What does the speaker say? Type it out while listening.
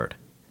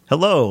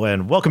Hello,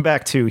 and welcome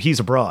back to He's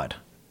Abroad.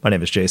 My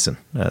name is Jason.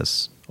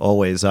 As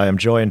always, I am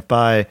joined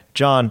by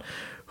John,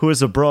 who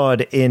is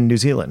abroad in New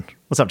Zealand.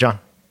 What's up, John?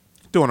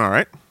 Doing all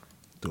right.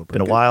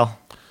 Been a while.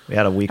 We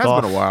had a week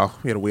off. Has been a while.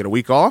 We had a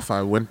week off.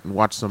 I went and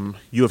watched some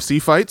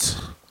UFC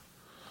fights.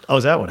 Oh,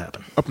 is that what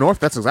happened? Up north,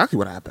 that's exactly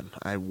what happened.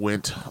 I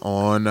went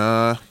on,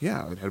 I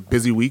had a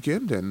busy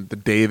weekend, and the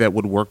day that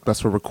would work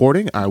best for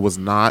recording, I was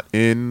not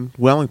in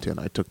Wellington.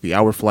 I took the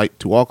hour flight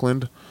to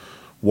Auckland,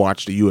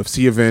 watched a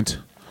UFC event,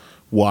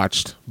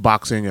 watched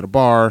boxing at a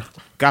bar,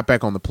 got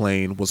back on the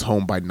plane, was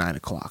home by 9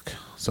 o'clock.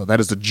 So that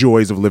is the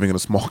joys of living in a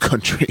small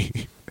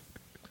country.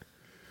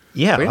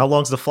 Yeah, how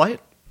long's the flight?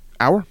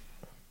 Hour?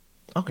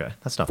 Okay,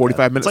 that's not 45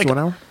 bad. minutes to an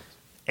hour?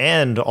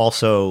 And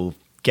also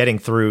getting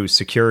through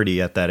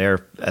security at that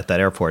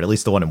airport, at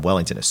least the one in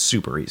Wellington, is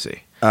super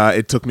easy.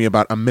 It took me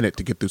about a minute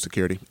to get through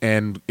security.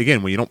 And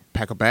again, when you don't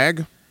pack a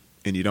bag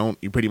and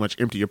you pretty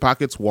much empty your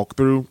pockets, walk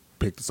through,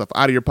 pick the stuff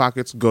out of your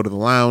pockets, go to the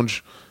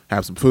lounge,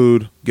 have some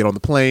food, get on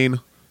the plane,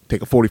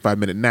 take a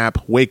 45-minute nap,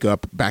 wake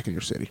up, back in your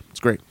city. It's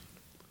great.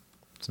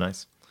 It's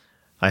nice.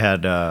 I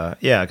had,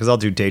 because I'll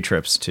do day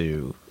trips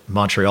to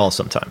Montreal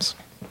sometimes.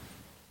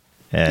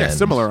 And yeah,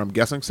 similar, I'm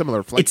guessing.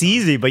 Similar flight. It's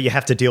easy, but you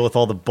have to deal with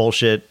all the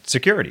bullshit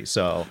security.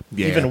 So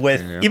even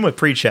with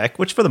pre-check,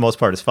 which for the most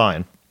part is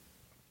fine.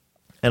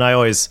 And I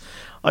always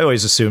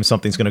assume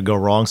something's going to go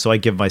wrong, so I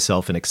give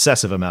myself an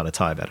excessive amount of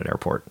time at an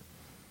airport.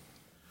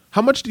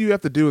 How much do you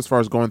have to do as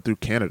far as going through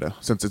Canada?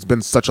 Since it's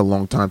been such a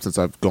long time since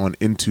I've gone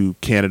into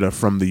Canada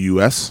from the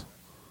U.S.,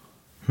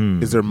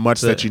 is there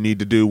much that you need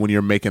to do when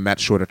you're making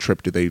that short a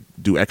trip? Do they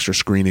do extra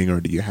screening,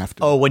 or do you have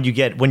to? Oh, when you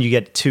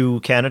get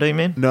to Canada, you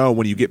mean? No,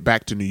 when you get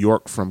back to New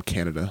York from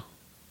Canada.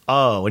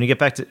 Oh, when you get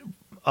back to do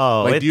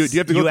you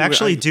have to go you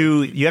actually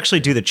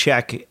do the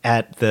check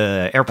at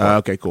the airport.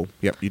 Okay, cool.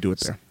 Yep, you do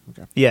it there.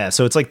 Okay. Yeah,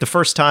 so it's like the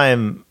first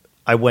time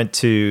we went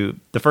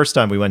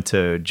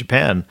to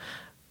Japan,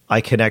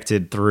 I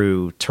connected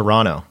through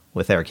Toronto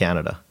with Air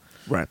Canada.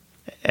 Right.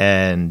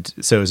 And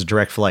so it was a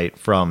direct flight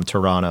from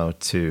Toronto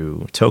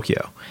to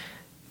Tokyo.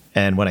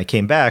 And when I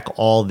came back,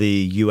 all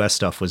the US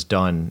stuff was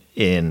done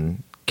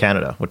in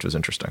Canada, which was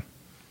interesting.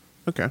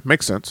 Okay,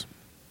 makes sense.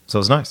 So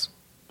it was nice.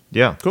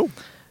 Yeah. Cool.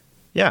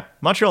 Yeah.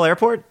 Montreal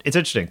Airport, it's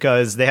interesting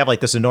because they have like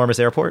this enormous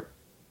airport.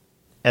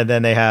 And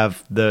then they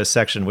have the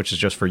section which is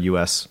just for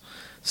US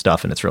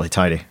stuff, and it's really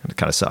tiny, and it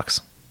kind of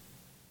sucks.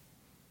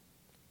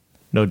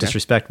 No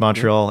disrespect,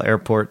 Montreal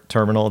Airport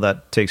terminal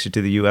that takes you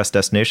to the US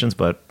destinations,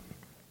 but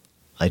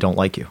I don't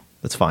like you.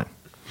 That's fine.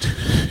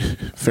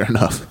 Fair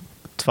enough.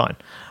 It's fine.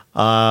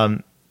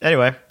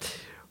 Anyway,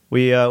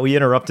 we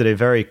interrupted a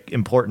very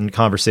important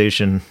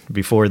conversation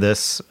before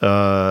this,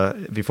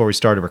 before we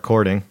started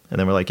recording, and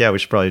then we're like, yeah, we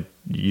should probably.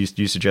 You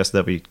suggest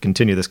that we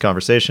continue this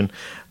conversation.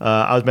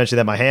 I was mentioning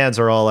that my hands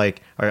are all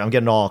like, I'm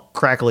getting all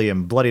crackly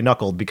and bloody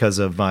knuckled because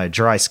of my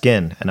dry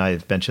skin, and I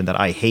mentioned that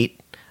I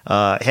hate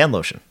hand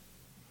lotion,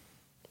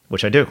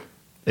 which I do.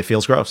 It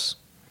feels gross.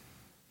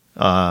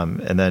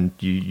 And then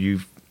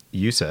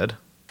you said,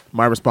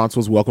 my response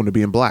was, welcome to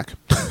being black.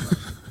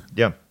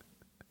 Yeah,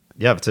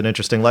 it's an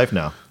interesting life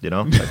now. You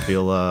know, I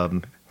feel,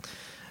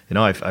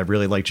 I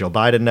really like Joe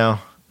Biden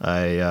now.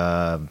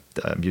 I'm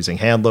using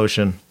hand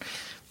lotion.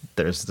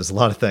 There's a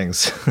lot of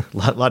things, a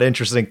lot of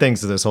interesting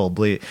things to this whole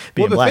being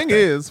black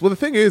thing. The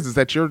thing is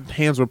that your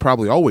hands were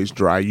probably always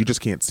dry. You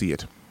just can't see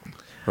it,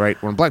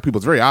 right? When black people,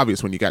 it's very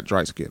obvious when you got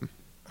dry skin.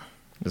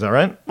 Is that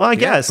right? Well, I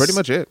guess pretty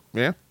much it.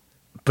 Yeah.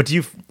 But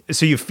you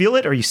feel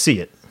it or you see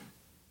it?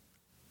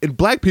 In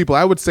black people,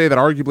 I would say that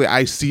arguably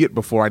I see it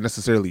before I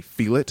necessarily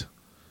feel it.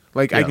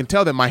 Like, I can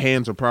tell that my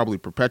hands are probably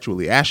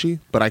perpetually ashy,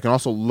 but I can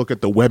also look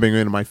at the webbing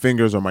in my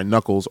fingers or my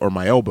knuckles or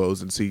my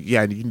elbows and see,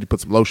 yeah, you need to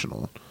put some lotion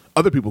on.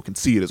 Other people can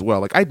see it as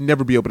well. Like, I'd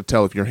never be able to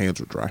tell if your hands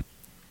were dry.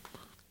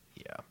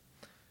 Yeah.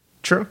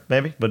 True,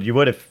 maybe. But you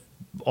would if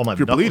all my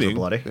knuckles were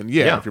bloody. Then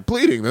if you're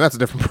bleeding, then that's a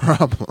different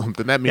problem.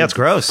 Then that means it's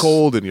gross. It's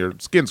cold and your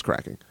skin's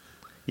cracking.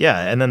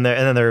 Yeah, and then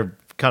they're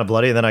kind of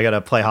bloody, and then I got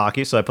to play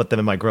hockey, so I put them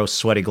in my gross,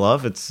 sweaty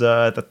glove. It's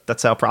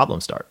that's how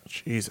problems start.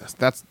 Jesus,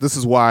 this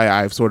is why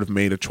I've sort of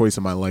made a choice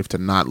in my life to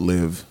not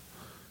live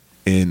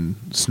in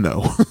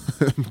snow.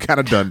 I'm kind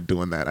of done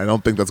doing that. I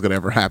don't think that's going to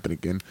ever happen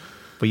again.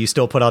 But you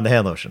still put on the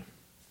hand lotion.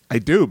 I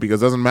do,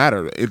 because it doesn't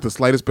matter. If the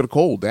slightest bit of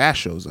cold, the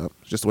ash shows up.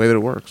 It's just the way that it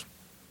works.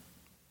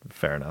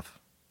 Fair enough.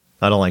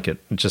 I don't like it.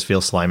 It just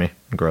feels slimy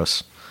and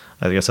gross.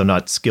 I guess I'm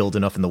not skilled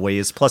enough in the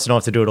ways. Plus, I don't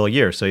have to do it all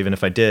year. So even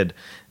if I did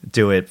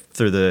do it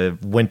through the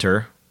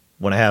winter,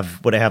 when I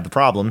have the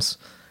problems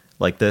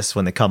like this,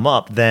 when they come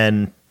up,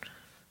 then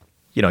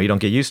you don't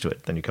get used to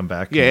it. Then you come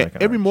back. Yeah,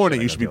 every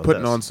morning you should be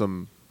putting on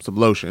some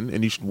lotion,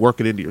 and you should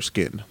work it into your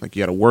skin. Like,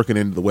 you got to work it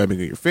into the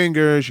webbing of your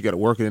fingers. You got to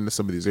work it into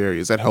some of these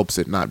areas. That helps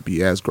it not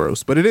be as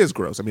gross. But it is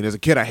gross. I mean, as a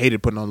kid, I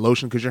hated putting on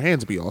lotion because your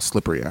hands would be all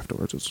slippery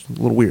afterwards. It's a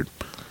little weird.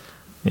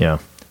 Yeah.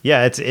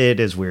 Yeah, it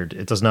is weird.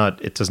 It does not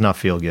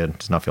feel good. It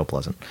does not feel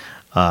pleasant.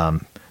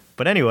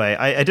 But anyway,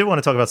 I did want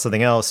to talk about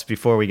something else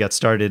before we got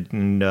started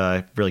and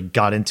really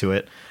got into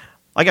it.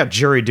 I got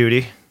jury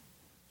duty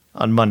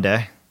on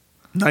Monday.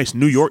 Nice.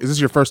 New York. Is this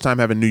your first time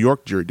having New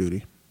York jury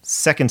duty?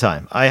 Second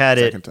time. I had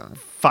Second it time.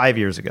 5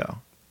 years ago.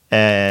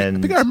 And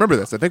I think I remember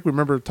this. I think we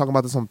remember talking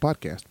about this on the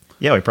podcast.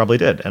 yeah, we probably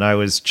did. And I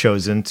was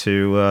chosen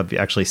to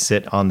actually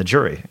sit on the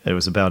jury. It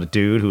was about a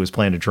dude who was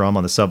playing a drum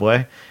on the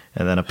subway,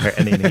 and then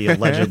he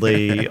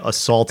allegedly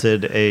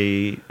assaulted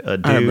a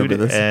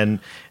dude and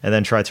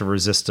then tried to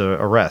resist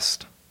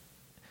arrest.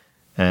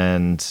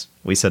 And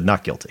we said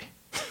not guilty.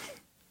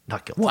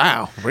 Not guilty.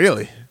 Wow,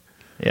 really?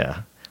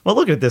 Yeah. Well,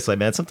 look at it this way,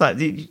 man.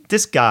 Sometimes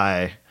this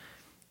guy,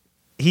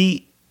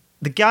 the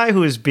guy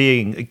who is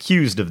being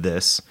accused of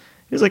this,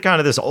 he's like kind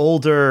of this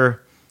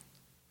older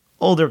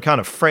kind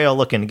of frail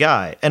looking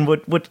guy. And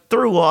what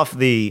threw off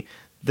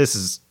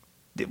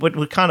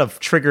what kind of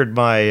triggered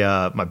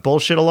my my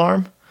bullshit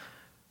alarm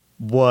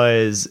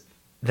was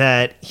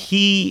that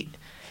the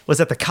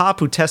cop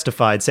who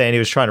testified saying he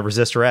was trying to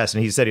resist arrest,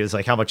 and he said he was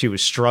like how much he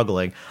was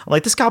struggling. I'm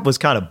like, this cop was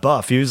kind of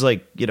buff. He was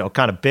like,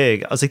 kind of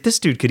big. I was like, this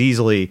dude could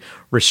easily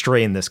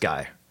restrain this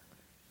guy.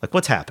 Like,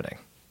 what's happening?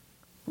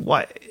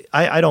 Why?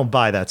 I don't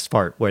buy that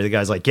part where the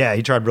guy's like, yeah,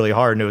 he tried really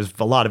hard and it was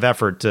a lot of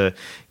effort to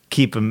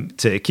keep him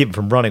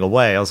from running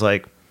away. I was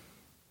like,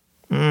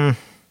 I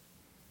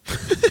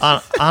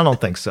don't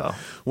think so.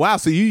 Wow,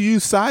 so you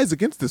use size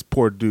against this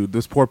poor dude,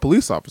 this poor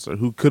police officer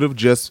who could have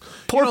just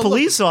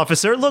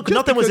officer. Look,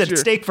 nothing was at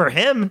stake for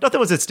him. Nothing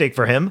was at stake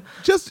for him.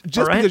 Just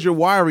right? Because you're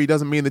wiry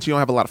doesn't mean that you don't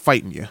have a lot of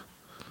fight in you.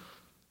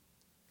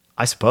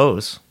 I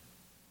suppose.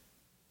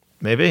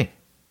 Maybe.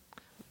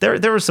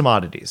 There were some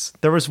oddities.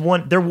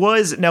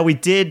 Now we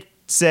did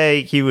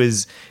say he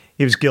was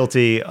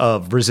guilty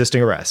of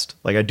resisting arrest.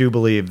 Like, I do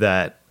believe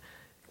that,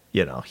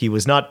 he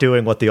was not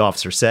doing what the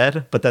officer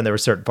said, but then there were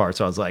certain parts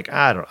where I was like,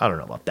 I don't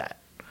know about that.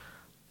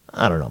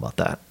 I don't know about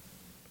that.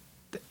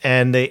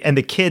 And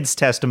the kid's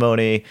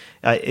testimony,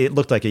 it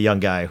looked like a young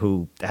guy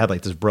who had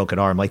like this broken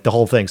arm. Like, the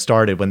whole thing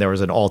started when there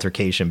was an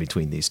altercation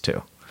between these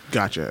two.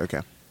 Gotcha.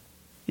 Okay.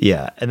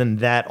 Yeah. And then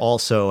that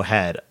also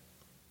I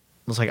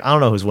was like, I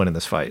don't know who's winning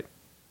this fight,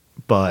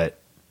 but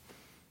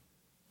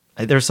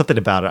there's something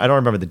about it. I don't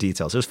remember the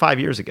details. It was 5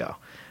 years ago.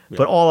 Yeah.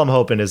 But all I'm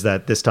hoping is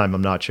that this time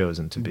I'm not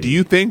chosen to be. Do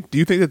you think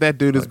that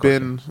dude has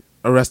been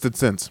arrested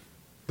since?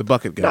 The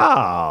bucket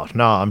guy.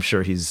 No, I'm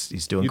sure he's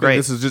doing great.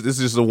 This is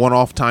just a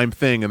one-off time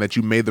thing, and that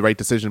you made the right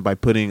decision by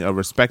putting a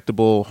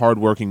respectable,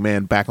 hardworking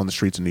man back on the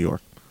streets of New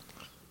York.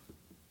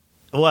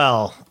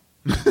 Well,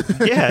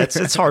 yeah,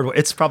 it's hard.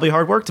 It's probably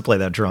hard work to play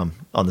that drum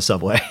on the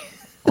subway.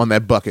 On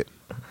that bucket.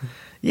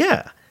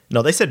 Yeah.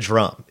 No, they said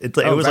drum. It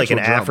was like an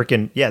drum.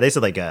 African. Yeah, they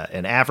said like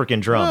an African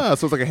drum. Oh,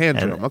 so it's like a hand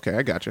drum. Okay,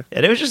 I gotcha.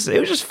 And it was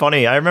just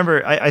funny. I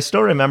remember. I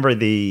still remember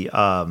the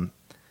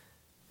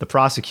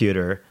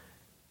prosecutor.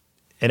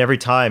 And every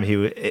time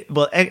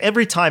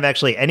every time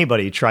actually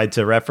anybody tried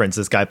to reference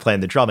this guy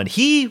playing the drum, and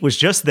he was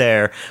just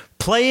there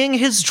playing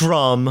his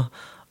drum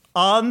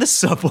on the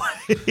subway.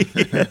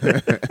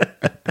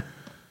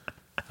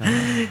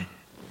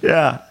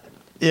 Yeah,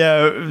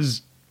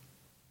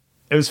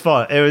 it was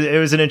fun. It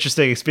was an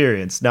interesting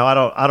experience. Now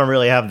I don't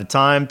really have the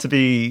time to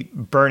be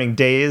burning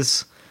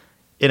days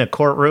in a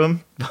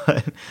courtroom,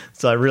 but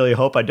so I really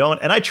hope I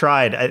don't. And I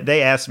tried.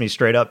 They asked me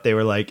straight up. They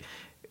were like,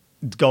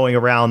 going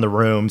around the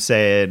room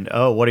saying,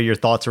 "Oh, what are your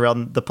thoughts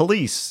around the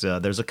police?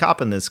 There's a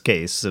cop in this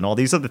case, and all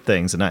these other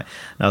things." And I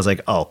was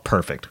like, "Oh,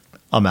 perfect.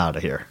 I'm out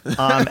of here.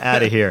 I'm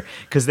out of here."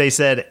 Because they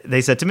said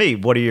to me,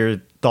 "What are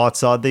your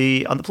thoughts on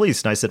the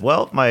police?" And I said,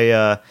 "Well,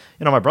 my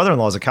my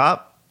brother-in-law is a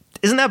cop.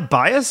 Isn't that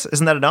bias?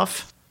 Isn't that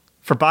enough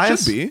for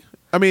bias?" Should be.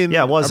 I mean,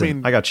 yeah, it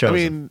wasn't. I got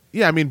chosen.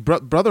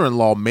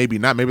 Brother-in-law, maybe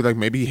not.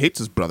 Maybe he hates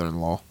his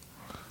brother-in-law.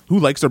 Who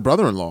likes their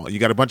brother-in-law? You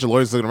got a bunch of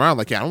lawyers looking around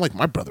like, yeah, I don't like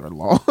my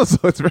brother-in-law.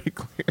 So it's very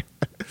clear.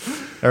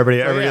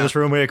 Everybody in this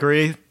room, we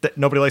agree that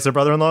nobody likes their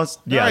brother-in-laws?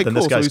 Yeah, right, then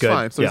cool. this guy's so he's good.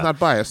 Fine. So he's not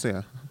biased,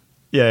 yeah.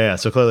 Yeah,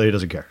 so clearly he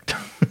doesn't care.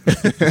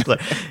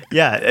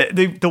 Yeah,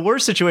 the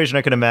worst situation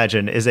I can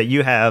imagine is that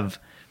you have...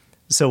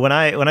 So when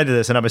I did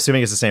this, and I'm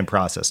assuming it's the same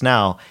process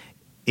now,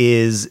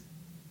 is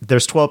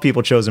there's 12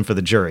 people chosen for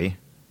the jury,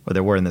 or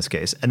there were in this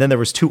case, and then there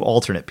was 2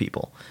 alternate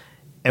people.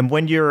 And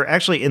when you're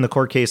actually in the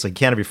court case, like, you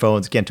can't have your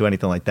phones, you can't do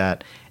anything like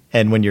that.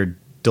 And when you're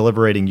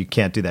deliberating, you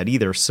can't do that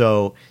either.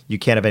 So you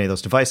can't have any of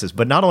those devices.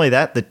 But not only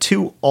that, the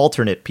 2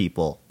 alternate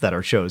people that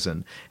are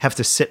chosen have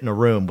to sit in a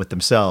room with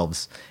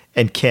themselves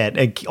and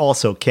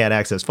also can't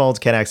access phones,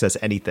 can't access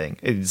anything.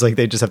 It's like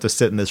they just have to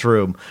sit in this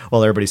room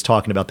while everybody's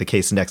talking about the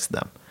case next to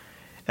them.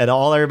 And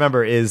all I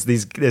remember is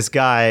this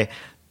guy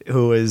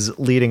who is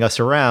leading us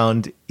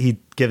around, he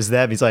gives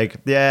them, he's like,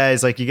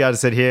 you got to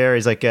sit here.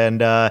 He's like,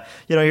 and,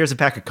 here's a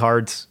pack of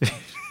cards.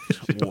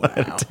 Wow.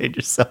 Entertain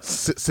yourself.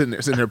 Sitting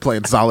there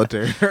playing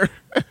solitaire.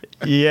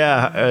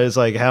 Yeah, it's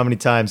like, how many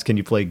times can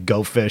you play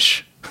Go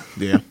Fish?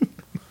 Yeah.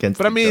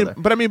 But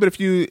if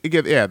you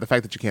get the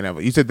fact that you can't have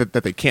it, you said that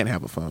they can't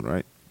have a phone,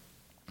 right?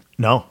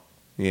 No.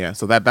 Yeah,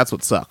 so that's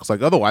what sucks.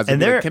 Like, otherwise, can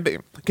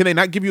they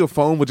not give you a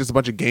phone with just a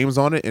bunch of games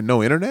on it and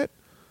no internet?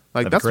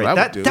 Like, that's what I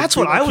would do. That's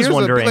what I was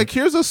wondering.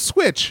 Here's a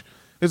Switch.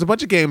 There's a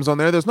bunch of games on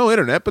there. There's no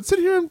internet, but sit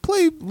here and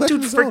play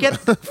Legend of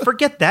Zelda.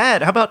 Forget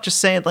that. How about just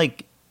saying,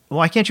 like,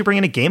 why can't you bring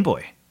in a Game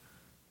Boy?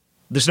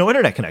 There's no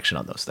internet connection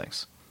on those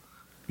things.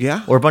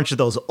 Yeah. Or a bunch of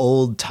those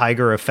old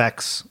Tiger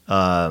Effects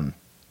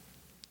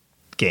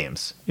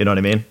games. You know what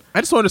I mean? I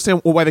just don't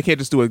understand why they can't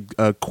just do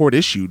a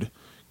court-issued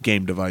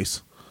game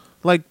device.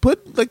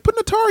 Put an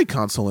Atari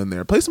console in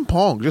there. Play some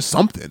Pong. Just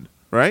something,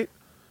 right?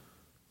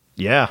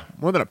 Yeah.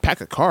 More than a pack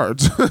of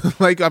cards.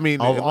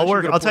 I'll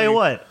work. I'll tell you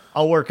what.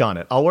 I'll work on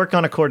it. I'll work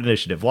on a court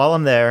initiative. While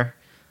I'm there,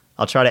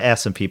 I'll try to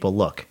ask some people,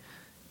 look,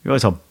 you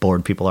realize how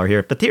bored people are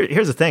here. But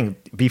here's the thing.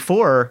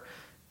 Before,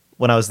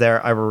 when I was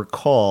there, I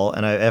recall,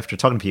 and after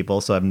talking to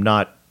people, so I'm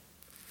not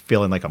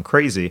feeling like I'm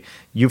crazy,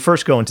 you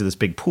first go into this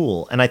big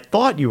pool, and I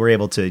thought you were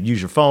able to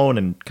use your phone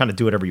and kind of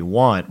do whatever you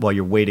want while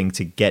you're waiting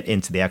to get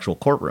into the actual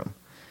courtroom.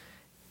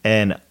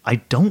 And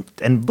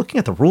looking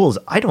at the rules,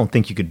 I don't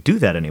think you could do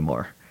that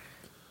anymore.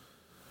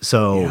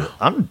 So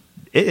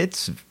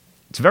it's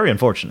very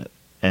unfortunate,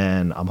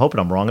 and I'm hoping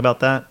I'm wrong about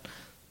that,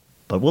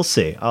 but we'll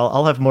see.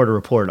 I'll have more to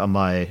report on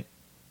my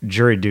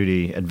jury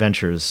duty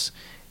adventures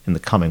in the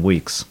coming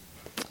weeks.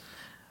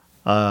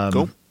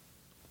 Cool.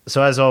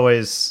 So as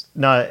always,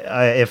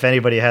 if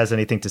anybody has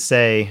anything to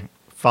say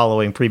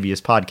following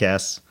previous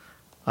podcasts,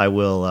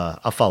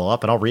 I'll follow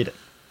up and I'll read it.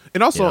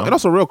 And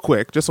also, real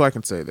quick, just so I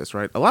can say this,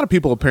 right? A lot of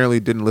people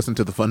apparently didn't listen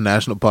to the Fun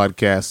National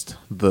podcast,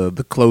 the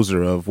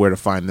closer of Where to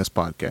Find This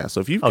podcast.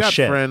 So if you've got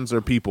friends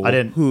or people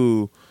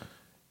who...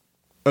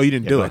 Oh, you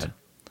didn't do it? Ahead.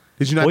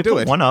 Did you not do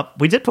it? We put one up.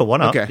 We did put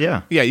one up,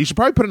 yeah. Yeah, you should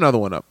probably put another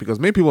one up because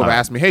many people have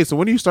asked me, hey, so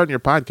when are you starting your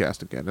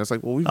podcast again? And it's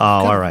like, well,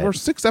 all right. We're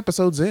 6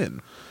 episodes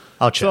in.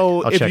 I'll check.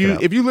 So I'll check it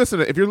out. if you're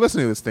listening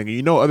to this thing and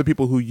you know other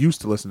people who used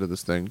to listen to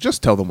this thing,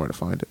 just tell them where to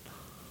find it.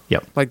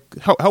 Yep.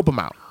 Help them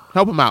out.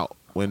 Help them out.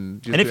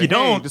 And if you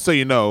don't, just so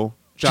you know,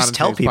 John just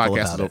tell and people podcast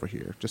about is it. over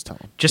here. Just tell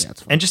them.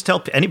 Just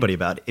tell anybody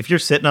about it. If you're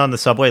sitting on the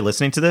subway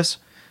listening to this,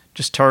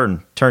 just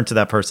turn to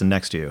that person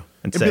next to you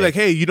and say, be like,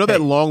 hey, you know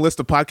that long list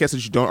of podcasts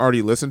that you don't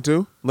already listen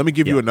to? Let me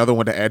give you another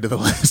one to add to the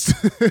list.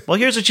 Well,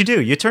 here's what you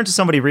do. You turn to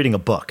somebody reading a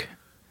book.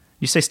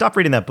 You say, stop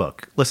reading that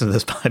book. Listen to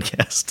this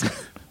podcast.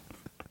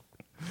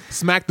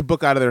 Smack the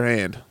book out of their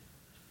hand.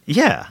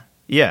 Yeah.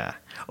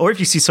 Or if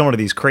you see someone of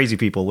these crazy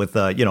people with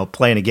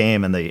playing a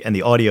game and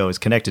the audio is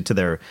connected to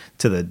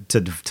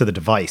the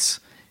device,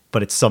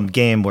 but it's some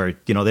game where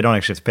they don't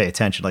actually have to pay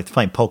attention, like they're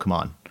playing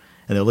Pokemon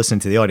and they're listening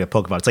to the audio of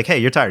Pokemon. It's like, hey,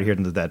 you're tired of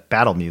hearing that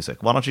battle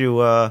music. Why don't you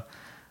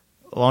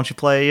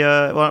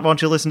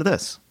listen to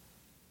this?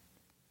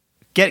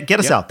 Get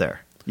us out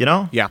there.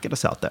 Yeah. Get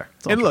us out there.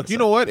 And look, you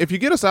know what? If you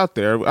get us out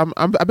there,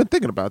 I've been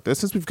thinking about this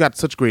since we've got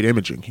such great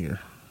imaging here.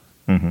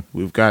 Mm-hmm.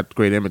 We've got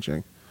great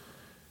imaging.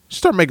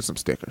 Start making some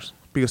stickers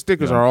because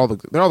stickers are all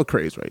the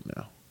craze right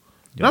now.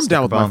 And I'm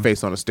down with my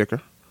face on a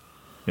sticker.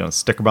 You want to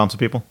sticker bomb some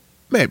people?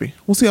 Maybe.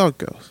 We'll see how it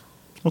goes.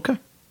 Okay.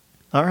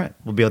 All right.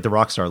 We'll be with the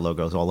Rockstar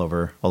logos all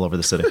over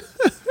the city.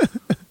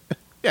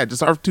 Yeah,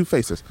 just our 2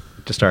 faces.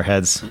 Just our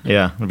heads.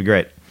 Yeah, it'd be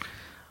great.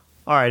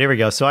 All right, here we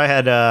go. So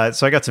I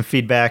got some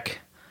feedback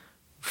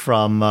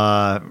from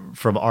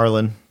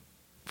Arlen.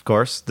 Of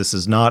course, this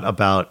is not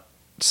about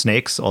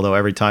snakes, although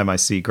every time I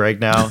see Greg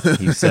now,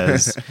 he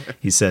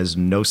says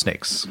no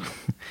snakes.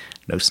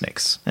 No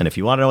snakes. And if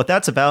you want to know what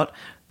that's about,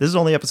 this is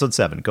only episode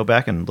 7. Go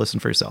back and listen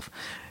for yourself.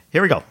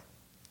 Here we go.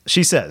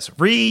 She says,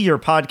 your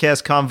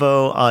podcast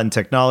convo on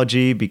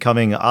technology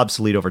becoming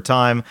obsolete over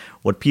time,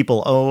 what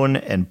people own,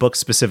 and books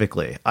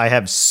specifically. I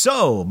have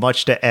so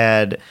much to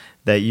add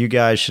that you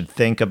guys should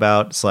think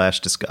about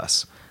 /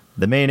 discuss.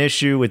 The main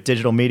issue with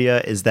digital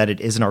media is that it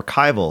isn't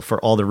archival for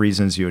all the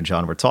reasons you and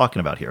John were talking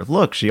about here.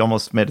 Look, she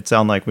almost made it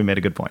sound like we made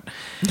a good point.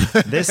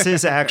 This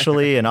is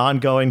actually an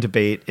ongoing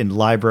debate in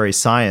library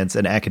science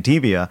and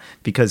academia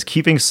because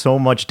keeping so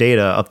much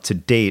data up to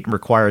date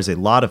requires a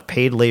lot of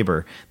paid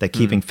labor that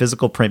keeping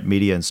physical print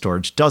media and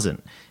storage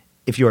doesn't.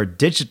 If you are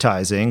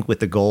digitizing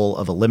with the goal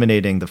of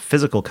eliminating the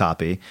physical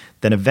copy,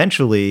 then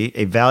eventually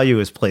a value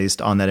is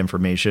placed on that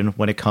information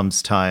when it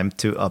comes time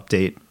to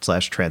update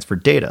 / transfer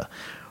data.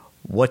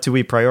 What do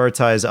we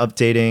prioritize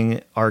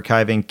updating,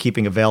 archiving,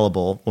 keeping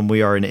available when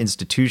we are an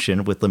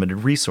institution with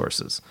limited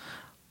resources?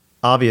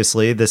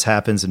 Obviously, this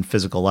happens in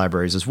physical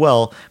libraries as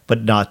well,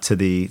 but not to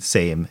the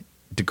same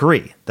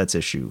degree. That's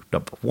issue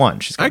number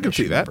 1. I can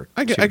see that.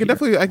 I can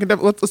definitely.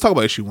 Let's talk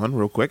about issue 1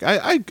 real quick.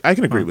 I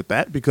can agree with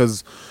that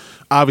because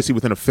obviously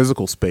within a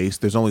physical space,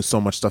 there's only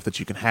so much stuff that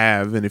you can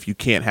have. And if you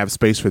can't have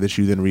space for this,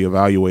 you then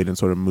reevaluate and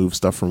sort of move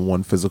stuff from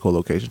one physical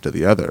location to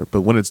the other.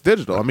 But when it's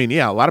digital, I mean,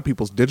 yeah, a lot of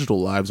people's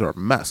digital lives are a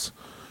mess.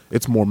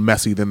 It's more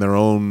messy than their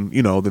own,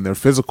 than their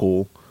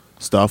physical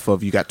stuff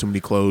of you got too many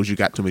clothes, you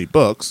got too many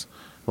books.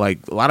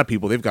 Like a lot of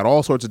people, they've got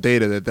all sorts of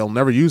data that they'll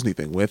never use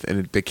anything with,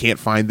 and they can't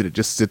find it. It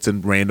just sits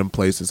in random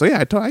places. So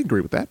yeah, I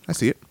agree with that. I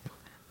see it.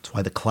 That's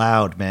why the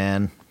cloud,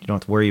 man. You don't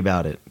have to worry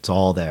about it. It's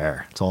all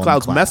there. It's all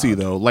Cloud's in the cloud. messy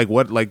though. Like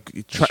what?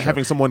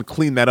 Having someone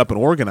clean that up and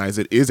organize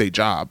it is a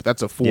job.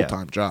 That's a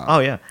full-time job. Oh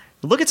yeah.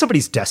 Look at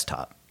somebody's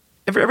desktop.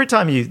 Every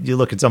time you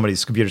look at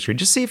somebody's computer screen,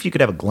 just see if you could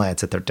have a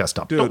glance at their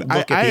desktop. Dude, don't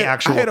look at the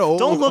actual.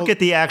 Don't look at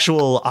the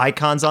actual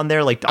icons on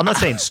there. Like I'm not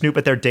saying snoop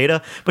at their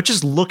data, but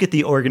just look at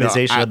the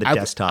organization of the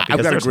desktop.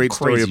 I've got a great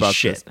story about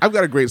shit. this. I've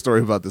got a great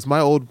story about this. My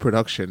old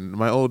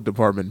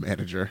department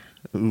manager,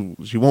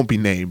 she won't be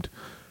named.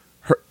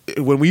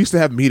 When we used to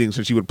have meetings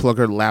and she would plug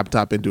her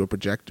laptop into a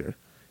projector,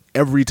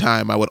 every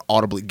time I would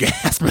audibly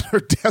gasp at her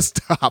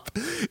desktop.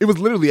 It was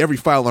literally every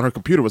file on her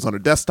computer was on her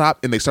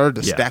desktop, and they started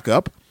to stack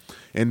up.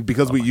 And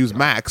because we use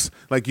Macs,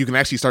 like you can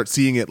actually start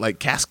seeing it like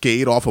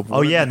cascade off of.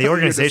 Oh yeah, and the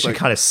organization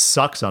kind of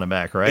sucks on a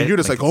Mac, right? And you're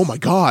just like, oh my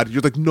god!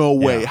 You're like, no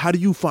way! How do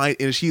you find?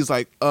 And she's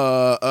like,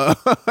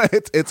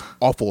 it's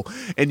awful.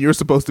 And you're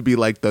supposed to be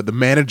like the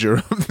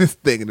manager of this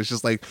thing, and it's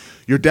just like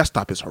your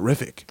desktop is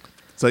horrific.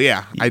 So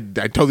yeah, I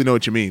totally know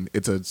what you mean.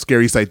 It's a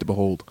scary sight to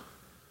behold.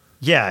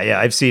 Yeah,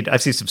 I've seen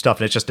some stuff,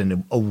 and it's just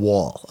a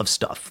wall of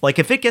stuff. Like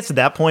if it gets to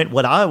that point,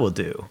 what I will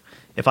do,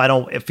 if I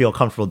don't feel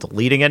comfortable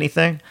deleting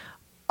anything,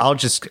 I'll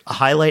just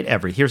highlight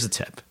here's a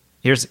tip.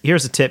 Here's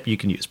a tip you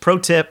can use. Pro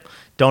tip,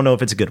 don't know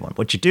if it's a good one.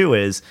 What you do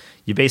is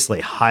you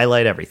basically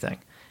highlight everything,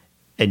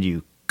 and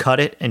you cut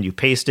it and you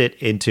paste it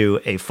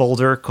into a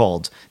folder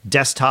called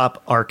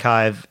desktop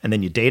archive, and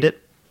then you date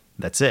it.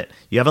 That's it.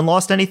 You haven't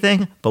lost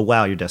anything, but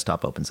wow, your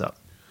desktop opens up.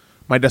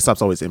 My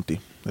desktop's always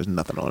empty. There's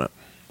nothing on it.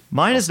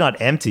 Mine is not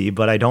empty,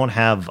 but I don't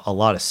have a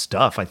lot of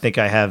stuff. I think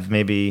I have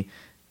I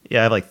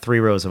have like 3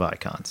 rows of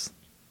icons.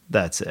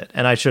 That's it.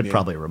 And I should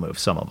probably remove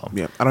some of them.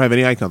 Yeah, I don't have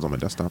any icons on my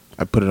desktop.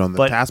 I put it on the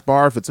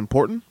taskbar if it's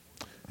important.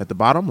 At the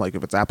bottom, like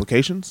if it's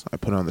applications, I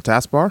put it on the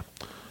taskbar.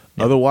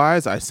 Yep.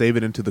 Otherwise, I save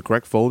it into the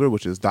correct folder,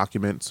 which is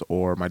documents,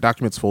 or my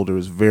documents folder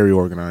is very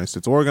organized.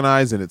 It's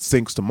organized and it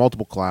syncs to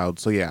multiple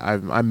clouds. So yeah,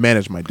 I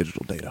manage my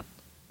digital data.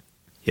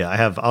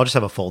 Yeah, I'll just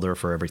have a folder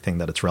for everything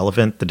that it's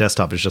relevant. The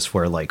desktop is just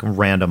where like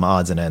random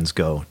odds and ends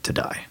go to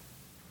die.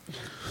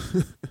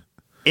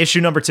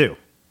 Issue number 2.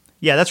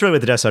 Yeah, that's really what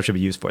the desktop should be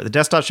used for. The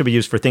desktop should be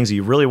used for things that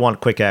you really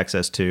want quick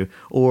access to,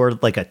 or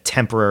like a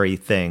temporary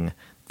thing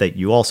that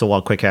you also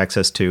want quick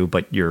access to,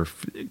 but you're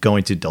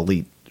going to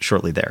delete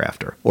shortly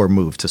thereafter or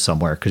move to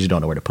somewhere because you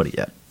don't know where to put it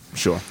yet.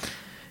 Sure.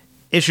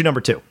 Issue number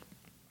 2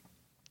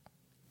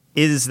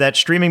 is that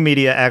streaming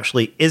media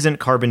actually isn't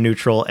carbon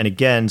neutral. And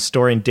again,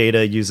 storing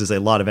data uses a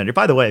lot of energy.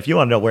 By the way, if you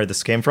want to know where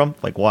this came from,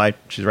 like why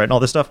she's writing all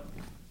this stuff,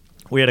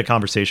 we had a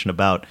conversation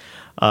about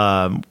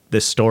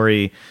this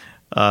story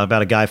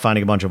about a guy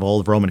finding a bunch of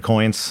old Roman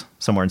coins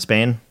somewhere in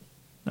Spain.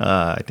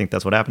 I think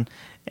that's what happened.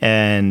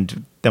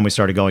 And then we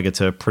started going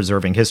into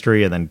preserving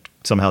history, and then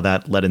somehow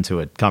that led into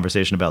a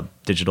conversation about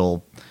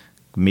digital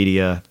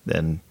media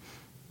and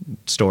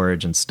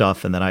storage and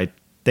stuff. And then I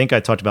think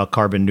I talked about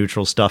carbon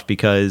neutral stuff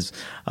because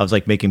I was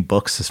like, making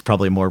books is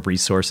probably more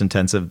resource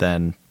intensive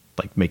than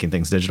like making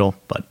things digital.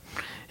 But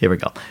here we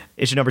go.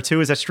 Issue number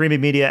 2 is that streaming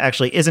media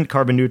actually isn't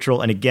carbon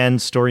neutral. And again,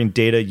 storing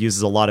data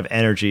uses a lot of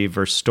energy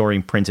versus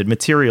storing printed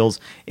materials,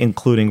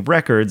 including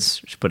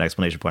records. Should put an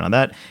exclamation point on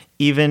that.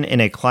 Even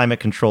in a climate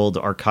controlled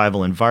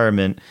archival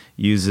environment,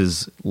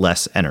 uses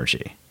less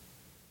energy.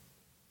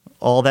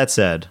 All that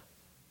said,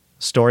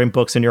 storing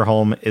books in your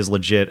home is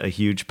legit a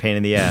huge pain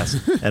in the ass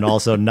and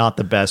also not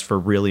the best for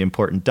really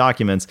important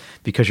documents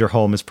because your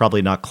home is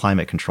probably not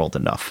climate controlled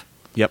enough.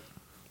 Yep.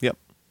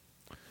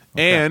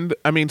 Okay. And,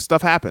 I mean,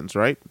 stuff happens,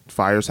 right?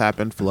 Fires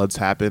happen, floods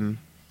happen,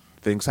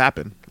 things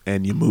happen.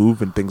 And you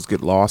move and things get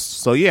lost.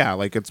 So, yeah,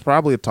 like it's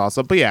probably a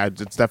toss-up. But, yeah,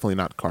 it's definitely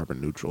not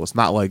carbon neutral. It's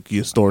not like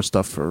you store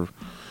stuff for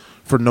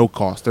no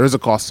cost. There is a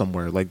cost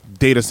somewhere. Like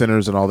data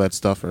centers and all that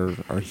stuff are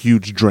a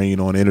huge drain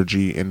on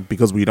energy. And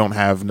because we don't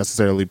have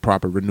necessarily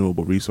proper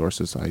renewable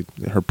resources,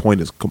 her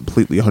point is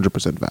completely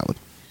 100% valid.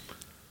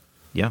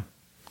 Yeah.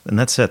 And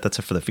that's it. That's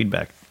it for the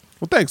feedback.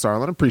 Well, thanks,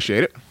 Arlen.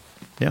 Appreciate it.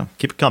 Yeah,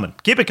 keep it coming.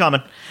 Keep it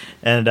coming.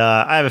 And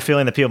I have a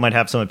feeling that people might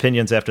have some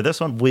opinions after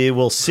this one. We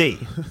will see.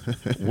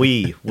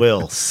 We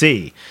will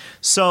see.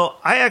 So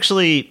if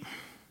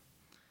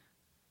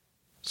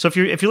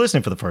you're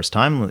listening for the first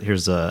time,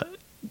 here's a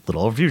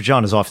little overview.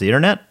 John is off the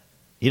internet.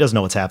 He doesn't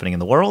know what's happening in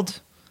the world.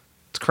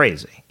 It's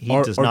crazy. He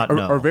does not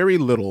know. Or very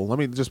little. Let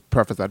me just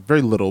preface that.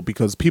 Very little,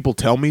 because people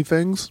tell me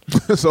things.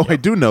 So I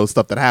do know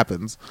stuff that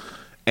happens.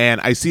 And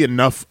I see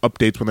enough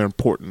updates when they're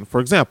important. For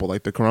example,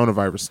 like the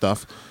coronavirus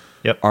stuff.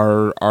 Yep.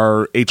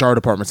 Our HR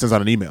department sends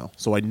out an email.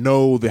 So I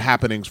know the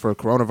happenings for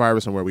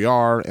coronavirus and where we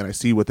are, and I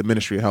see what the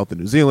Ministry of Health in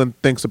New Zealand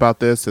thinks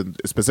about this, and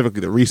specifically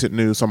the recent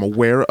news, so I'm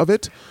aware of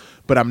it.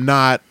 But I'm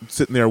not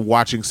sitting there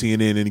watching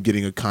CNN and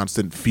getting a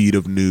constant feed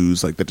of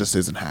news. Like, that just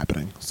isn't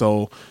happening.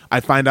 So I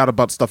find out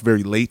about stuff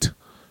very late,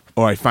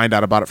 or I find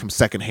out about it from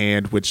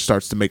secondhand, which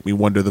starts to make me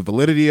wonder the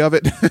validity of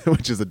it,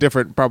 which is a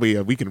different, probably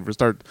we can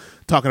start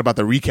talking about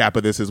the recap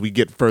of this as we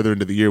get further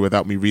into the year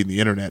without me reading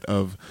the internet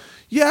of,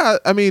 yeah,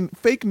 I mean,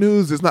 fake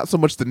news is not so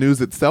much the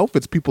news itself,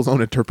 it's people's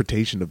own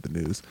interpretation of the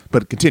news.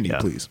 But continue,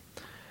 please.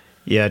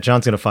 Yeah,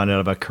 John's going to find out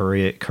about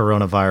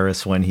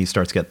coronavirus when he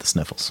starts getting the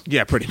sniffles.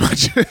 Yeah, pretty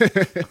much.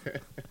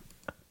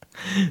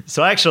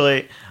 So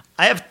actually,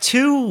 I have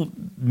 2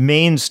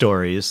 main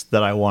stories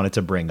that I wanted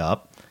to bring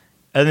up.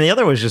 And the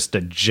other was just a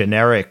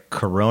generic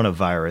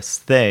coronavirus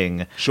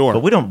thing. Sure.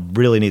 But we don't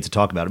really need to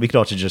talk about it. We could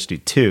also just do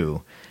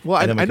 2. Well,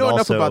 I know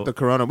enough about the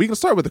corona. We can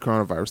start with the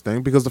coronavirus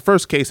thing because the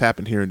first case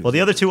happened here in New Zealand.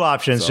 The other 2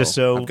 options, just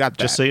so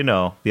you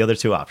know, the other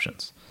 2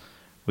 options.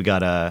 We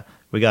got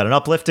an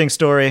uplifting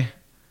story,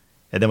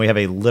 and then we have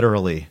a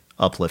literally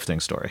uplifting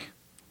story.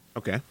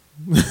 Okay.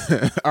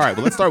 All right.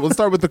 Well, let's start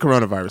with the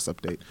coronavirus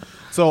update.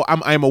 So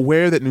I'm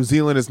aware that New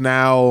Zealand is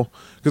now,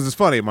 because it's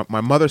funny.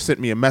 My mother sent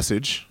me a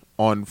message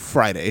on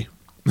Friday,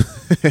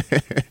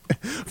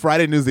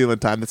 New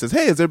Zealand time, that says,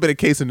 "Hey, has there been a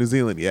case in New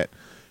Zealand yet?"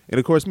 And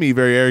of course, me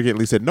very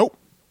arrogantly said, "Nope,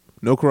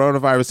 no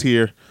coronavirus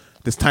here.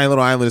 This tiny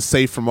little island is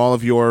safe from all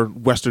of your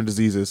Western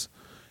diseases."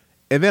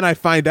 And then I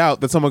find out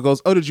that someone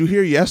goes, "Oh, did you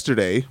hear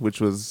yesterday?" Which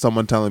was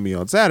someone telling me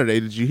on Saturday.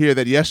 "Did you hear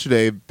that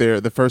yesterday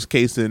the first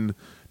case in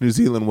New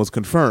Zealand was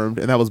confirmed?"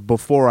 And that was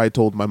before I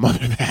told my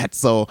mother that.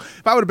 So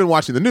if I would have been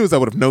watching the news, I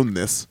would have known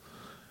this.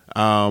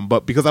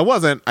 But because I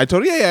wasn't, I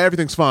told her, yeah,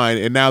 everything's fine.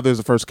 And now there's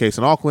a first case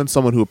in Auckland,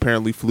 someone who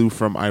apparently flew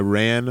from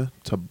Iran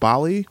to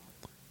Bali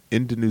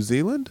into New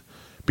Zealand,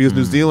 because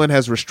New Zealand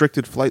has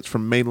restricted flights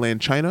from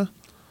mainland China.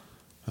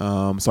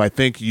 So I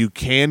think you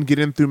can get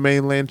in through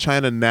mainland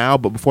China now,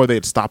 but before they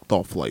had stopped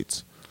all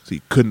flights. So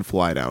you couldn't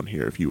fly down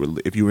here if you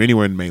were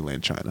anywhere in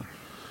mainland China.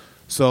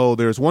 So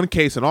there's one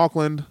case in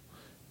Auckland,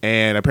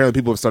 and apparently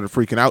people have started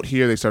freaking out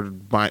here. They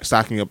started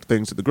stocking up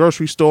things at the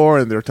grocery store,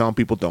 and they're telling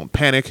people don't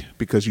panic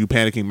because you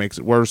panicking makes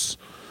it worse.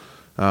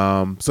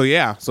 So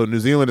New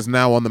Zealand is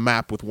now on the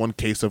map with one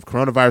case of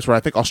coronavirus, where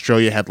I think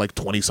Australia had like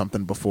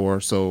 20-something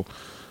before. So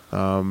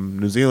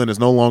New Zealand is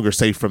no longer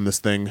safe from this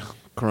thing.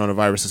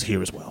 Coronavirus is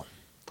here as well.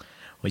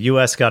 Well,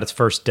 U.S. got its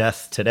first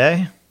death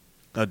today.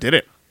 Did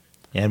it?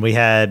 And we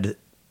had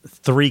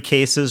 3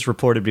 cases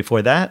reported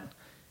before that,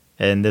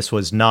 and this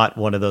was not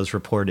one of those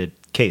reported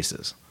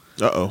cases.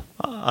 Uh-oh.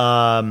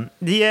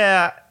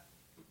 Yeah,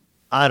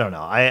 I don't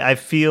know. I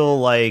feel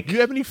like... Do you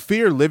have any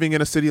fear living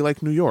in a city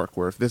like New York,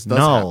 where if this does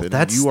happen,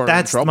 you are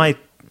in trouble?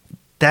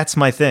 That's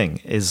my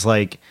thing, is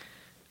like,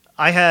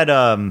 I had...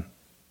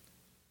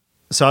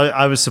 So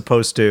I was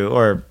supposed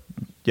to,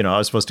 I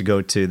was supposed to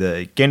go to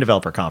the Game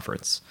Developer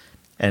Conference,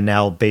 and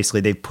now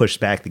basically they've pushed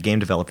back the Game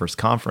Developers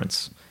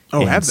Conference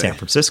in San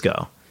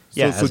Francisco.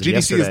 So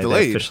GDC is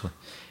delayed.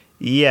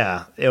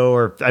 Yeah, they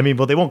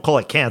won't call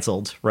it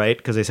canceled, right?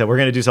 Because they said we're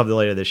going to do something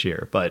later this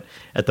year, but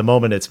at the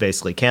moment it's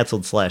basically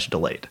canceled /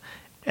 delayed.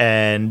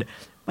 And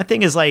my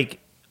thing is like,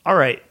 all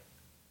right,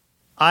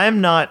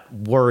 I'm not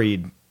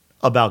worried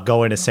about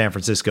going to San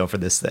Francisco for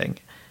this thing.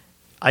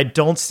 I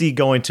don't see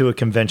going to a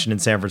convention in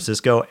San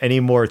Francisco any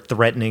more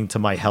threatening to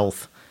my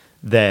health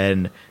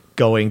than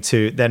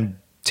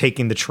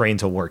taking the train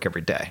to work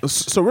every day.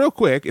 So real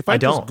quick, if I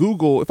just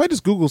Google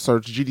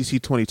search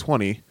GDC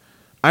 2020,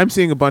 I'm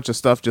seeing a bunch of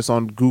stuff just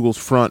on Google's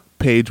front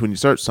page when you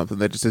search something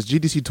that just says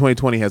GDC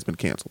 2020 has been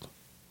canceled.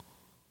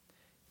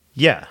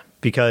 Yeah,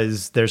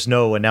 because there's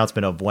no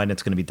announcement of when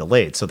it's going to be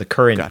delayed. So the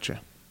current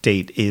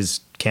date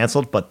is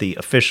canceled, but the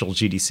official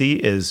GDC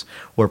is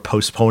we're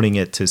postponing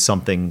it to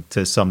some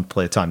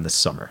time this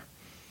summer.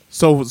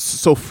 So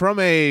from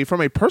a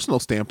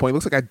personal standpoint, it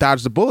looks like I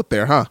dodged a bullet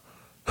there, huh?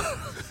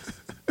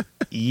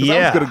 Yeah, I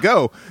was gonna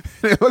go.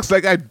 It looks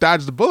like I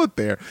dodged a bullet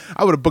there.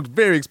 I would have booked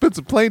very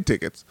expensive plane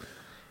tickets.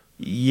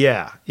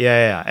 Yeah.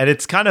 And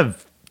it's kind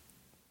of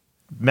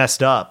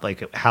messed up,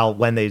 like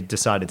when they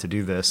decided to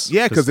do this.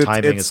 Yeah, because it's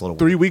a little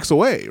 3 weeks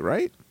away,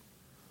 right?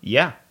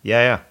 Yeah.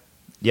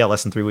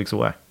 Less than 3 weeks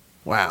away.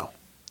 Wow.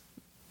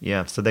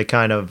 Yeah, so they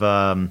kind of,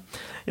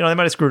 they might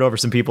have screwed over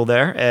some people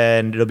there,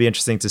 and it'll be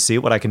interesting to see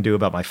what I can do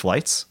about my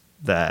flights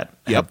that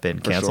have been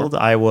canceled.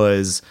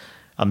 Sure.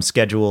 I'm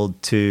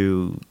scheduled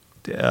to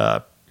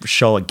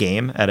show a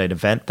game at an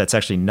event that's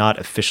actually not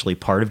officially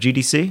part of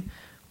GDC,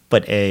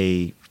 but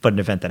an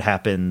event that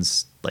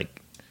happens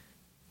like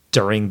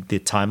during the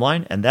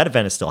timeline, and that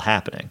event is still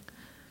happening.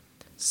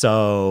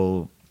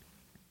 So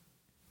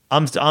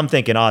I'm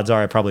thinking odds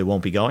are I probably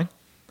won't be going.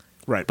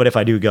 Right. But if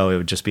I do go, it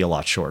would just be a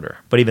lot shorter.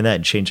 But even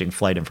then, changing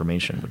flight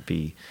information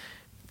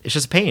it's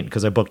just a pain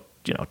because I booked,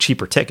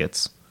 cheaper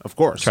tickets. Of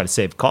course. Try to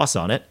save costs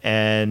on it.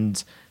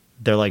 And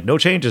they're like, no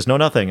changes, no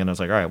nothing. And I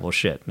was like, all right, well,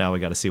 shit. Now we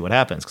got to see what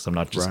happens because I'm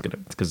not just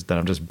because then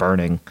I'm just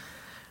burning,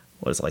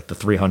 the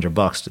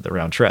 $300 to the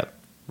round trip.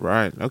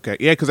 Right. Okay.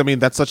 Yeah, because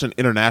that's such an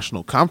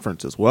international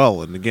conference as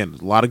well. And again,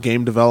 a lot of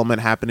game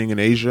development happening in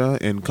Asia,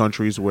 in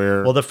countries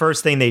where... Well, the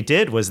first thing they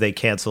did was they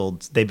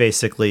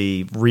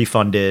basically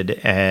refunded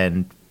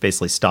and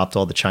basically stopped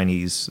all the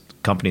Chinese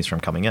companies from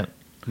coming in.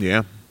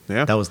 Yeah.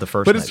 That was the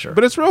first measure.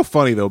 But it's real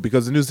funny though,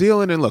 because New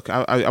Zealand, and look,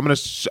 I'm gonna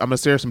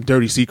share some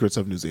dirty secrets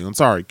of New Zealand.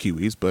 Sorry,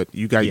 Kiwis, but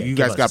you guys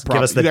got problems.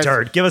 Give us the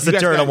dirt. Give us the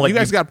dirt on what you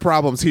guys got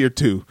problems here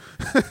too.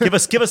 give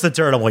us the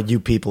dirt on what you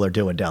people are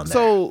doing down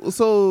there.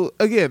 So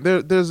again,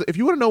 there's if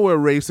you want to know where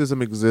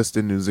racism exists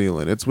in New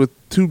Zealand, it's with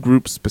 2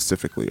 groups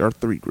specifically, or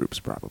 3 groups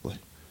probably.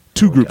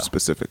 2 groups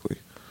specifically.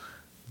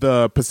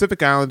 The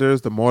Pacific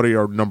Islanders, the Maori,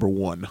 are number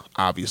 1,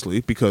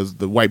 obviously, because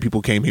the white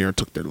people came here and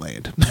took their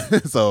land.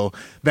 So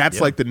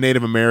that's like the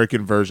Native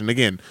American version.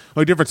 Again, the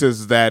only difference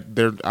is that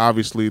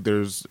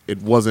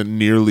it wasn't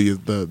nearly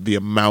the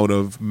amount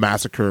of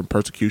massacre and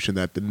persecution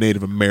that the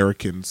Native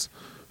Americans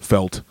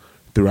felt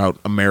throughout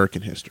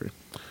American history.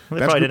 They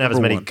That's probably group didn't have as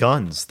number many one.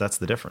 guns. That's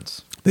the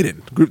difference. They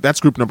didn't. That's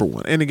group number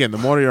one. And again, the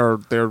Maori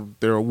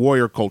they're a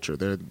warrior culture.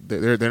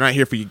 They're not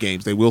here for your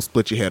games. They will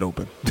split your head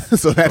open.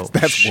 So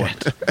that's one.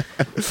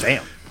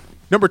 Damn.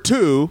 Number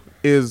two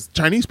is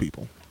Chinese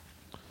people.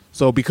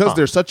 So because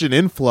there's such an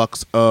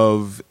influx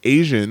of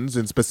Asians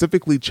and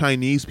specifically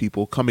Chinese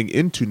people coming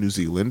into New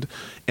Zealand,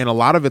 and a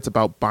lot of it's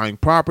about buying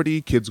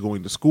property, kids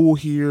going to school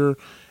here,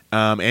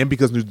 and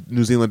because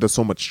New Zealand does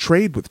so much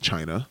trade with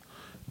China,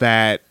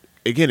 that,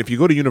 again, if you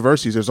go to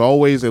universities, there's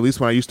always, at least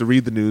when I used to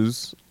read the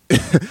news,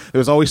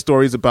 there's always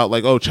stories about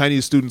like, oh,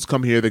 Chinese students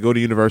come here, they go to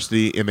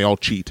university, and they all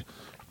cheat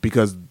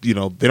because, they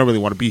don't really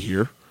want to be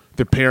here.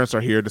 Their parents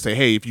are here to say,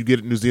 hey, if you get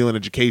a New Zealand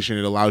education,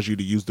 it allows you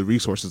to use the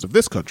resources of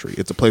this country.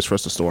 It's a place for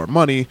us to store our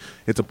money.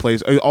 It's a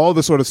place, all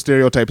the sort of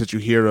stereotypes that you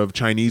hear of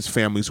Chinese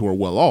families who are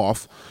well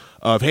off,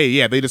 of, hey,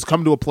 yeah, they just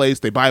come to a place,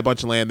 they buy a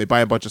bunch of land, they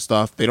buy a bunch of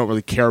stuff, they don't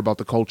really care about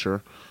the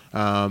culture.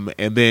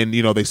 And then,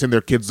 they send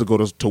their kids to go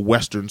to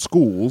Western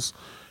schools.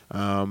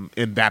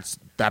 And that's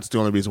the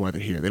only reason why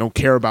they're here. They don't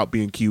care about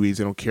being Kiwis.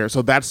 They don't care.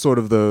 So that's sort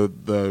of the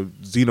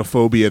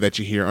xenophobia that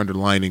you hear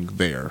underlining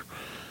there.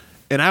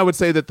 And I would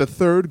say that the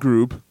third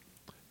group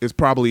is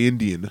probably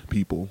Indian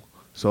people.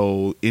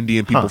 So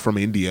Indian people from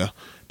India,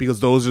 because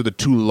those are the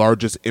two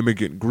largest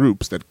immigrant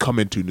groups that come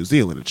into New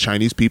Zealand. It's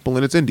Chinese people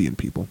and it's Indian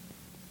people.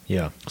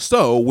 Yeah.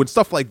 So when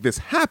stuff like this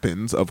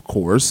happens, of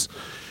course,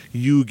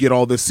 you get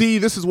all this, see,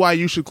 this is why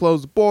you should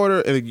close the border.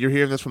 And you're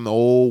hearing this from the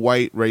old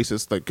white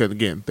racists. Because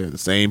again, they're the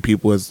same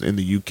people as in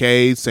the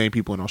UK, same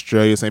people in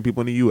Australia, same people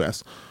in the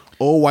US.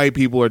 Old white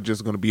people are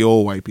just going to be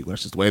old white people.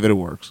 That's just the way that it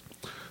works.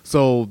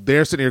 So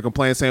they're sitting here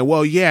complaining, saying,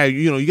 well, yeah,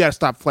 you got to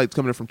stop flights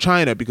coming in from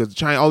China because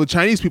all the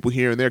Chinese people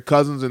here and their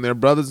cousins and their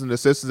brothers and their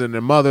sisters and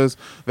their mothers,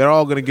 they're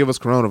all going to give us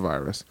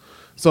coronavirus.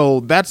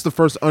 So that's the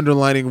first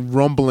underlining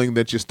rumbling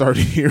that you start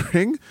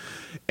hearing.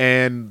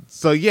 And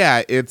so,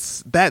 yeah,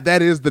 it's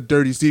that is the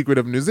dirty secret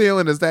of New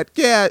Zealand is that,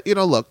 yeah,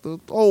 look, the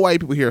old white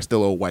people here are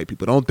still old white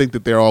people. Don't think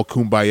that they're all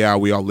kumbaya,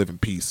 we all live in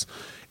peace.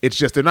 It's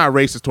just they're not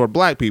racist toward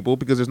black people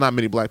because there's not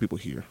many black people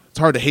here. It's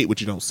hard to hate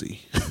what you don't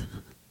see.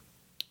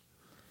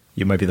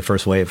 You might be the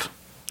first wave.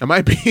 I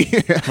might be.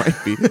 I might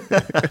be.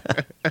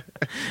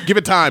 Give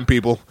it time,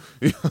 people.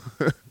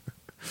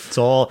 It's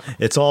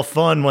all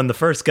fun when the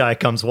first guy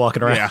comes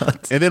walking around. Yeah.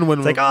 And then when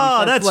it's like,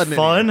 oh, that's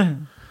fun.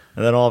 And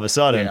then all of a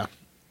sudden. Yeah.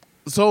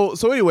 So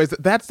anyways,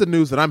 that's the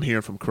news that I'm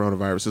hearing from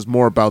coronavirus is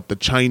more about the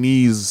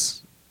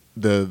Chinese,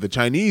 the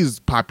Chinese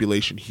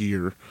population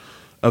here,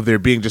 of there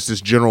being just this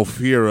general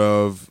fear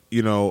of,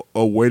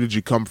 oh, where did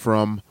you come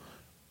from?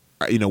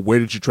 Where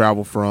did you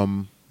travel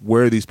from?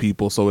 Where are these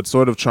people? So it's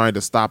sort of trying to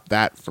stop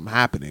that from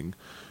happening.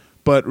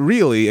 But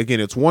really, again,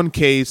 it's one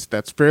case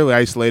that's fairly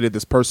isolated.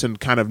 This person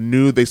kind of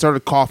knew, they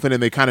started coughing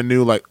and they kind of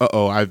knew like,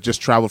 I've just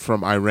traveled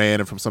from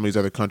Iran and from some of these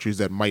other countries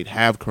that might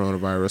have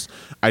coronavirus.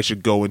 I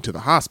should go into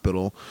the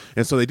hospital.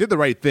 And so they did the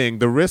right thing.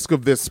 The risk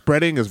of this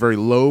spreading is very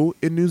low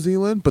in New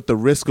Zealand, but the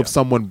risk of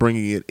someone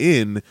bringing it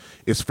in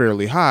is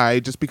fairly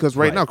high just because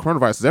right now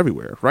coronavirus is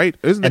everywhere, right?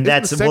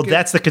 That's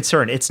the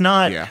concern. It's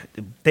not,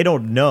 they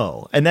don't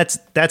know. And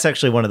that's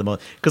actually one of the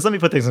most, because let me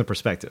put things in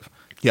perspective.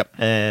 Yep.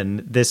 And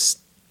this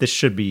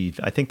should be,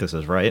 I think this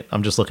is right.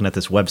 I'm just looking at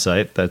this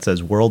website that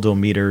says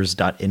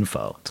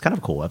worldometers.info. It's kind of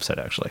a cool website,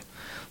 actually.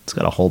 It's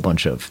got a whole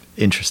bunch of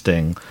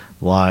interesting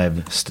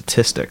live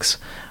statistics.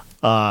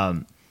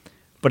 But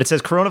it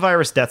says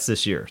coronavirus deaths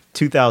this year,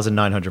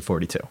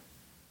 2,942.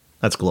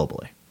 That's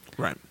globally.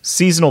 Right.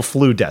 Seasonal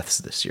flu deaths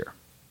this year,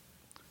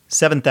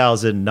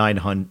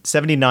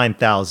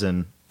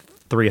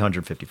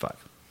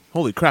 79,355.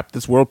 Holy crap,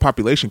 this world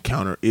population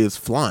counter is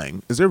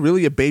flying. Is there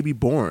really a baby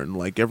born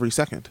like every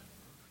second?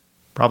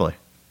 Probably.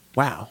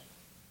 Wow.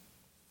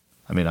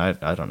 I mean,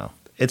 I don't know.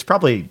 It's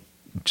probably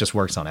just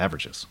works on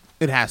averages.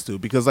 It has to,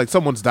 because like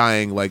someone's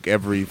dying like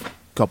every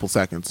couple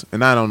seconds,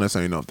 and I don't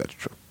necessarily know if that's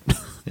true.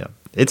 Yeah.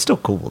 It's still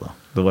cool though,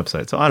 the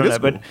website. So I don't know,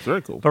 cool. but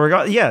very cool.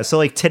 But so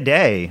like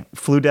today,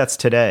 flu deaths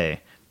today,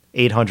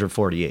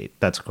 848.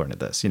 That's according to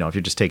this, if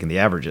you're just taking the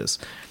averages.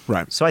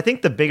 Right. So I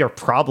think the bigger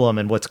problem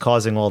and what's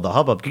causing all the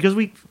hubbub, because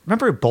we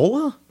remember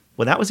Ebola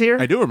when that was here?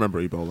 I do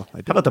remember Ebola.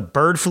 I do. How about the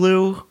bird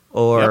flu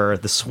or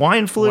the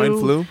swine flu? Swine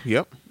flu,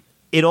 yep.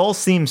 It all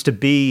seems to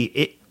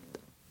be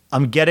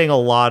I'm getting a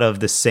lot of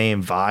the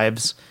same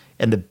vibes,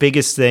 and the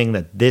biggest thing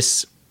that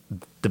the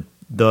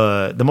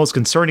most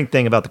concerning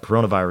thing about the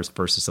coronavirus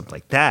versus something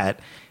like that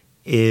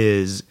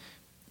is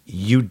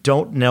you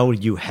don't know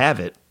you have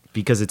it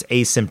because it's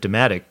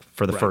asymptomatic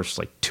for the first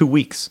 2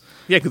 weeks.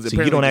 Yeah, because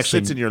you don't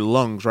actually sits in your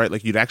lungs, right?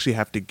 Like you'd actually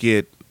have to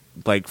get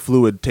like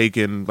fluid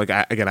taken. Like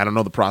I don't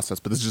know the process,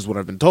 but this is just what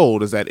I've been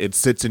told is that it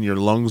sits in your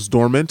lungs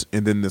dormant,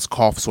 and then this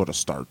cough sort of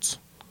starts.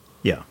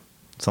 Yeah,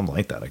 something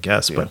like that, I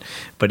guess. Yeah.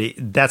 But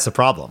that's the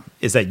problem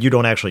is that you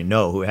don't actually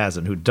know who has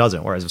it and who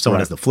doesn't. Whereas if someone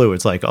has the flu,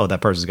 it's like, oh,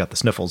 that person's got the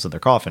sniffles and they're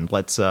coughing.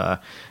 Let's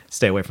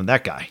stay away from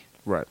that guy.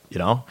 Right.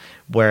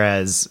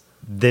 Whereas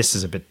this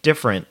is a bit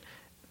different.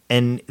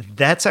 And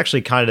that's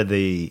actually kind of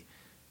the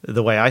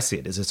way I see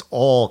it is it's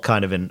all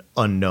kind of an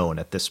unknown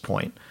at this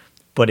point,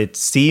 but it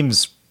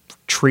seems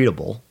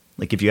treatable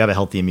Like if you have a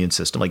healthy immune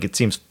system, like it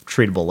seems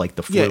treatable like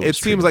the flu. Yeah, it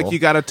seems like treatable. you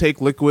got to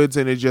take liquids,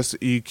 and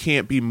you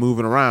can't be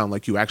moving around.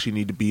 Like you actually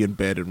need to be in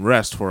bed and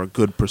rest for a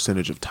good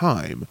percentage of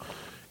time.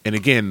 And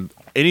again,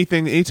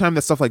 anytime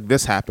that stuff like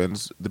this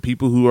happens, the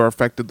people who are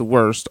affected the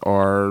worst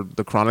are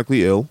the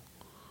chronically ill,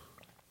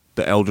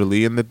 the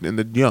elderly, and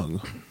the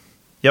young.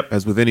 Yep.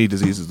 As with any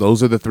diseases,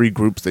 those are the three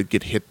groups that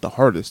get hit the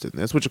hardest in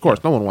this, which of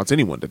course no one wants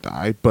anyone to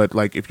die. But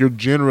like if you're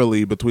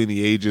generally between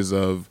the ages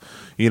of,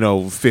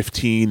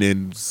 15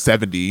 and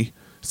 70,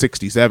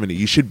 60, 70,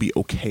 you should be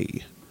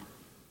okay.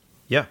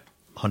 Yeah,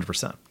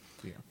 100%.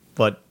 Yeah.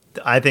 But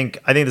I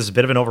think this is a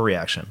bit of an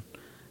overreaction.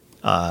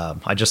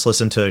 I just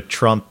listened to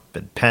Trump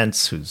and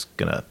Pence, who's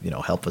gonna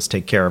help us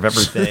take care of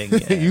everything.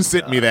 And, You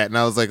sent me that, and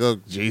I was like, oh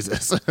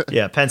Jesus.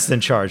 yeah, Pence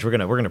in charge. We're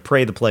gonna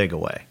pray the plague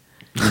away.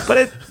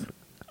 But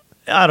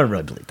I don't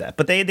really believe that.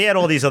 But they had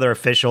all these other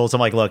officials. I'm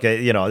like, look,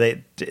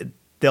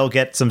 they'll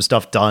get some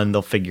stuff done.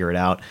 They'll figure it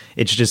out.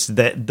 It's just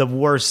that the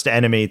worst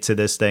enemy to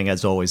this thing,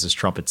 as always, is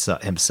Trump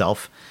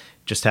himself.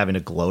 Just having to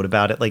gloat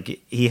about it.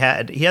 Like he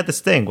had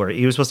this thing where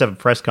he was supposed to have a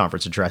press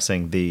conference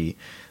addressing the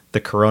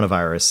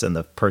coronavirus and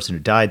the person who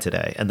died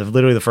today. And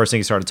literally the first thing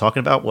he started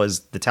talking about was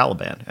the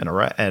Taliban and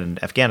Iraq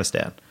and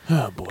Afghanistan.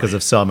 Oh, boy. Because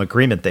of some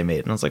agreement they made.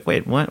 And I was like,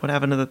 wait, what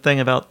happened to the thing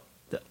about,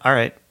 all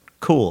right,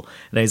 cool.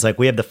 And then he's like,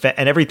 we have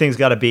and everything's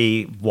got to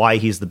be why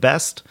he's the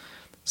best.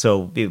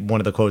 So one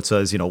of the quotes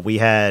says, we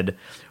have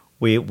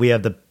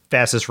the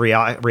fastest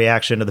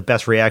reaction, or the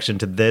best reaction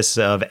to this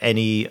of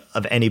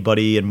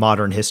anybody in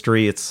modern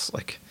history. It's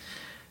like,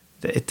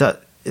 that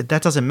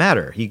doesn't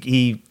matter.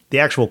 The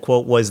actual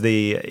quote was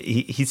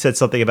he said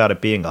something about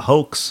it being a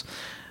hoax,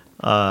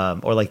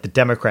 or like the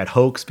Democrat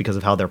hoax because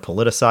of how they're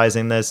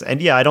politicizing this.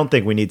 And yeah, I don't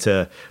think we need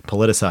to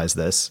politicize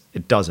this.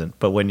 It doesn't.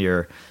 But when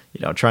you're,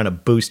 trying to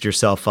boost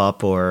yourself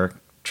up or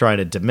trying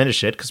to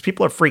diminish it, because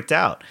people are freaked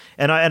out.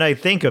 And I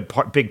think a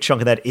big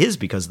chunk of that is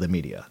because of the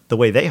media, the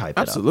way they hype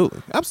it up.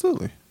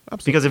 Absolutely.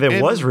 Because if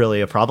it was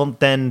really a problem,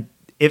 then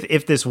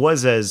if this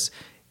was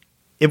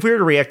if we were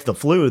to react to the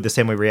flu the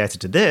same way we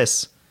reacted to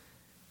this,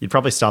 you'd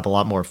probably stop a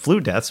lot more flu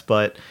deaths.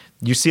 But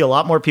you see a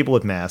lot more people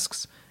with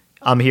masks.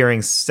 I'm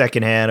hearing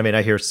secondhand. I mean,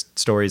 I hear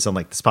stories on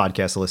like this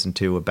podcast I listen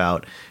to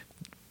about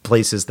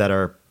places that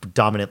are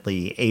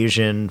dominantly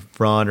Asian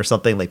run or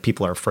something. Like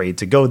people are afraid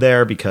to go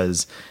there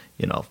because,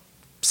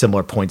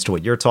 similar points to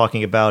what you're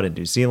talking about in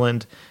New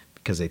Zealand,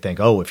 because they think,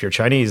 oh, if you're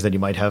Chinese, then you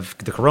might have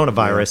the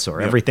coronavirus, or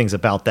everything's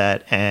about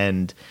that.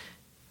 And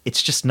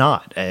it's just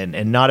not.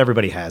 And not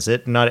everybody has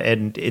it.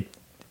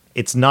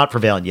 It's not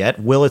prevalent yet.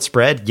 Will it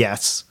spread?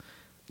 Yes.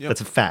 Yep.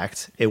 That's a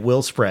fact. It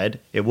will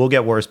spread. It will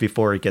get worse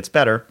before it gets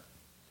better.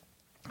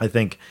 I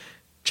think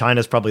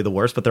China's probably the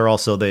worst, but they're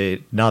also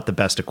not the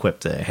best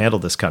equipped to handle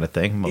this kind of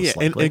thing, most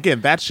likely. And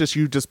again, that's just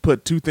you just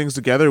put two things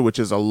together, which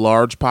is a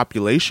large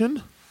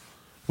population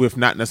with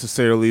not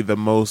necessarily the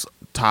most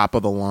top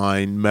of the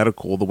line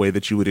medical the way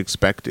that you would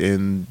expect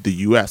in the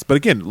US. But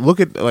again, look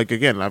at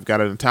I've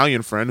got an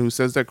Italian friend who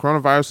says that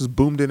coronavirus has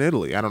boomed in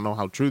Italy. I don't know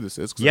how true this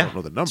is because I don't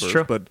know the numbers,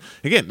 but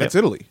again, that's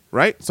Italy,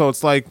 right? So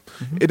it's like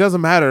it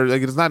doesn't matter.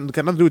 Like it's not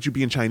got nothing to do with you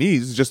being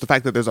Chinese. It's just the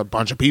fact that there's a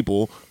bunch of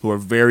people who are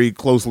very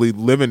closely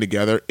living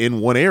together in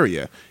one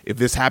area. If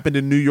this happened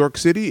in New York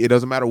City, it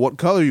doesn't matter what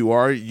color you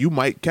are, you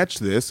might catch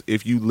this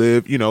if you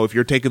live, if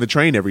you're taking the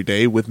train every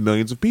day with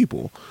millions of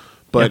people.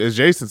 But as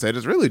Jason said,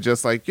 it's really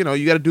just like, you got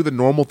to do the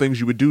normal things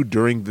you would do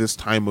during this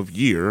time of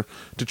year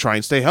to try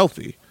and stay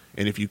healthy.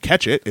 And if you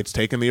catch it, it's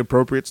taking the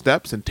appropriate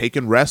steps and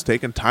taking rest,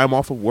 taking time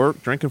off of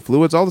work, drinking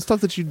fluids, all the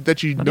stuff that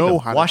you know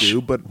how to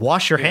do. But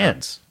wash your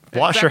hands.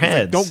 Wash your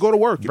hands. Like, don't go to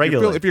work.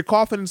 Regularly. If you're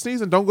coughing and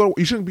sneezing, don't go.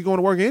 You shouldn't be going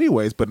to work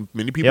anyways. But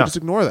many people just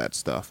ignore that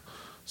stuff.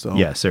 So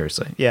yeah,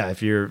 seriously. Yeah,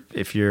 if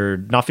you're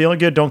not feeling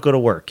good, don't go to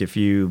work.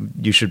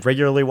 You should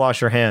regularly wash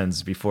your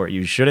hands before.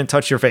 You shouldn't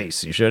touch your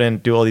face. You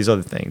shouldn't do all these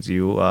other things.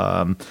 You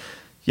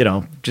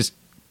just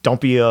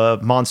don't be a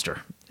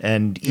monster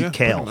and eat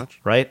kale,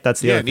 right?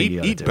 That's the other thing you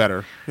gotta do. Eat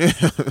better.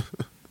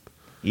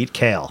 Eat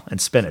kale and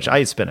spinach.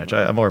 I eat spinach.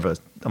 I'm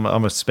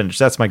a spinach.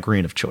 That's my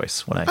green of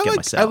choice when I get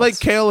my salads. I like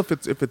kale if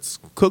it's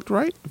cooked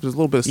right. If there's a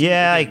little bit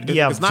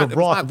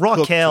of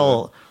raw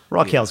kale.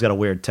 Raw kale's got a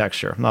weird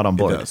texture. I'm not on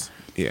board. It does.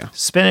 Yeah,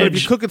 spinach. But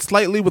if you cook it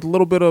slightly with a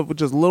little bit of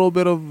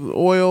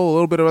oil, a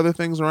little bit of other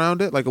things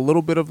around it, like a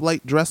little bit of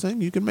light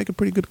dressing, you can make a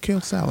pretty good kale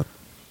salad.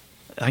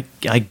 I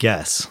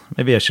guess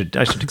maybe I should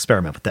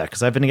experiment with that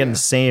because I've been getting the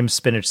same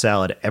spinach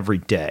salad every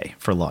day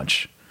for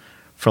lunch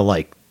for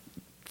like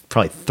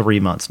probably 3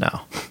 months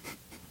now.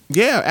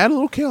 Yeah, add a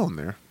little kale in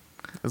there.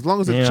 As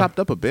long as it's chopped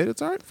up a bit,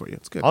 it's all right for you.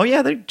 It's good. Oh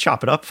yeah, they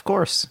chop it up, of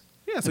course.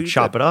 Yeah, so you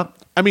chop it up.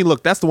 I mean,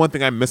 look, that's the one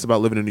thing I miss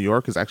about living in New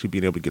York is actually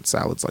being able to get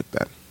salads like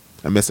that.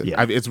 I miss it.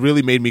 Yeah. It's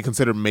really made me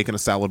consider making a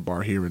salad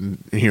bar here in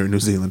New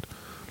Zealand,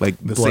 like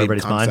the blow same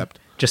everybody's concept.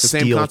 Mind. Just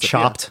steal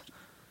chopped.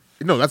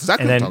 Yeah. No, that's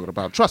exactly what I'm talking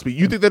about. Trust me.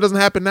 You think that doesn't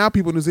happen now?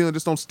 People in New Zealand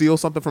just don't steal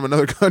something from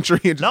another country.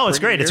 And just it's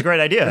great. It's a great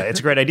idea.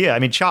 It's a great idea. I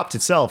mean, Chopped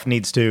itself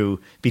needs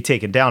to be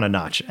taken down a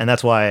notch, and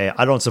that's why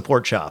I don't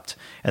support Chopped.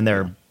 And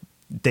they're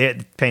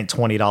paying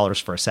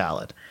 $20 for a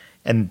salad.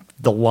 and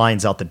the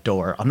line's out the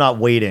door. I'm not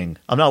waiting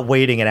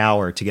an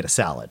hour to get a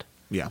salad.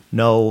 Yeah.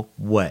 No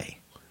way.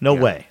 No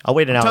way. I'll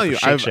wait an hour for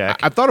Shake Shack.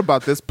 I've thought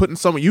about this, putting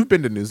someone, you've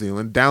been to New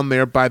Zealand, down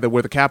there by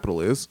where the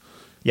capital is,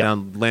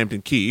 down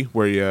Lambton Key,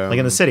 where you... like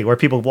in the city, where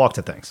people walk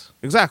to things.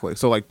 Exactly.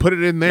 So, like, put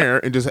it in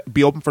there and just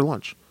be open for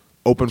lunch.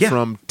 Open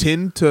from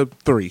 10 to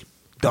 3.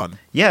 Done.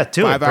 Yeah,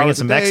 do 5 it. Bring in hours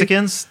some a day.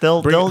 Mexicans.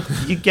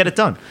 You get it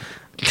done.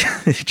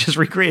 Just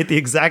recreate the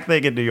exact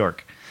thing in New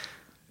York.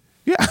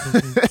 Yeah.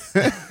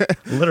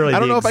 Literally, I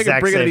don't know if I can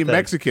bring any thing.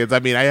 Mexicans. I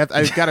mean, I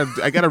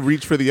gotta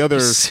reach for the other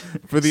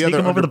Sneak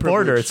them over the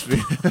border.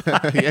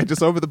 Yeah,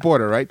 just over the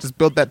border, right? Just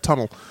build that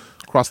tunnel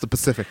across the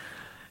Pacific.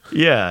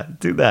 Yeah,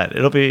 do that.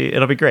 It'll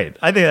be great.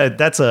 I think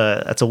that's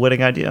a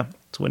winning idea.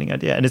 It's a winning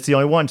idea, and it's the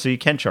only one, so you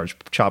can charge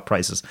chop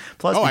prices.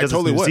 Plus, I because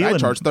totally it's New would. I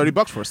Zealand, charge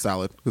 $30 for a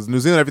salad because New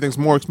Zealand everything's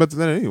more expensive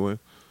than it anyway.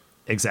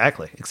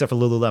 Exactly, except for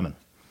Lululemon.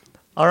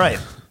 All right.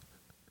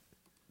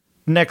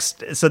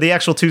 Next, so the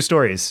actual 2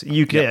 stories.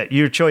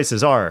 Your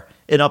choices are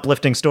an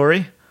uplifting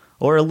story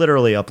or a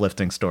literally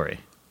uplifting story.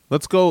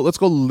 Let's go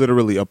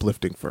literally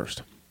uplifting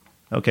first.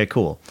 Okay,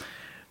 cool.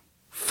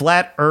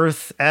 Flat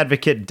Earth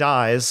advocate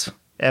dies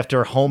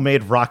after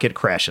homemade rocket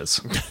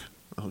crashes.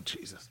 Oh,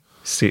 Jesus.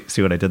 See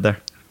what I did there?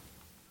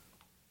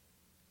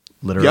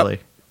 Literally.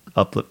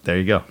 Uplift. There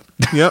you go.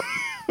 Yep.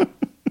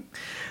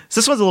 So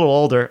this one's a little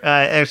older.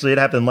 Actually, it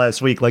happened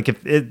last week. Like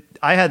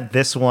I had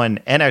this one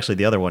and actually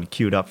the other one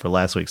queued up for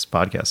last week's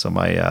podcast. So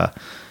I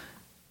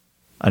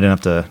didn't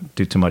have to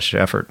do too much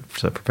effort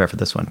to prepare for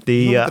this one.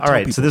 All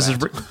right. So this is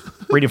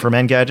reading from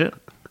Engadget.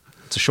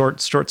 It's a short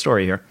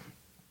story here.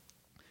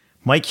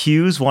 Mike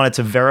Hughes wanted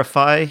to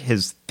verify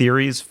his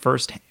theories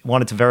firsthand.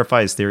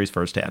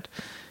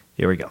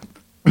 Here we go.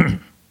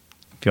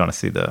 If you want to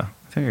see I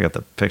think I got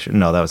the picture.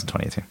 No, that was in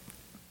 2018.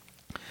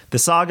 The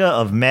saga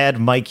of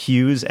Mad Mike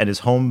Hughes and his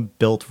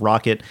home-built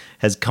rocket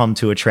has come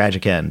to a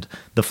tragic end.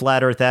 The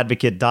Flat Earth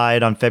advocate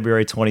died on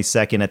February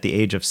 22nd at the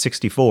age of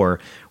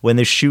 64 when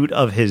the chute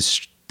of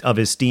his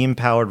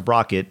steam-powered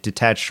rocket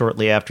detached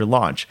shortly after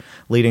launch,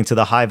 leading to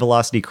the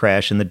high-velocity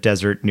crash in the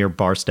desert near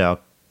Barstow,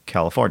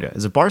 California.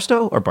 Is it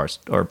Barstow or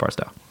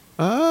Barstow?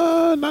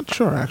 Not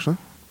sure, actually.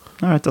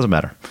 All right, doesn't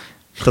matter.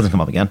 Doesn't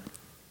come up again.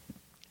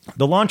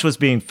 The launch was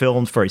being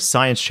filmed for a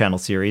Science Channel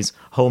series,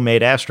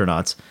 Homemade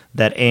Astronauts,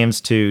 that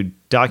aims to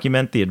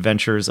document the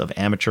adventures of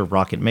amateur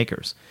rocket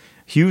makers.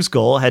 Hughes'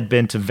 goal had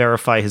been to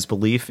verify his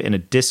belief in a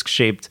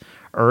disc-shaped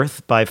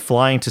Earth by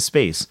flying to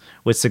space,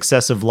 with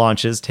successive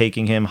launches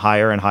taking him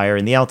higher and higher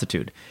in the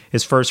altitude.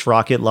 His first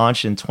rocket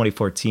launch in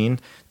 2014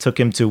 took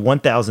him to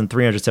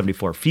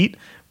 1,374 feet,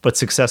 but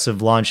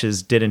successive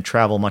launches didn't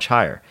travel much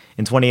higher.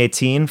 In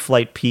 2018,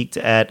 flight peaked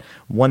at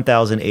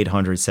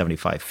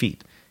 1,875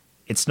 feet.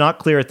 It's not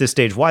clear at this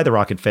stage why the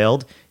rocket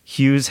failed.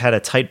 Hughes had a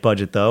tight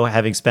budget, though,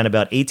 having spent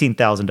about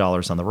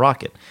 $18,000 on the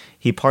rocket.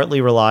 He partly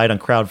relied on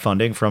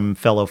crowdfunding from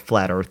fellow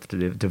Flat Earth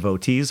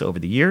devotees over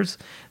the years.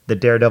 The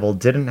Daredevil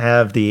didn't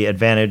have the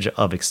advantage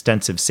of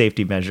extensive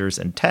safety measures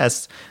and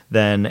tests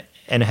then,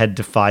 and had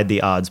defied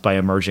the odds by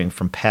emerging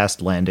from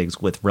past landings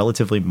with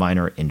relatively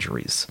minor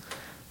injuries.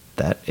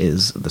 That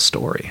is the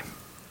story.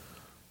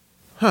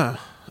 Huh.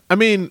 I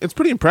mean, it's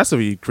pretty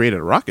impressive he created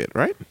a rocket,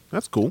 right?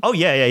 That's cool. Oh,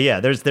 yeah.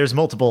 There's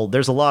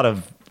a lot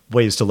of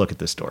ways to look at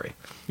this story.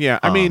 Yeah,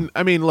 I mean,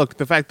 look,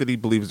 the fact that he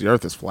believes the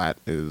Earth is flat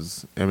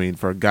is, I mean,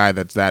 for a guy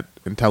that's that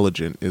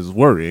intelligent, is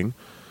worrying.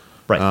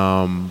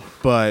 Right.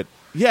 But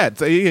yeah,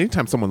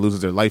 anytime someone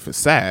loses their life is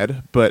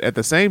sad. But at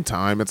the same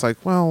time, it's like,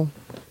 well,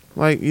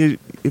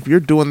 if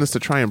you're doing this to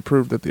try and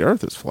prove that the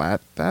Earth is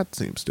flat, that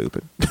seems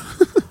stupid.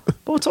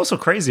 But what's also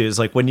crazy is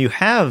like when you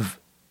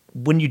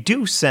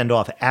do send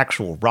off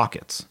actual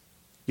rockets,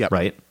 Yep.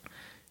 right?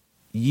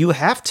 You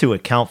have to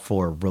account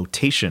for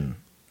rotation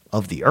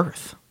of the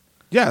Earth.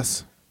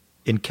 Yes.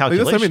 In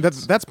calculations. I mean,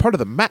 that's part of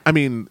the math. I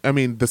mean,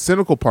 the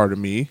cynical part of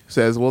me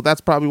says, well,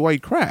 that's probably why he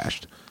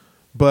crashed.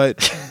 But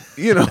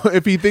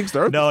if he thinks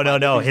the Earth,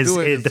 no, his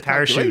the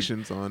parachute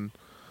calculations on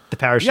the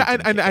parachute.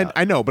 Yeah,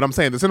 I know, but I'm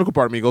saying the cynical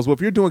part of me goes, well,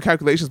 if you're doing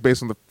calculations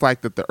based on the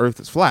fact that the Earth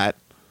is flat,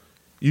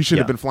 you shouldn't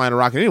have been flying a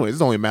rocket anyways.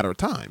 It's only a matter of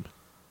time.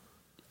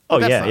 Oh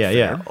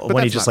yeah.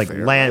 When he just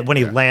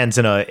lands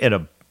in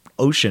a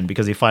ocean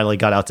because he finally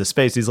got out to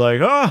space, he's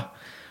like,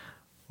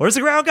 where's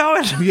the ground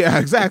going? Yeah,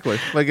 exactly.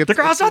 Like the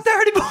ground's not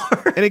there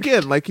anymore. And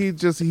again, like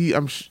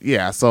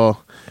so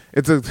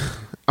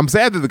I'm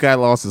sad that the guy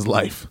lost his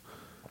life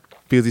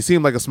because he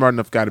seemed like a smart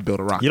enough guy to build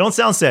a rocket. You don't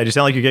sound sad. You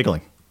sound like you're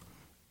giggling.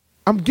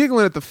 I'm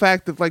giggling at the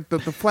fact that like the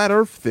flat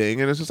Earth thing,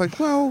 and it's just like,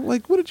 well,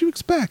 like what did you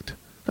expect?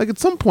 Like at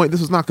some point,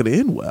 this was not going to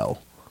end well.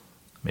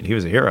 I mean, he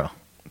was a hero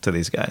to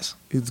these guys.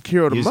 He's a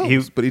hero to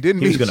most, but he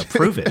didn't. He was going to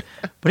prove it.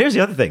 But here's the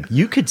other thing: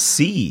 you could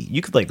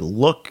like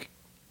look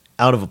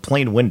out of a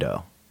plane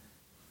window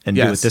and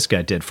do what this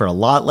guy did for a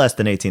lot less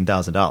than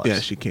 $18,000.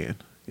 Yes, you can.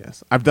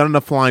 Yes, I've done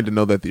enough flying to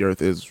know that the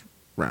Earth is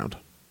round.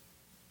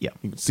 Yeah,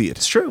 you can see it.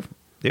 It's true.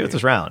 The Earth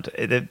is round.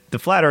 The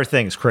flat Earth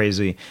thing is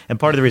crazy, and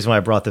part of the reason why I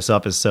brought this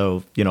up is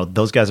so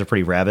those guys are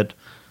pretty rabid.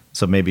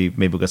 So maybe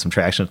we'll get some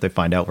traction if they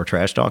find out we're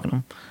trash talking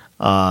them.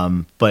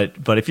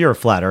 But if you're a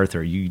flat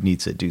earther, you need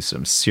to do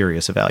some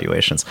serious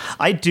evaluations.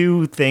 I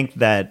do think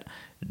that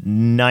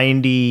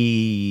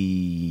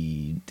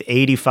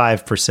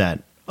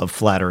 85% of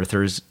flat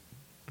earthers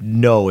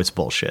know it's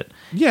bullshit.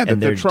 Yeah,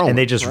 and they're trolling, and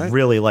they just right?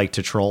 really like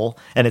to troll,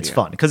 and it's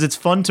fun because it's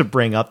fun to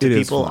bring up to It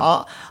is people.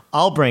 fun.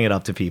 I'll bring it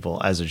up to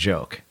people as a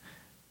joke,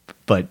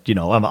 but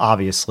I'm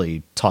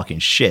obviously talking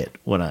shit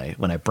when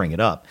I bring it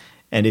up.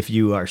 And if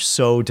you are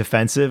so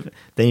defensive,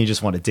 then you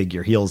just want to dig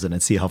your heels in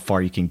and see how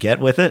far you can get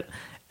with it.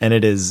 And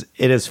it is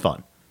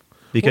fun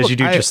because Well, you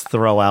do just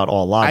throw out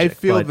all logic. I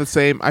feel but- the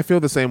same. I feel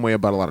the same way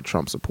about a lot of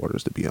Trump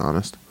supporters, to be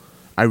honest.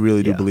 I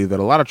really do Yeah. believe that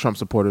a lot of Trump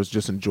supporters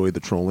just enjoy the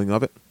trolling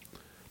of it.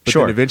 But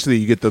Sure. then eventually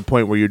you get to the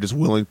point where you're just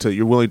willing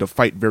to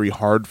fight very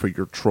hard for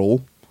your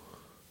troll.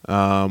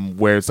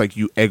 Where it's like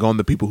you egg on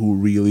the people who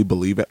really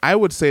believe it. I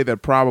would say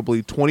that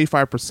probably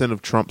 25%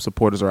 of Trump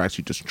supporters are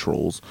actually just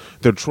trolls.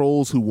 They're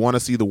trolls who want to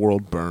see the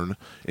world burn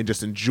and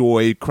just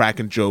enjoy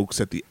cracking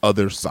jokes at the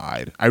other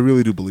side. I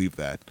really do believe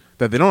that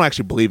they don't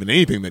actually believe in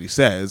anything that he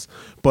says,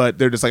 but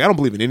they're just like, I don't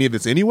believe in any of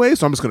this anyway,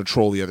 so I'm just going to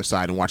troll the other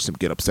side and watch them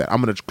get upset.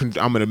 I'm going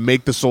to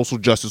make the social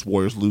justice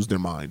warriors lose their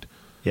mind.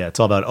 Yeah, it's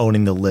all about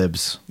owning the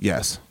libs.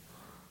 Yes.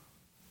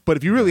 But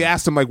if you really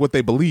asked them like what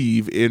they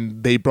believe,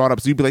 and they brought up,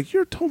 so you'd be like,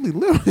 "You're totally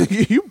liberal.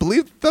 You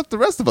believe that the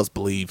rest of us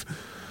believe."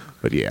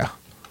 But yeah,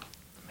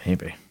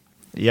 Maybe.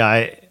 Yeah,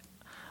 I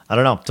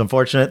don't know. It's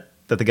unfortunate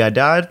that the guy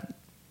died.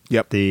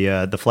 yep,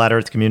 The flat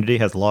Earth community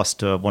has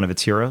lost one of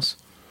its heroes.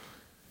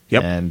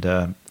 yep.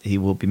 And he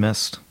will be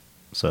missed.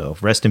 So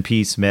rest in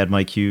peace, Mad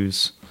Mike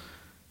Hughes.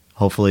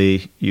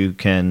 Hopefully you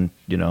can,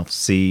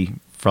 see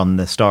from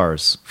the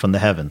stars, from the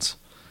heavens,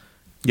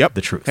 Yep.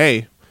 the truth.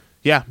 Hey,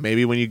 yeah,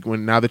 maybe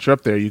when now that you're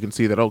up there, you can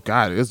see that. Oh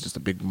God, it is just a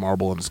big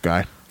marble in the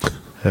sky.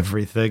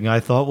 Everything I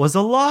thought was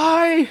a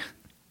lie.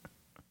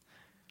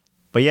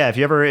 But yeah, if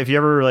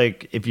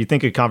you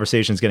think a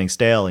conversation's getting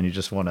stale and you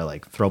just want to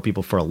like throw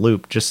people for a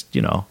loop, just,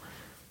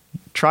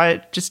 try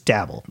it, just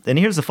dabble. And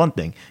here's the fun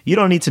thing. You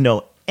don't need to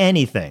know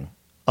anything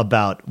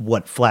about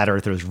what flat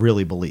earthers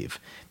really believe,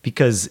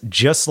 because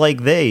just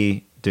like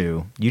they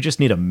do, you just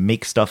need to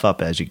make stuff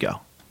up as you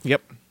go.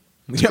 Yep.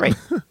 It's great.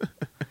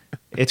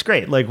 It's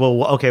great. Like, well,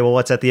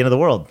 what's at the end of the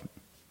world?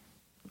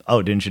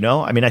 Oh, didn't you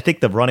know? I mean, I think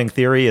the running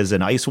theory is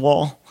an ice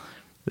wall,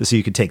 so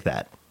you could take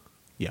that.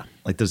 Yeah.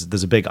 Like,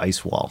 there's a big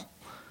ice wall.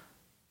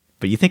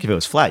 But you think if it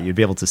was flat, you'd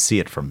be able to see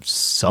it from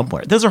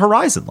somewhere. There's a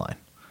horizon line.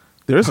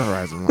 There is a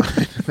horizon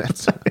line.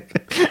 That's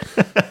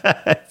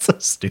It's so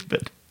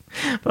stupid.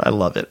 But I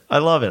love it. I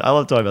love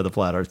talking about the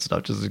flat earth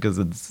stuff just because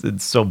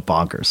it's so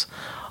bonkers.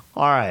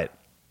 All right.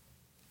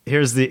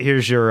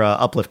 Here's your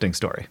uplifting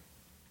story.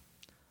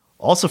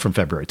 Also from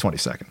February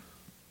 22nd.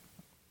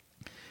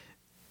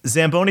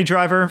 Zamboni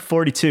driver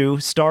 42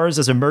 stars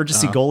as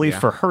emergency goalie yeah.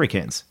 for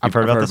Hurricanes. I've You've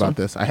heard heard about about this one?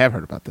 this. I have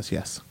heard about this.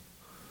 Yes.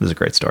 This is a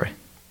great story.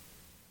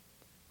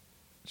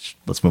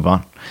 Let's move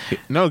on.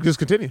 No, just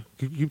continue.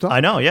 Keep talking.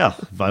 I know, yeah.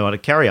 I want to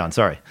carry on.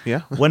 Sorry.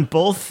 Yeah. When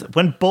both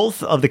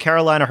of the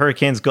Carolina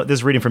Hurricanes, this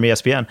is reading from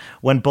ESPN.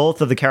 When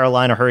both of the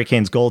Carolina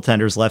Hurricanes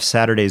goaltenders left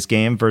Saturday's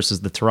game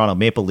versus the Toronto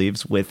Maple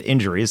Leafs with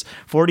injuries,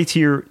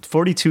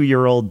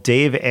 42-year-old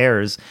Dave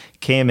Ayres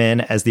came in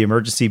as the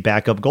emergency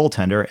backup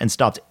goaltender and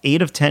stopped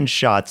 8 of 10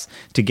 shots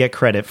to get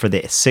credit for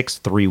the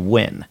 6-3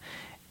 win.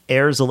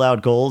 Ayres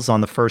allowed goals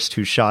on the first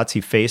 2 shots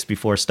he faced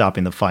before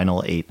stopping the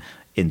final 8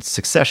 in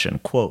succession.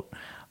 Quote,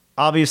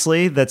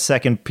 obviously, that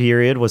second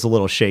period was a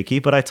little shaky,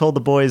 but I told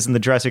the boys in the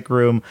dressing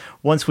room,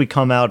 once we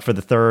come out for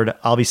the third,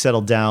 I'll be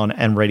settled down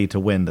and ready to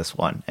win this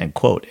one, end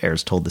quote,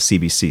 Ayres told the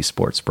CBC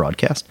Sports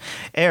broadcast.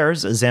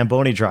 Ayres, a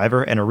Zamboni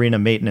driver and arena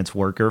maintenance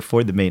worker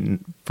for the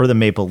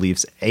Maple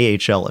Leafs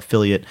AHL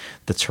affiliate,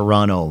 the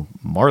Toronto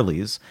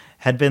Marlies,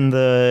 had been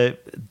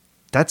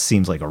that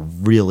seems like a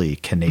really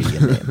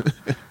Canadian name.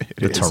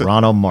 The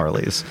Toronto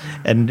Marlies,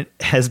 and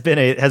has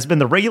been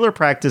the regular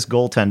practice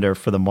goaltender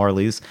for the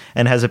Marlies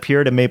and has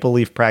appeared at Maple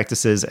Leaf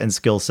practices and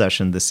skill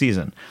session this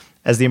season.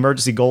 As the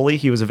emergency goalie,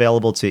 he was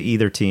available to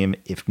either team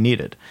if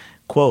needed.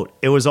 Quote,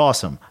 it was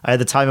awesome. I had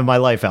the time of my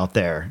life out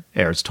there,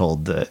 Ayres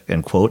told the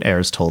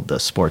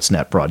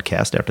Sportsnet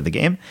broadcast after the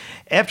game.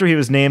 After he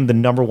was named the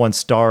number 1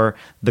 star,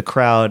 the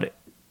crowd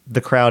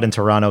in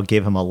Toronto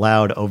gave him a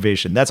loud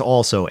ovation. That's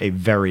also a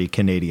very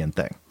Canadian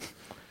thing.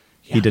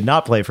 Yeah. He did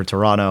not play for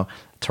Toronto.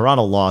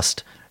 Toronto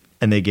lost,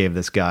 and they gave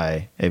this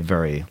guy a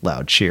very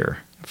loud cheer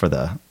for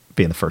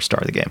being the first star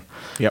of the game.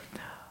 Yep.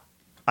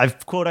 I've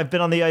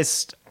been on the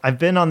ice. I've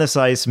been on this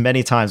ice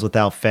many times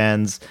without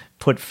fans.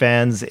 Put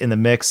fans in the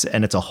mix,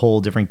 and it's a whole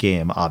different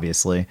game,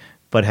 obviously.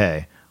 But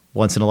hey,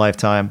 once in a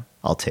lifetime,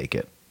 I'll take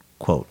it.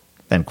 Quote.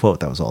 End quote.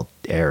 That was all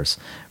Ayres.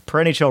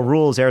 Per NHL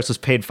rules, Ayres was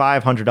paid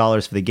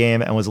 $500 for the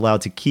game and was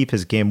allowed to keep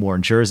his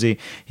game-worn jersey.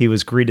 He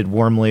was greeted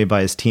warmly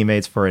by his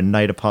teammates for a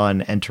night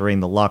upon entering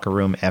the locker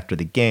room after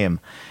the game.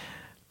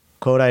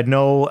 Quote, I had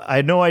no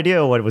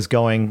idea what was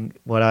going.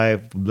 I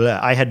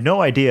had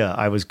no idea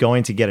I was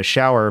going to get a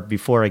shower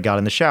before I got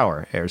in the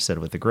shower, Ayres said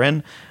with a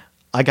grin.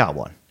 I got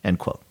one. End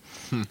quote.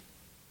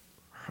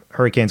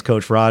 Hurricanes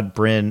coach Rod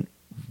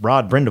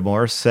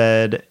Brindamore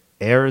said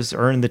Ayers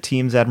earned the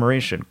team's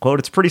admiration. Quote,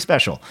 "It's pretty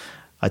special.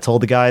 I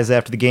told the guys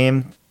after the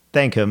game,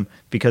 thank him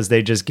because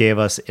they just gave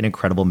us an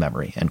incredible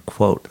memory." End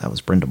quote. That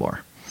was Brindamore.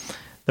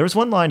 There was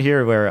one line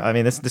here where, I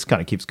mean, this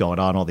kind of keeps going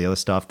on, all the other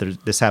stuff.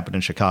 This happened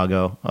in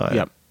Chicago.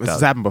 Yep. This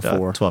has happened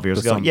before. 12 years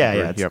ago.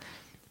 Yeah. Yep.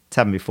 It's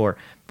happened before.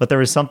 But there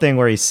was something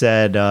where he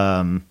said,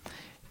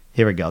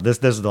 here we go. This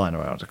is the line I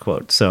want to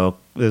quote. So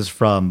this is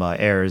from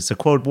Ayers. A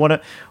quote,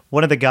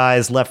 one of the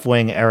guys, left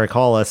wing Eric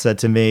Halla, said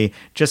to me,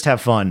 "Just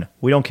have fun.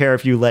 We don't care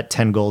if you let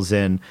 10 goals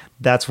in.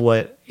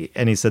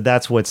 And he said,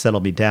 that's what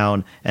settled me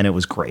down, and it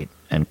was great."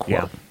 End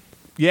quote.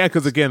 Yeah,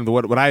 because again,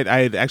 what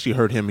I had actually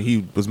heard him,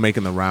 he was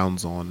making the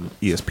rounds on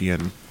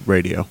ESPN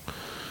radio.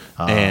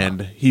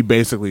 And he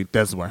basically,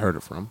 that's where I heard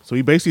it from. So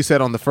he basically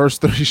said on the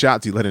first 30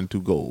 shots, he let in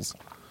 2 goals.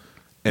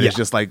 And it's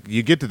just like,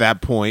 you get to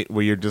that point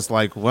where you're just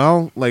like,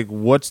 well, like,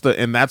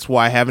 and that's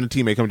why having a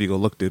teammate come to you go,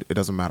 "Look, dude, it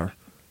doesn't matter.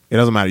 It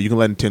doesn't matter. You can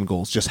let in 10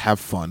 goals. Just have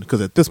fun."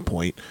 Because at this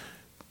point,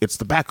 it's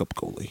the backup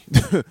goalie.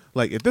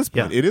 Like, at this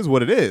point, it is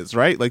what it is,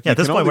 right? Like, at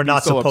this point, we're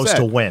not supposed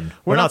to win.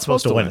 We're not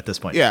supposed to win at this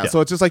point. Yeah,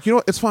 so it's just like, you know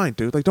what? It's fine,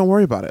 dude. Like, don't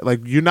worry about it. Like,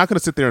 you're not going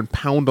to sit there and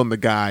pound on the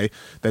guy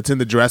that's in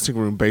the dressing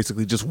room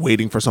basically just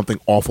waiting for something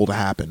awful to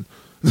happen.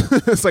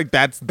 It's like,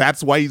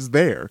 that's why he's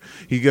there.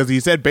 Because he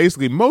said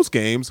basically most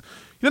games,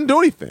 he doesn't do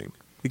anything.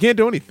 He can't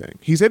do anything.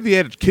 He said he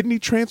had a kidney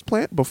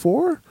transplant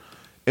before.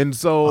 And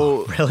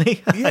so,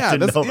 really? Yeah,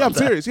 I'm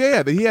serious.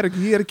 Yeah. He had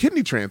a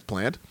kidney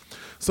transplant.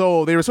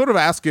 So they were sort of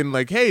asking,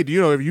 like, "Hey, have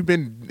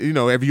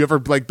you ever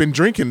like been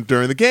drinking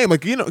during the game?"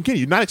 Like, again,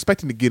 you're not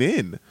expecting to get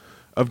in.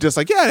 Of just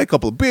like, yeah, I had a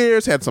couple of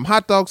beers, had some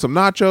hot dogs, some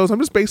nachos. I'm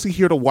just basically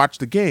here to watch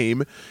the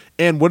game.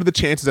 And what are the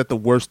chances that the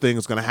worst thing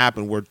is going to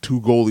happen where 2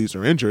 goalies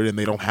are injured and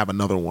they don't have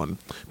another one?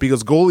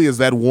 Because goalie is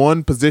that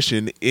one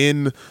position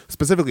in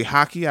specifically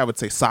hockey. I would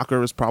say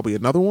soccer is probably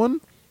another one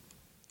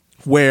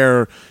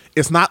where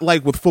it's not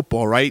like with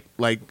football, right?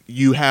 Like,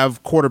 you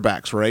have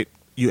quarterbacks, right?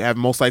 You have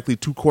most likely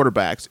 2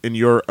 quarterbacks, and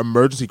your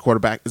emergency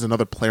quarterback is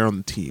another player on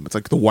the team. It's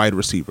like the wide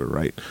receiver,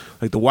 right?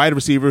 Like the wide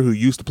receiver who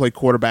used to play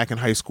quarterback in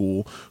high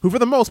school, who for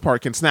the most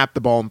part can snap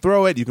the ball and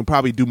throw it. You can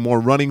probably do more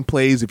running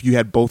plays if you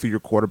had both of your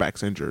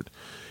quarterbacks injured.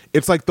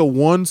 It's like the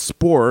one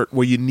sport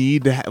where you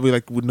need to have,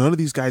 like, none of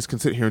these guys can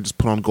sit here and just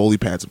put on goalie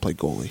pads and play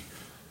goalie.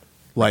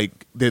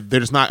 Like, they're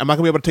just not, I'm not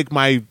going to be able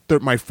to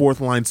take my fourth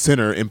line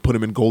center and put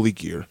him in goalie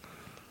gear.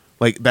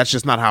 Like, that's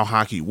just not how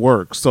hockey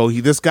works. So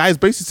this guy's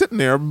basically sitting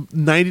there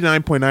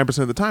 99.9%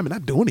 of the time and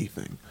not doing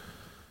anything.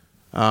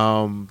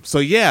 So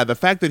yeah, the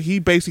fact that he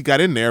basically got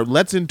in there,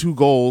 lets in 2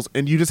 goals,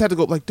 and you just have to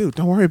go like, dude,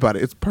 don't worry about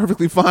it. It's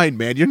perfectly fine,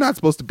 man. You're not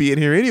supposed to be in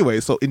here anyway.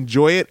 So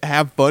enjoy it,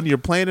 have fun. You're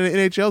playing an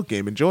NHL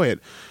game. Enjoy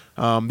it.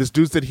 This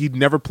dude said he'd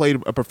never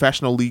played a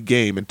professional league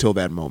game until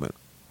that moment.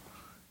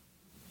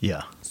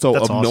 Yeah. So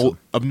that's awesome.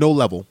 of no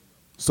level.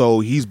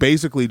 So he's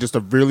basically just a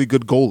really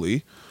good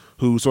goalie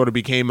who sort of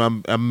became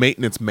a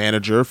maintenance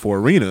manager for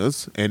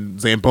arenas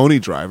and Zamboni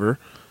driver,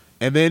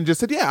 and then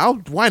just said, "Yeah,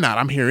 why not?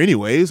 I'm here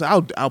anyways.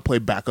 I'll play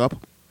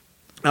backup.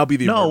 I'll be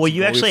the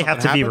you actually have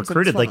to be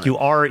recruited like you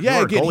are. Yeah,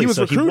 you're a goalie, he was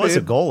recruited. He was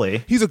a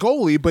goalie. He's a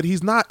goalie, but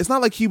he's not. It's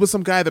not like he was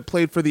some guy that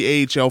played for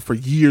the AHL for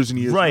years and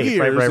years and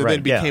years, and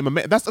then became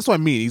a. That's what I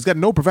mean. He's got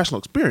no professional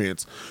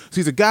experience. So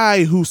he's a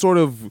guy who sort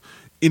of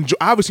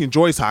obviously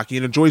enjoys hockey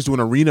and enjoys doing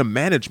arena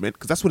management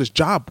because that's what his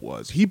job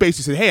was. He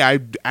basically said, "Hey, I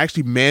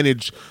actually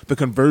manage the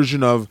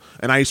conversion of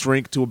an ice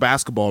rink to a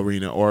basketball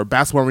arena or a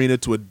basketball arena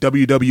to a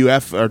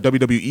WWF or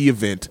WWE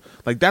event."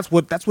 Like that's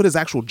what his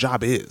actual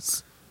job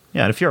is.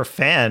 Yeah, and if you're a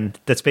fan,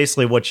 that's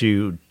basically what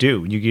you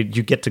do.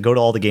 You get to go to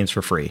all the games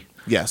for free.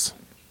 Yes,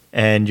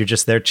 and you're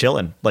just there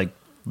chilling. Like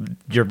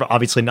you're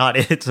obviously not.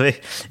 It's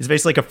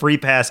basically like a free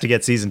pass to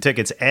get season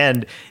tickets,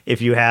 and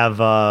if you have.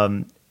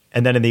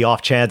 And then in the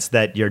off chance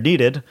that you're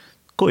needed,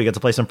 cool, you get to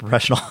play some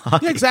professional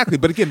hockey. Yeah, exactly.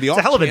 But again, the off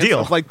it's a hell of a chance deal.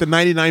 Of like the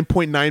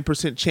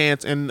 99.9%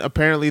 chance, and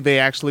apparently they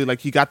actually,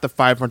 like, he got the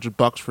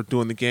 $500 for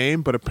doing the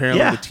game, but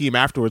apparently the team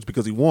afterwards,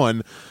 because he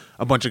won,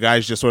 a bunch of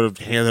guys just sort of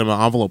handed him an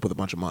envelope with a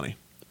bunch of money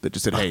that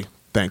just said, "Hey,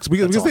 thanks."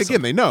 Because awesome.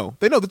 Again, they know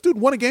the dude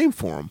won a game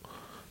for him.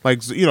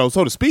 Like, so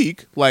to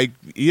speak, like,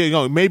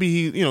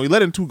 maybe he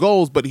let in 2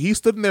 goals, but he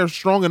stood in there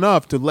strong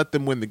enough to let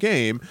them win the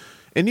game.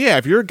 And yeah,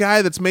 if you're a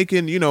guy that's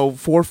making, $4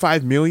 or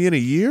 $5 million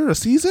a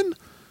season,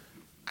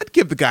 I'd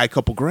give the guy a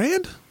couple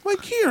grand.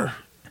 Like, here.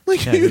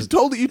 Like, you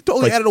totally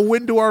like, added a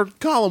win to our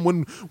column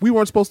when we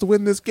weren't supposed to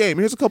win this game.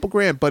 Here's a couple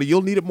grand, buddy.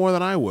 You'll need it more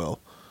than I will.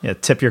 Yeah,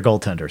 tip your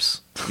goaltenders.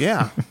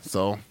 Yeah.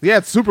 So, yeah,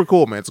 it's super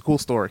cool, man. It's a cool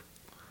story.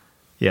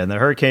 Yeah, and the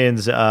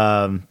Hurricanes,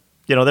 they're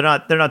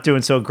not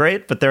doing so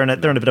great, but they're in a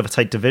bit of a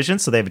tight division,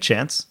 so they have a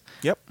chance.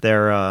 Yep.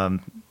 They're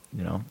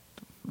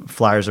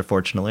Flyers are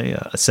fortunately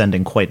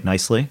ascending quite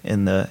nicely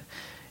in the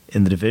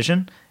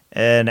division.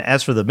 And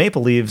as for the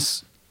Maple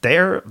Leafs,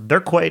 they're in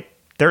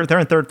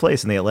 3rd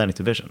place in the Atlantic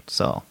Division.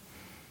 So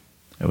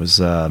it was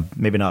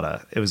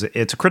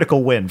it's a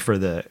critical win for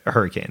the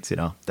Hurricanes.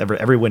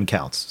 Every win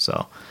counts.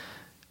 So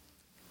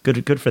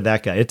Good for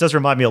that guy. It does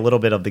remind me a little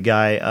bit of the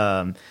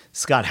guy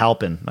Scott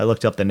Halpin. I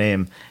looked up the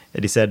name,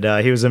 and he said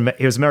he was an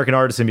American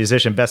artist and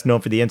musician, best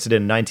known for the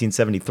incident in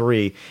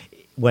 1973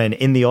 when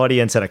in the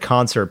audience at a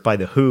concert by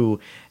The Who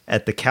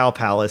at the Cow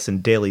Palace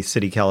in Daly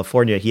City,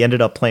 California, he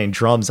ended up playing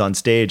drums on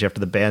stage after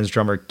the band's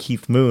drummer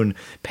Keith Moon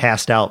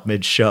passed out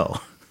mid-show.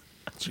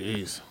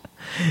 Jeez.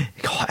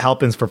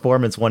 Halpin's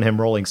performance won him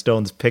Rolling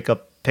Stone's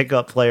Pickup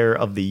Player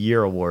of the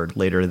Year award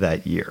later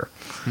that year.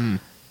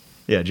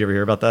 Yeah, did you ever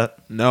hear about that?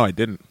 No, I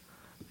didn't.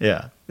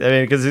 Yeah. I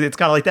mean, because it's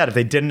kind of like that. If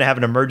they didn't have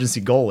an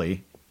emergency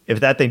goalie, if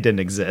that thing didn't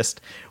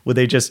exist, would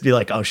they just be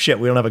like, oh, shit,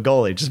 we don't have a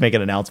goalie. Just make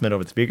an announcement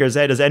over the speakers.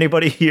 Hey, does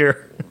anybody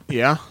here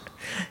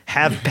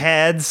have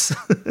pads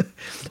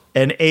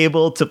and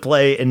able to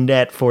play in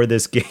net for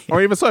this game?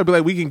 Or even so, I'd be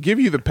like, we can give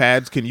you the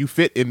pads. Can you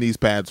fit in these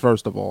pads,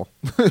 first of all?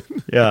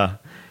 Yeah.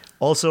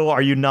 Also,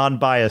 are you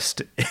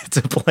non-biased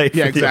to play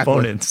for the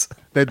opponents?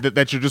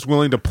 That you're just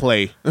willing to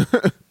play.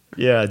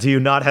 Yeah. Do you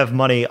not have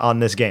money on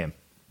this game?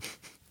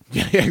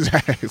 Yeah,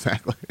 exactly.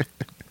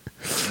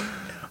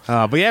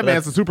 But yeah, man,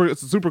 it's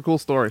a super cool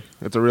story.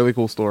 It's a really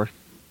cool story.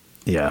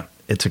 Yeah,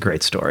 it's a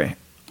great story.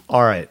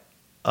 All right.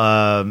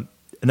 And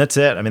that's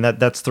it. I mean,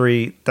 that's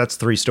three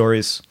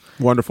stories.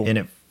 Wonderful. In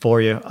it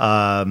for you.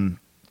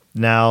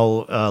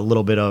 Now a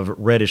little bit of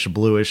reddish,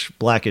 bluish,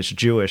 blackish,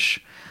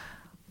 Jewish.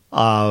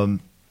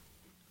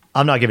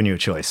 I'm not giving you a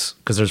choice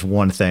because there's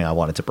one thing I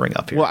wanted to bring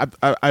up here. Well,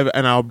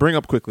 and I'll bring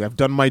up quickly. I've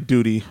done my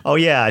duty. Oh,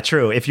 yeah,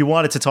 true. If you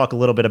wanted to talk a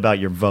little bit about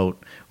your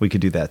vote, we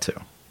could do that too.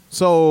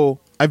 So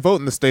I vote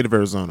in the state of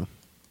Arizona.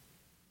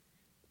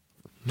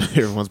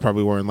 Everyone's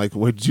probably wondering, like,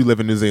 where did you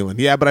live in New Zealand?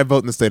 Yeah, but I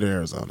vote in the state of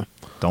Arizona.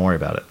 Don't worry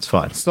about it. It's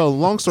fine. So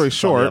long story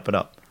short, up it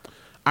up.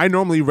 I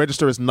normally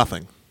register as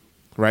nothing,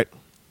 right?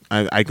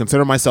 I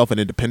consider myself an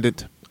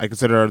independent. I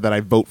consider that I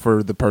vote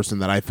for the person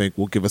that I think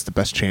will give us the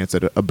best chance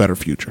at a better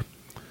future.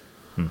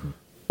 Mm-hmm.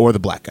 Or the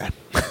black guy.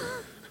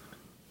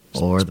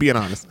 Just being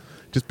honest.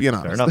 Just being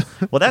honest. Fair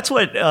enough. Well, that's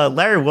what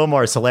Larry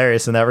Wilmore is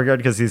hilarious in that regard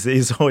because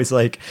he's always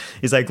like,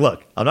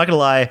 look, I'm not gonna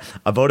lie,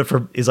 I voted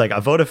for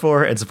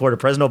and supported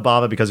President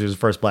Obama because he was the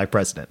first black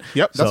president.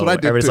 Yep, that's what I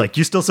did. Everybody's too. like,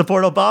 you still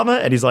support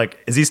Obama? And he's like,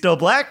 is he still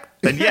black?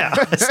 Then yeah,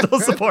 I still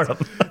support him.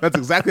 That's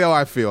exactly how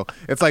I feel.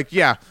 It's like,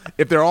 yeah,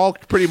 if they're all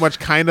pretty much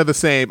kind of the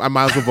same, I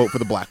might as well vote for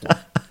the black one.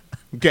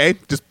 Okay,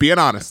 just being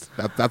honest.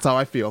 That's how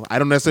I feel. I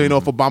don't necessarily know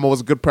if Obama was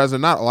a good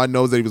president or not. All I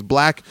know is that he was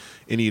black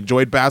and he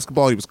enjoyed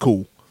basketball. And he was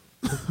cool.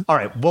 All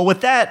right. Well,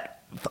 with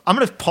that, I'm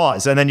going to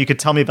pause, and then you could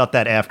tell me about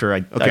that after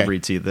I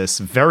read to you this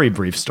very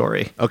brief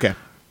story. Okay.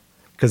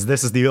 Because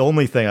this is the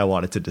only thing I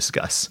wanted to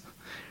discuss.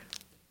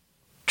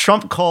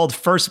 Trump called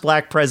first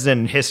black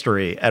president in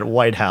history at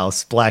White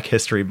House Black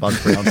History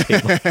Month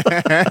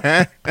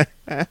roundtable.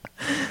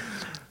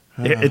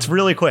 It's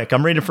really quick.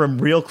 I'm reading from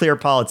Real Clear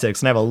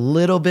Politics, and I have a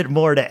little bit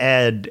more to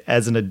add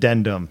as an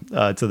addendum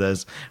to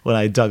this when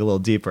I dug a little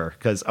deeper.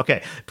 Because,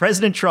 okay,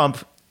 President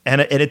Trump,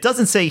 and it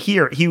doesn't say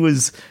here, he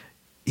was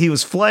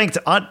flanked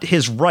on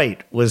his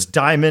right was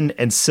Diamond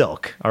and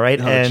Silk. All right.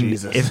 Oh, and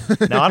Jesus.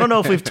 Now I don't know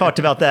if we've talked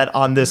about that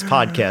on this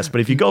podcast, but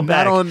if you go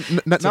back, not on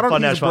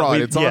Fun National Broad,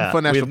 it's on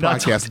Fun National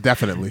Podcast,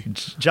 definitely.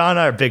 John and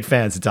I are big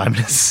fans of Diamond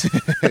and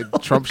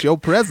Silk. Trump's your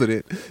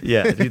president.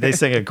 Yeah. They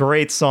sing a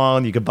great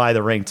song. You could buy the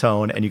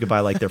ringtone and you could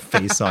buy like their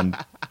face on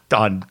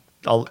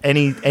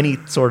any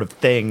sort of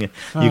thing you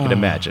can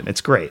imagine.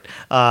 It's great.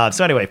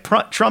 So anyway,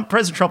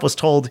 President Trump was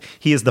told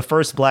he is the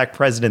first black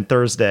president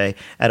Thursday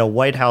at a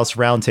White House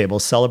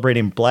roundtable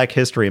celebrating Black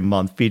History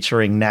Month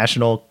featuring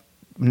national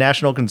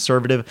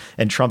conservative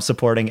and Trump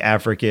supporting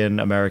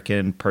African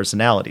American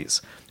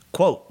personalities.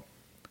 Quote,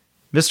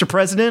 Mr.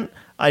 President,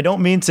 I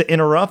don't mean to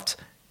interrupt,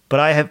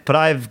 but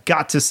I've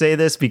got to say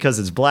this because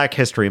it's Black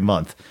History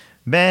Month.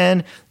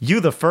 Man, you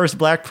the first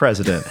black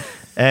president.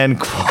 End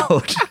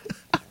quote.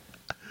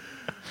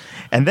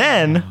 And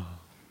then,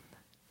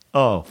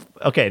 I'm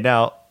going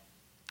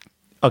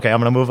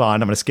to move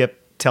on. I'm going to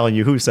skip telling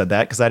you who said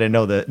that because I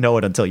didn't know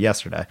it until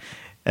yesterday.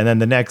 And then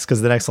the next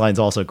line's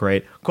also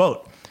great.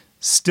 Quote,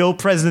 still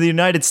president of the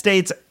United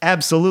States?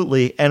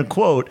 Absolutely. End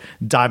quote,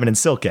 Diamond and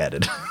Silk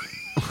added.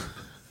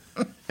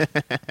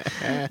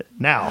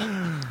 Now,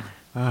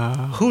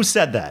 who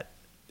said that?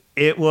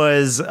 It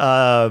was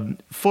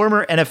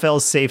former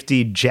NFL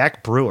safety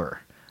Jack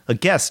Brewer, a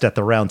guest at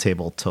the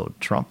roundtable, told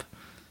Trump.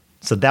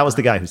 So that was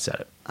the guy who said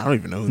it. I don't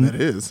even know who that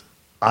is.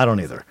 I don't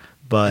either.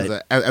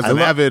 But as an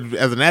avid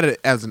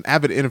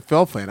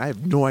NFL fan, I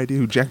have no idea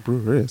who Jack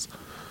Brewer is.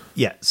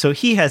 Yeah. So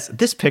he has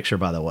this picture,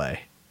 by the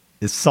way,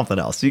 is something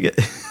else. You get.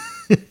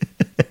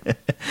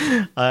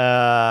 Can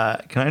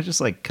I just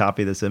like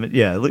copy this image?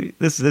 Yeah. Look,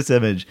 this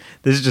image.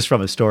 This is just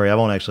from a story. I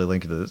won't actually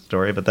link to the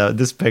story, but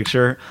this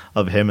picture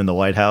of him in the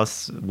White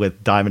House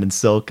with Diamond and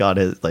Silk got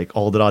his like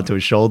holding onto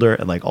his shoulder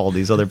and like all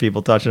these other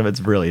people touching him.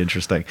 It's really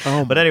interesting.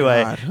 Oh, but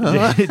anyway,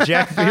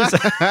 Jack.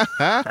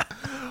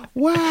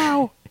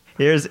 Wow.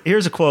 Here's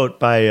a quote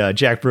by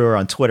Jack Brewer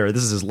on Twitter.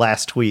 This is his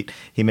last tweet.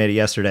 He made it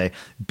yesterday.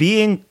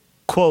 Being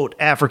quote,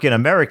 African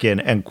American,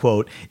 end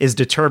quote, is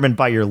determined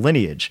by your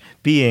lineage.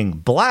 Being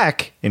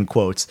black, in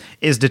quotes,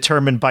 is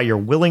determined by your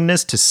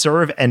willingness to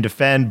serve and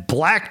defend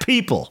black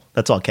people.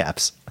 That's all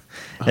caps.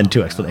 And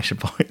 2 exclamation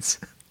points.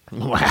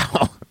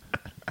 Wow.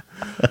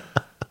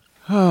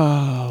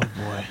 Oh,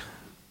 boy.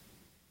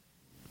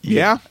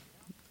 Yeah.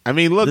 I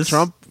mean, look,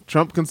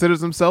 Trump considers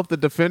himself the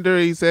defender.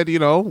 He said,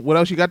 what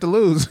else you got to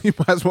lose? You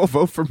might as well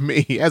vote for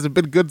me. He hasn't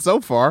been good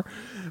so far.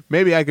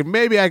 I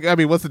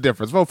mean, what's the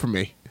difference? Vote for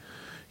me.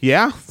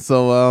 Yeah.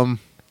 So,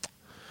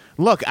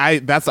 look, I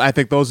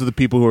think those are the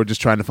people who are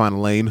just trying to find a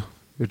lane.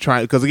 They're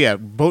trying, because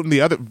again,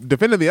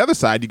 defending the other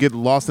side, you get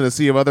lost in a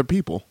sea of other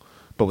people.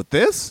 But with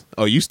this,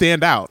 you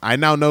stand out. I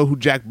now know who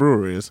Jack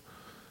Brewer is.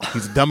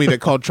 He's a dummy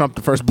that called Trump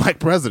the first black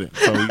president.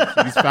 So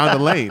he's found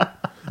a lane.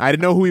 I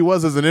didn't know who he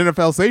was as an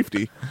NFL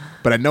safety,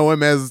 but I know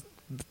him as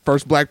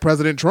first black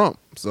president Trump.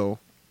 So,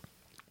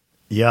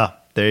 yeah,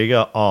 there you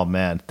go. Oh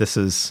man,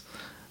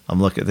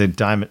 I'm looking at the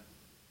diamond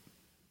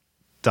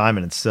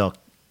and silk.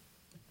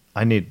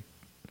 I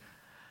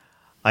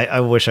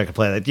wish I could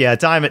play that. Yeah,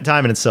 diamond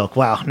and silk.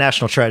 Wow,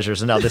 national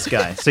treasures. And now this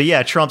guy. So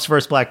yeah, Trump's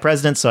first black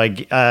president. So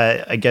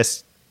I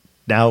guess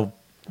now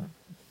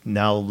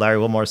Larry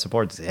Wilmore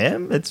supports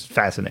him. It's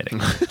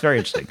fascinating. It's very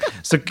interesting.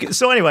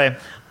 So anyway,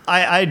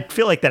 I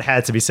feel like that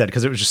had to be said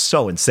because it was just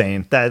so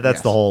insane.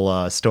 That's the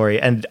whole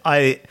story. And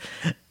I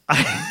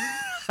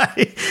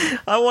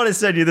want to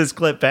send you this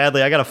clip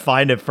badly. I got to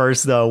find it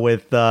first though.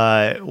 With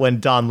when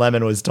Don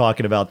Lemon was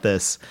talking about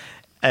this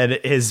and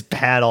his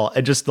panel,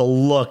 and just the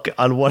look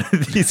on one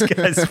of these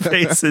guys'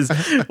 faces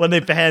when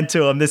they pan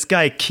to him. This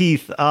guy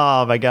Keith.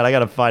 Oh my god, I got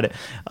to find it.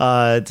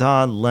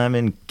 Don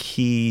Lemon,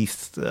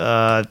 Keith,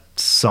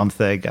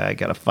 something. I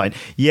got to find.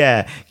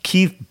 Yeah,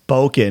 Keith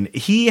Boken.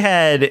 He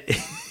had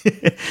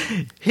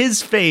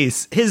his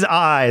face, his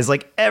eyes,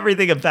 like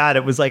everything about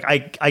it was like,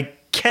 I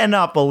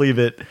cannot believe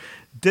it.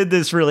 Did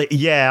this really?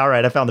 Yeah, all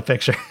right. I found the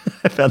picture.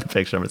 I'm gonna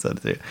send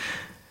it to you.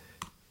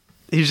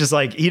 He's just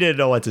like, he didn't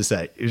know what to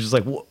say. He was just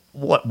like,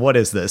 what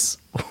is this?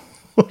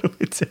 What are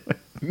we doing?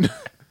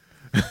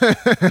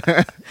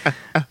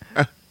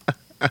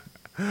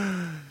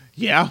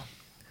 Yeah.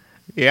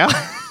 Yeah.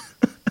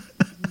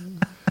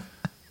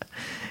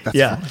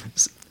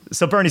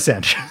 So Bernie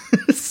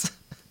Sanders.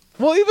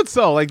 Well, even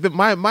so, like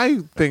my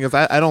thing is,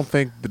 I don't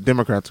think the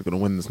Democrats are going to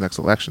win this next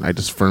election. I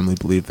just firmly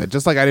believe that.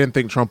 Just like I didn't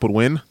think Trump would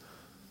win,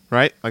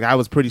 right? Like I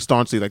was pretty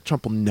staunchly like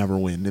Trump will never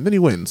win, and then he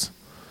wins.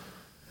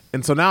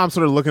 And so now I'm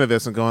sort of looking at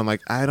this and going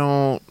like, I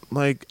don't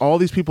like all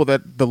these people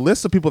the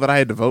list of people that I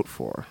had to vote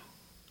for,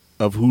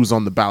 of who's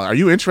on the ballot. Are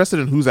you interested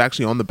in who's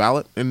actually on the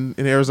ballot in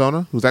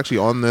Arizona? Who's actually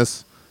on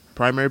this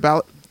primary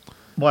ballot?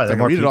 Why? There are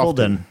more people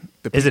than.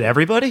 Is it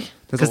everybody?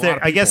 Because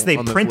I guess they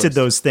printed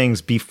those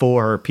things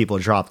before people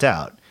dropped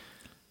out.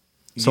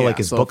 So,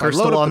 is Booker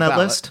still on that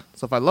list?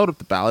 So if I load up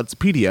the ballot, it's a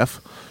PDF.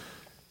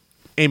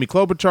 Amy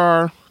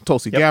Klobuchar,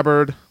 Tulsi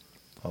Gabbard.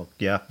 Oh,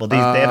 yeah. Well, they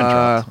haven't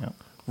dropped. Yeah.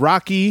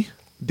 Rocky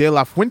De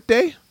La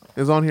Fuente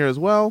is on here as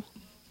well.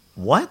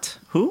 What?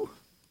 Who?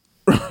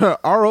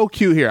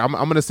 ROQ here. I'm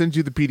going to send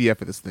you the PDF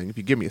of this thing if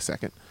you give me a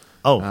second.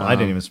 Oh, I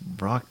didn't even.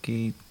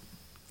 Rocky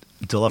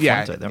De La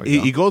Fuente. There we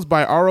go. He goes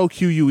by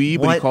ROQUE,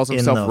 but he calls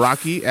himself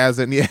Rocky as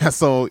in,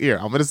 so here,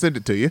 I'm going to send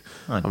it to you.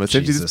 I'm going to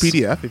send you this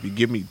PDF if you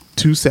give me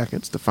 2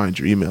 seconds to find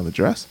your email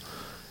address.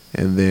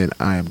 And then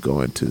I am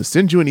going to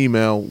send you an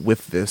email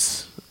with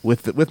this,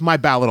 with my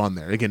ballot on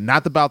there. Again,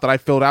 not the ballot that I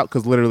filled out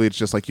because literally it's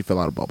just like you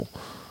fill out a bubble.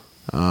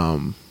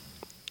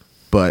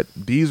 But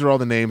these are all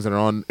the names that are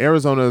on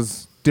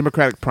Arizona's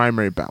Democratic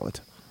primary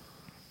ballot.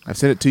 I've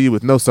sent it to you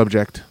with no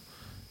subject,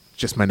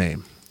 just my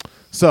name.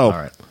 So, all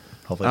right.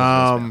 Hopefully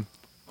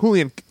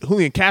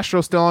Julian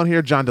Castro's still on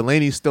here. John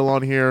Delaney's still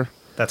on here.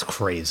 That's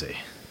crazy.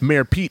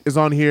 Mayor Pete is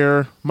on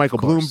here. Michael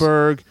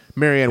Bloomberg.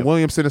 Marianne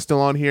Williamson is still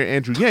on here.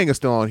 Andrew Yang is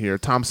still on here.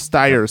 Tom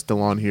Steyer is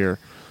still on here.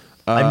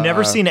 I've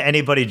never seen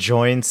anybody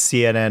join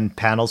CNN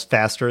panels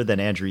faster than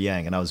Andrew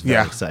Yang, and I was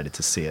very excited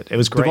to see it. It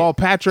was great. Deval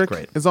Patrick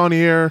is on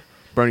here.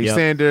 Bernie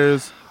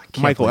Sanders.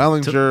 Michael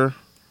Ellinger.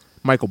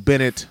 Michael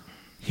Bennett.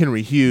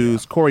 Henry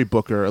Hughes. Cory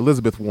Booker.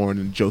 Elizabeth Warren.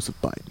 And Joseph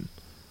Biden.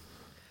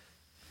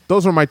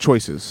 Those are my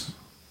choices.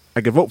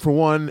 I can vote for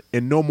one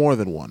and no more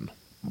than one.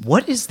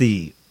 What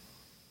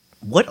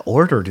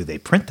order do they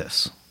print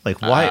this?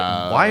 Like,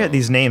 why are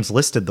these names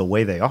listed the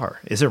way they are?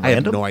 Is it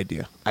random?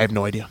 I have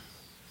no idea.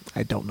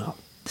 I don't know.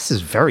 This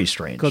is very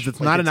strange. Because it's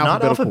not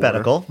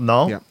alphabetical order.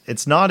 No,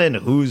 it's not in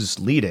who's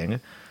leading.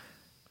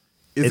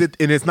 And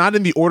it's not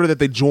in the order that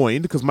they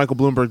joined, because Michael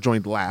Bloomberg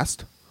joined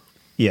last.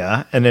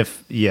 Yeah, and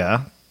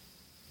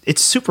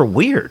it's super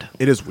weird.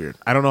 It is weird.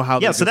 I don't know how.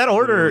 Yeah, so that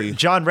order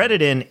John read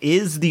it in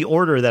is the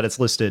order that it's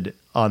listed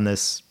on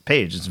this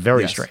page. It's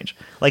very strange.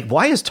 Like,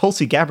 why is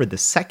Tulsi Gabbard the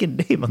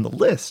second name on the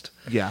list?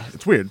 Yeah,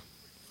 it's weird.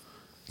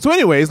 So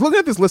anyways, looking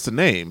at this list of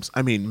names,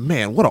 I mean,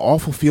 man, what an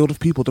awful field of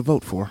people to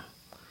vote for.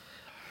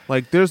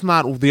 Like, there's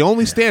not the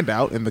only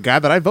standout, and the guy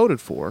that I voted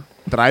for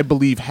that I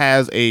believe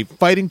has a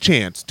fighting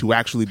chance to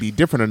actually be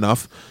different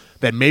enough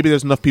that maybe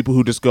there's enough people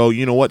who just go,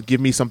 you know what,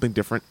 give me something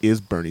different,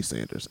 is Bernie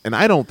Sanders. And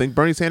I don't think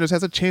Bernie Sanders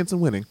has a chance in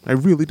winning. I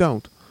really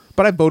don't.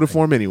 But I voted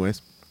for him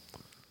anyways.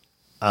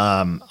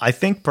 I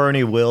think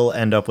Bernie will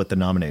end up with the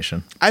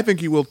nomination. I think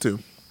he will too.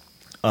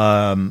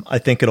 I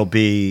think it'll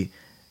be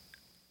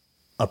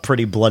a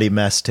pretty bloody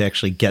mess to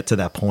actually get to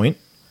that point.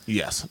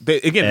 Yes.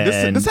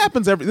 This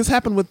happens this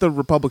happened with the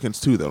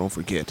Republicans too, though. Don't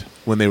forget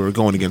when they were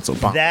going against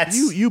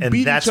Obama. You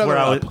beat each other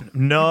up.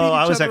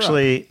 I was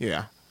actually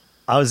yeah.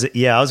 I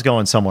was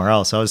going somewhere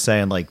else. I was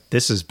saying like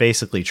this is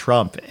basically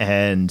Trump,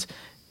 and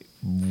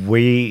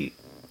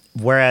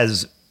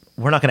whereas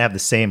we're not going to have the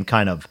same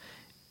kind of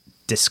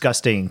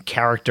disgusting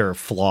character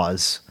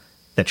flaws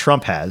that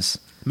Trump has.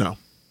 No.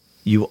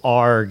 You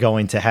are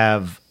going to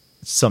have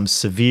some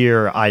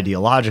severe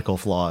ideological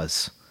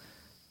flaws,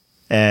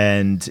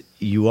 and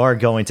you are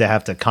going to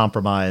have to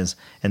compromise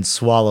and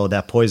swallow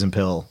that poison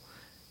pill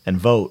and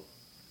vote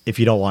if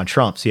you don't want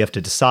Trump. So you have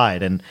to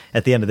decide. And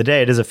at the end of the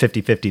day, it is a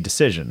 50-50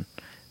 decision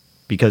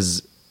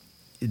because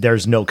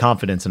there's no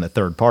confidence in a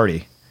third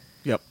party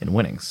in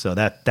winning. So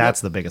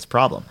that's the biggest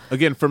problem.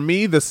 Again, for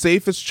me, the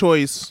safest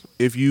choice,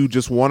 if you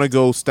just want to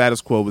go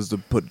status quo, is to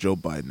put Joe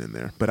Biden in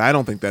there. But I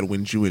don't think that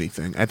wins you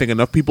anything. I think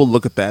enough people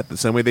look at that the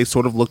same way they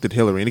sort of looked at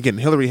Hillary. And again,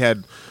 Hillary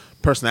had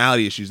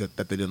personality issues that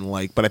they didn't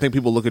like. But I think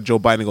people look at Joe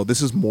Biden and go,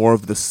 this is more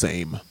of the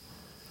same.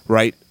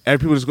 Right? And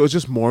people just go, it's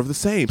just more of the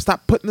same.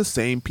 Stop putting the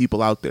same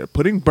people out there.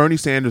 Putting Bernie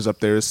Sanders up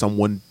there is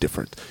someone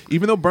different.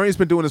 Even though Bernie's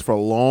been doing this for a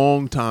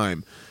long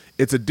time,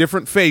 it's a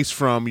different face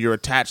from you're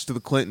attached to the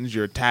Clintons,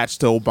 you're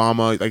attached to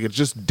Obama. Like, it's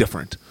just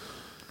different.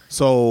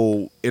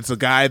 So it's a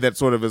guy that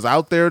sort of is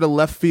out there to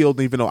left field,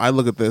 even though I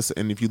look at this,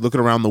 and if you look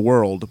at around the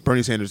world,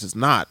 Bernie Sanders is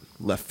not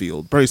left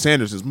field. Bernie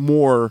Sanders is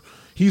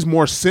he's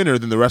more center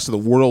than the rest of the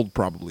world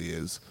probably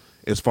is,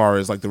 as far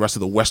as like the rest of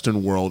the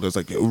Western world is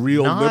like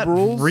real Not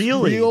liberals.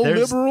 really. Real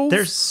There's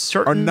liberals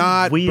certain are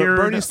not, weird...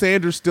 but Bernie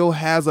Sanders still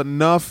has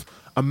enough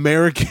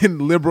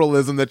American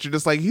liberalism that you're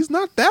just like, he's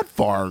not that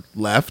far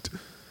left.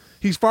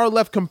 He's far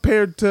left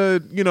compared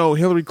to,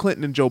 Hillary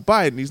Clinton and Joe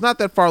Biden. He's not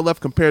that far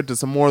left compared to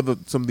some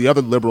of the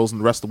other liberals in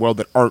the rest of the world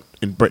that aren't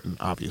in Britain,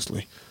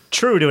 obviously.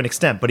 True to an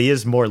extent, but he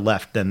is more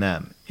left than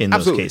them in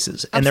those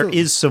cases. And there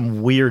is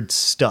some weird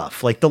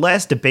stuff. Like the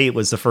last debate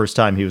was the first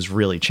time he was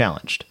really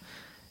challenged.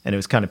 And it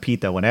was kind of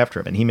Pete that went after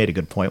him. And he made a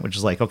good point, which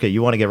is like, okay,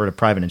 you want to get rid of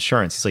private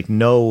insurance. He's like,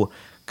 no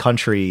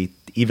country,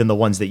 even the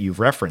ones that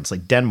you've referenced,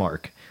 like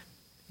Denmark,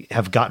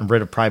 have gotten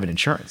rid of private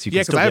insurance. You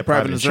can because I have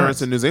private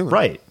insurance in New Zealand.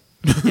 Right.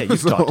 Yeah,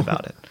 you've talked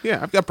about it.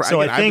 Yeah, I've got.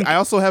 I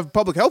also have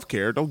public health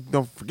care.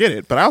 Don't forget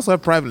it. But I also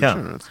have private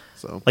insurance.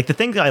 So, like the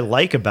thing that I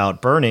like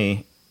about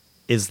Bernie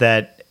is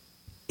that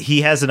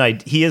he is an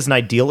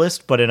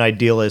idealist, but an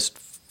idealist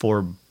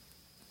for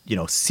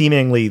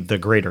seemingly the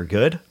greater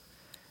good.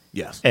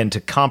 Yes, and to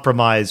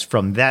compromise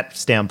from that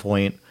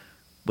standpoint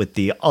with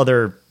the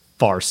other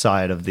far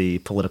side of the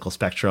political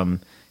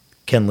spectrum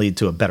can lead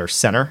to a better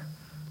center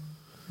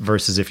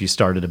versus if you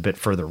started a bit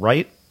further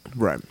right.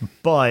 Right,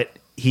 but.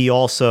 He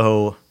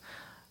also,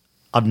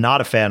 I'm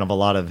not a fan of a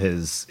lot of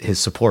his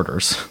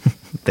supporters.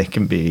 They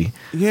can be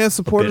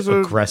supporters a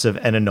bit aggressive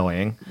and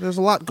annoying. There's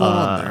a lot going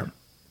on there.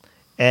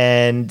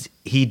 And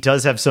he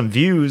does have some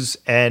views,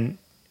 and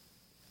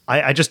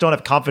I just don't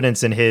have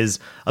confidence in his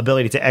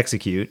ability to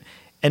execute.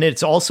 And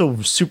it's also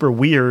super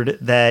weird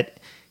that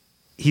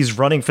he's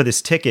running for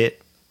this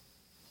ticket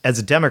as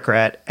a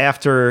Democrat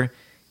after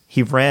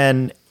he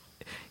ran.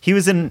 He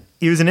was an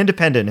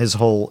independent his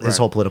whole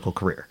political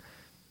career.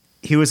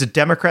 He was a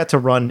Democrat to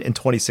run in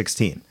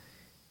 2016.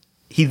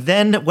 He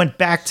then went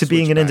back to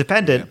being an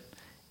independent,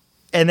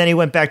 and then he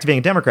went back to being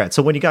a Democrat.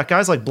 So when you got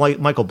guys like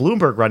Michael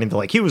Bloomberg running, they're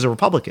like, he was a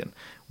Republican.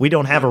 We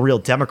don't have a real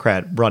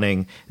Democrat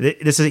running.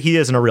 He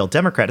isn't a real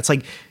Democrat. It's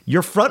like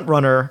your front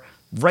runner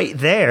right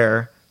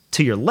there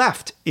to your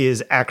left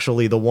is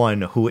actually the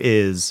one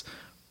who's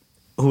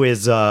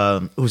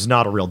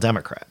not a real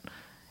Democrat.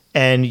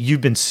 And you've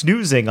been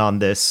snoozing on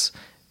this.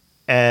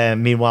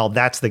 And meanwhile,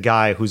 that's the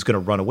guy who's going to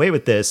run away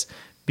with this.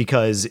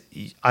 Because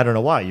I don't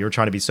know why you're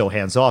trying to be so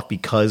hands off,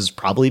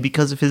 probably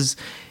because of his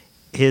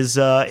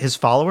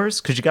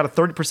followers. Because you got a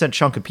 30%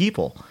 chunk of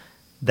people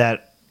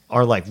that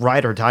are like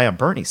ride or die on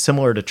Bernie,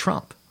 similar to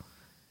Trump.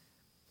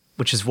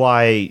 Which is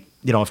why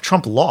if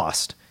Trump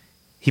lost,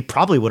 he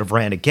probably would have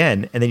ran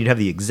again, and then you'd have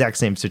the exact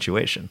same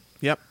situation.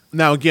 Yep.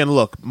 Now again,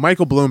 look,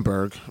 Michael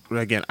Bloomberg.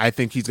 Again, I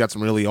think he's got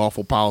some really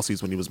awful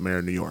policies when he was mayor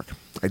of New York.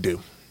 I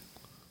do.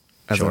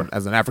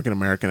 As an African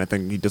American, I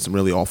think he did some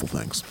really awful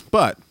things,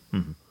 but.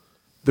 Mm-hmm.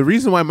 The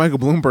reason why Michael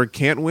Bloomberg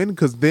can't win,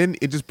 because then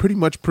it just pretty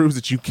much proves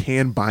that you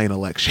can buy an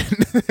election.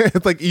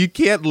 It's like you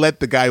can't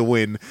let the guy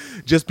win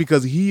just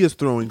because he is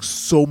throwing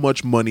so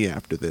much money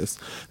after this.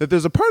 That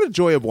there's a part of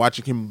joy of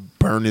watching him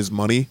burn his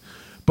money.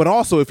 But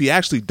also, if he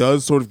actually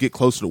does sort of get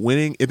closer to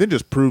winning, it then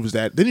just proves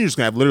that then you're just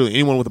going to have literally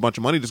anyone with a bunch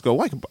of money just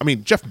go,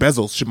 Jeff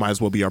Bezos might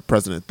as well be our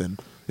president then,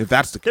 if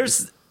that's the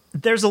case.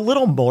 There's a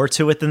little more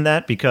to it than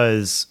that,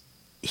 because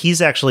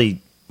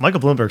Michael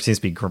Bloomberg seems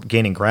to be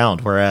gaining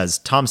ground, whereas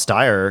Tom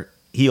Steyer,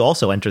 he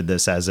also entered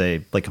this as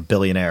a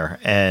billionaire,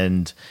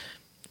 and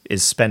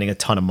is spending a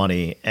ton of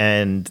money,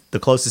 and the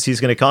closest he's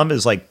going to come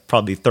is like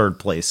probably third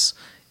place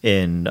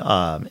in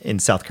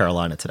South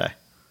Carolina today.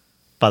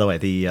 By the way,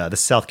 the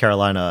South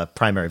Carolina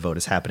primary vote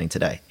is happening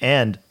today,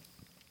 and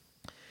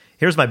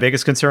here's my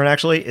biggest concern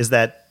actually is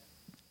that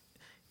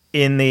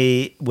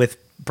with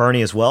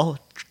Bernie as well,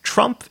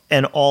 Trump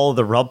and all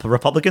the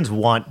Republicans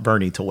want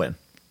Bernie to win.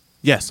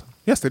 Yes,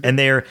 they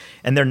do.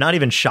 And they're not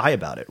even shy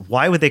about it.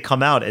 Why would they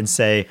come out and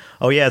say,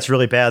 "Oh yeah, it's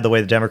really bad the way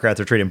the Democrats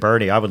are treating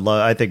Bernie.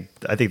 I think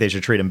they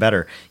should treat him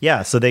better."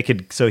 Yeah, so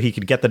he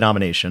could get the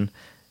nomination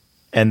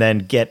and then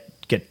get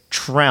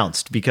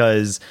trounced,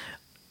 because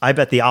I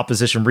bet the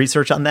opposition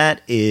research on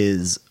that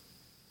is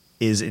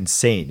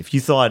insane. If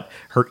you thought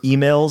her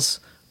emails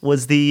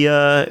was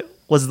the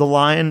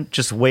line,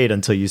 just wait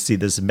until you see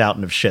this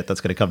mountain of shit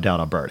that's going to come down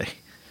on Bernie.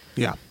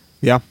 Yeah.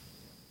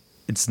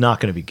 It's not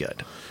going to be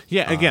good.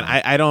 Yeah, again,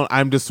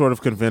 I'm just sort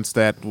of convinced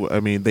that, I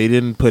mean, they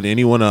didn't put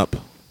anyone up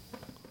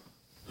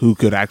who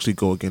could actually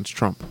go against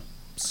Trump.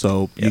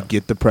 So you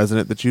get the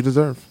president that you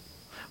deserve.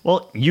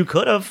 Well, you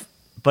could have,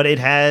 but it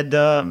had,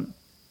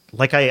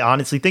 I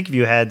honestly think if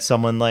you had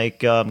someone like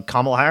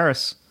Kamala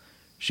Harris,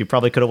 she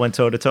probably could have went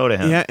toe to toe to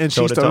him. Yeah, and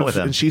she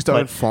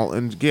started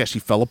falling. Yeah, she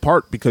fell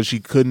apart because she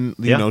couldn't.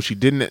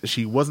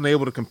 She wasn't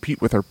able to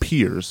compete with her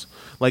peers.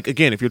 Like,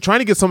 again, if you're trying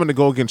to get someone to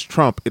go against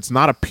Trump, it's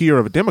not a peer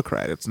of a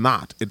Democrat. It's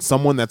not. It's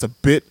someone that's a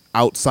bit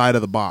outside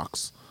of the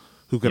box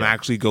who can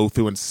actually go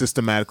through and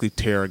systematically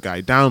tear a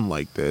guy down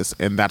like this,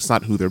 and that's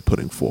not who they're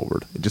putting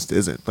forward. It just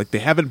isn't. Like, they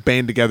haven't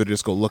banded together to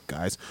just go, look,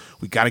 guys,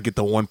 we got to get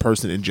the one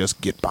person and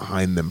just get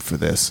behind them for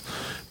this.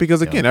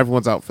 Because, again,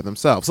 everyone's out for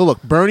themselves. So,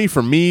 look, Bernie,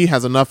 for me,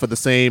 has enough of the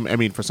same. I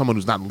mean, for someone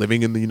who's not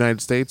living in the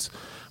United States,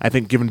 I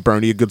think giving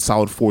Bernie a good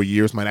solid 4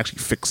 years might actually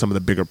fix some of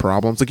the bigger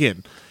problems.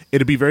 Again,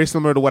 it'd be very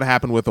similar to what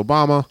happened with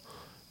Obama,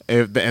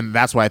 and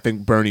that's why I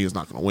think Bernie is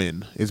not going to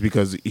win, is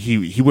because he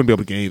wouldn't be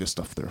able to get any of this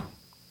stuff through.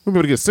 We'll be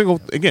able to get a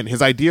single. Again,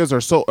 his ideas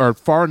are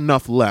far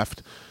enough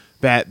left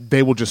that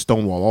they will just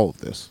stonewall all of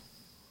this.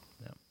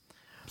 Yeah.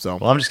 So,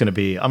 well, I'm going to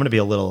be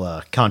a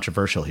little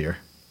controversial here,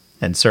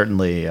 and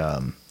certainly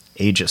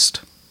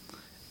ageist.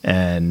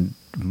 And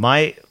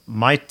my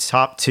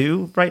top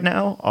two right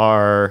now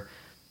are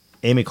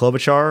Amy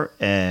Klobuchar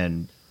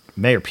and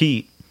Mayor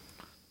Pete,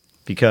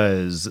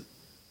 because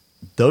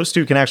those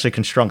two can actually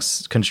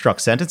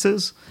construct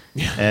sentences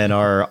and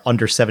are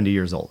under 70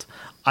 years old.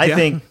 I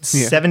think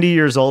 70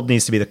 years old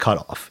needs to be the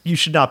cutoff. You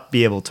should not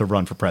be able to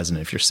run for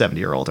president if you're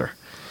 70 or older.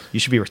 You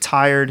should be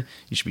retired.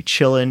 You should be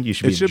chilling. You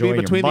should be enjoying your money.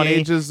 It should be between the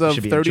ages of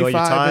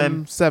 35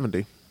 and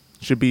 70.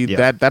 Should be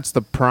that's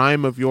the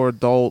prime of your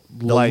adult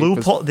life.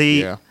 Loophole.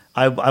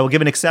 I will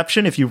give an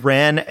exception if you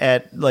ran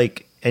at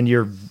and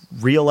your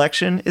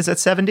re-election is at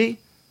 70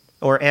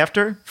 or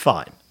after.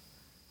 Fine,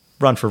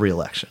 run for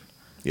re-election.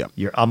 Yeah,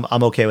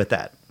 I'm okay with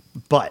that.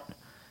 But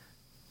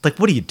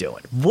what are you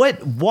doing?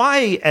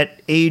 Why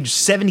at age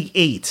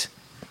 78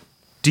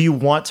 do you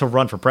want to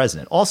run for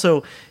president?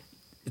 Also,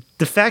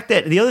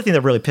 the other thing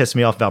that really pissed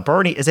me off about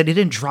Bernie is that he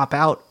didn't drop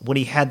out when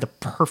he had the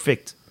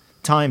perfect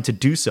time to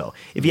do so.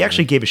 If he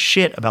actually gave a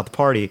shit about the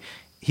party,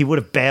 he would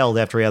have bailed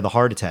after he had the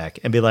heart attack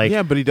and be like,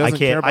 yeah, but he doesn't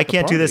care about I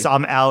can't the do this.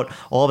 I'm out.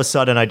 All of a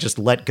sudden, I just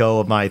let go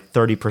of my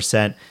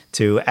 30%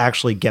 to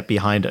actually get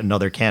behind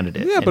another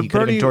candidate. Yeah, and but he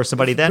could have endorsed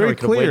somebody then, or he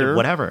could have waited,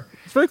 whatever.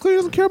 It's very clear he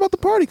doesn't care about the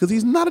party because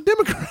he's not a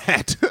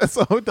Democrat.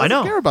 So he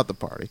doesn't care about the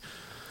party.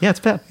 Yeah, it's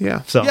bad.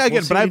 Yeah. So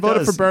again, but I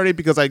voted for Bernie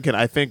because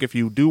I think if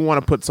you do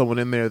want to put someone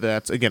in there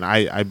that's, again,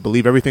 I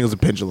believe everything is a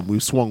pendulum.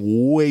 We've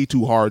swung way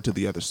too hard to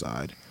the other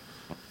side.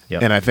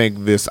 Yep. And I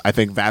think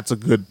that's a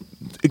good,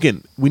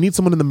 again, we need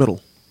someone in the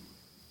middle.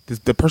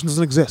 The person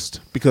doesn't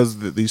exist because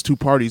these two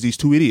parties, these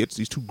two idiots,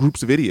 these two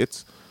groups of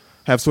idiots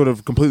have sort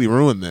of completely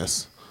ruined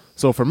this.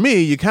 So for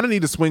me, you kind of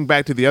need to swing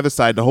back to the other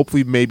side to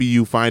hopefully maybe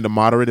you find a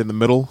moderate in the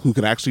middle who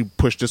can actually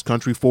push this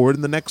country forward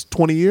in the next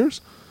 20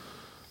 years.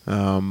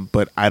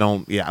 But I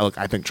don't. Yeah, look,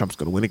 I think Trump's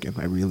going to win again.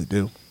 I really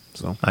do.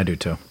 So I do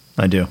too.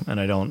 I do, and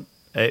I don't.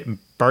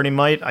 Bernie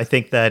might. I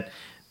think that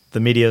the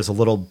media is a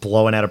little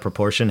blown out of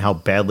proportion how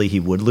badly he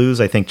would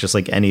lose. I think just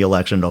like any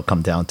election, it'll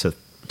come down to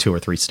 2 or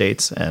 3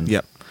 states,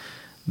 and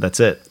that's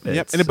it.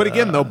 But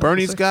again, though,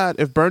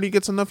 if Bernie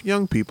gets enough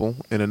young people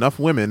and enough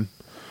women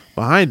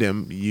behind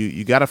him,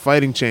 you got a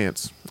fighting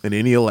chance in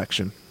any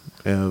election.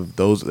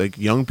 Those like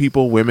young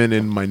people, women,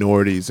 and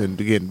minorities. And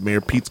again,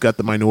 Mayor Pete's got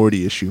the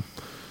minority issue.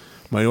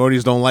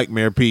 Minorities don't like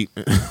Mayor Pete.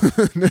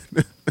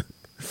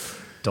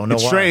 Don't know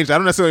it's why. Strange. I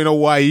don't necessarily know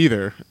why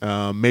either.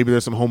 Maybe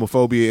there's some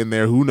homophobia in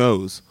there. Who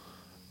knows?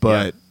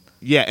 But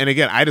yeah, and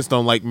again, I just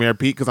don't like Mayor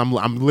Pete because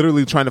I'm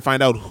literally trying to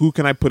find out who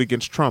can I put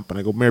against Trump, and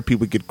I go, Mayor Pete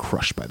would get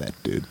crushed by that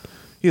dude.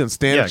 He doesn't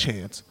stand a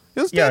chance.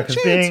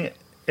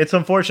 It's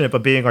unfortunate,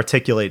 but being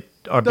articulate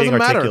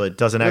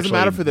doesn't actually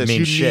matter for this.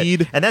 mean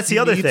shit. And that's the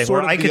other thing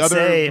where I could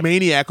say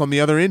maniac on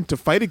the other end to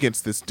fight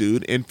against this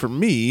dude. And for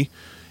me,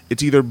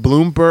 it's either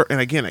Bloomberg,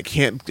 and again, I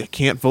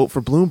can't vote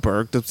for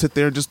Bloomberg to sit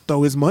there and just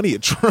throw his money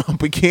at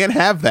Trump. We can't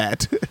have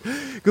that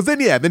because then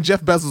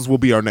Jeff Bezos will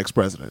be our next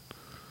president.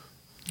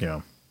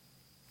 Yeah.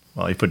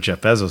 Well, you put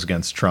Jeff Bezos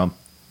against Trump;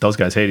 those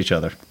guys hate each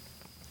other.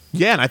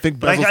 Yeah, and I think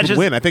But Bezos would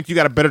win. I think you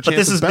got a better chance.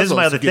 This of is Bezos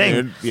my other getting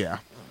thing. in. Yeah,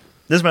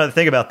 this is my other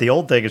thing about the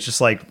old thing. It's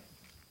just like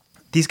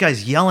these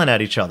guys yelling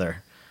at each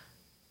other.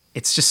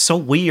 It's just so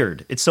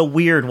weird. It's so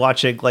weird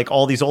watching like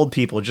all these old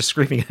people just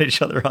screaming at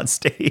each other on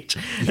stage.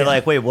 And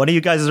like, wait, one of you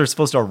guys are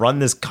supposed to run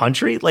this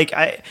country? Like,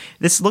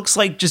 this looks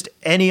like just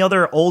any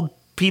other old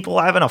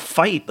people having a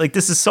fight. Like,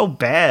 this is so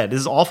bad.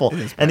 This is awful.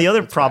 And the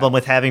other problem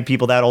with having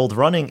people that old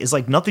running is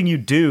like nothing you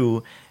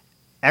do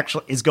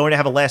actually is going to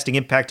have a lasting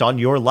impact on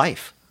your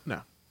life.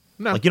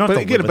 no, Like, you don't have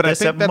to live with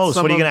this. At most,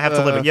 what are you going to have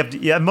to live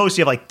with? At most,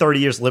 you have like 30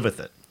 years to live with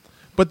it.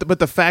 But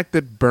the fact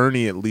that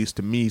Bernie, at least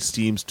to me,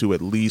 seems to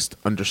at least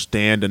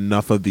understand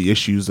enough of the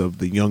issues of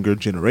the younger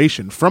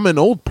generation from an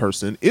old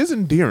person is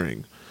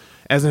endearing.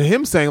 As in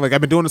him saying, like, I've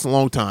been doing this a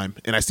long time,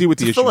 and I see what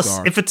the issues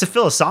are. If it's a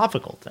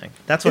philosophical thing,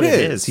 that's what it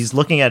is. He's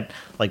looking at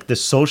like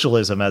this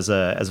socialism as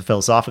a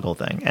philosophical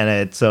thing,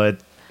 and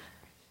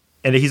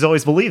he's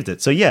always believed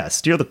it. So yeah,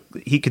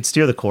 he could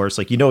steer the course.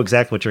 Like, you know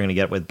exactly what you're going to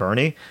get with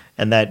Bernie,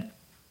 and that,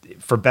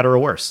 for better or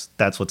worse,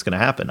 that's what's going to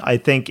happen. I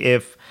think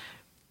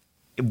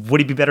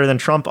would he be better than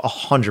Trump?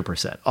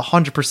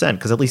 100%,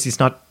 because at least he's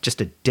not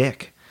just a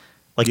dick.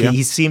 Like,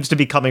 he seems to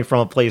be coming from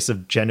a place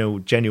of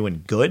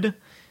genuine good.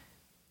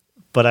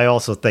 But I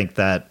also think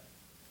that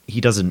he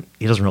doesn't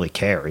really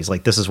care. He's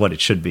like, this is what it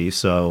should be.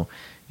 So,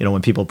 you know,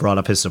 when people brought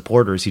up his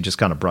supporters, he just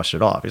kind of brushed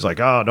it off. He's like,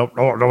 oh,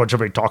 no one should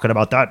be talking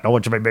about that. No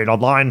one should be made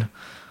online.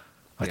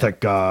 I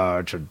think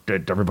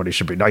everybody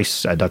should be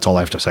nice, and that's all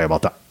I have to say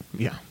about that.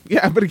 Yeah.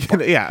 But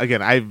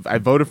again, I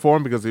voted for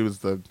him because he was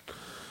the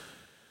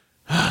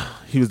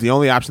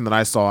only option that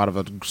I saw out of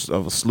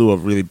a slew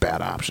of really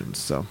bad options.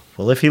 So,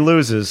 well, if he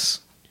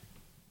loses,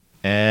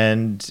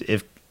 and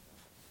if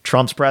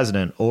Trump's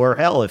president, or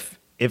hell, if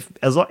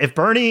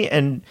Bernie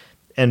and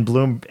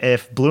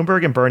if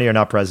Bloomberg and Bernie are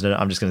not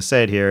president, I'm just going to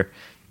say it here,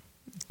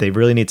 they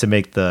really need to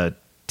make the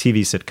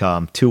TV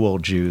sitcom Two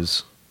Old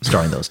Jews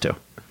starring those two,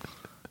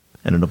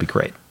 and it'll be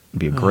great.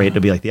 It'll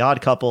be like The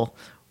Odd Couple.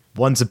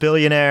 One's a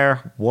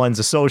billionaire, one's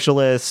a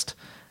socialist,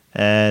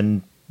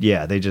 and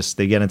yeah, they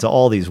get into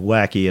all these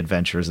wacky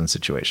adventures and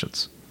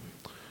situations.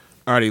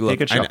 Alrighty, look,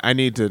 I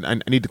need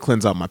to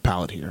cleanse out my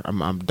palate here.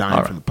 I'm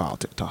dying from the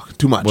politic talk.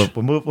 Too much.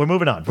 We're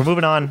moving on. We're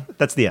moving on.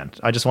 That's the end.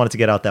 I just wanted to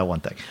get out that one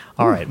thing.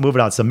 All right, moving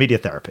on. Some media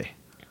therapy,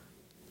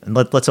 and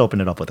let's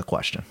open it up with a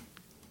question.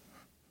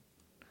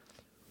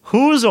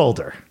 Who's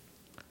older?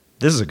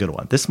 This is a good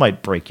one. This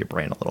might break your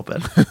brain a little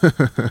bit.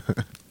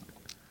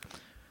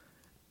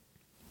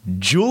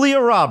 Julia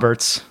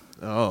Roberts.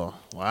 Oh,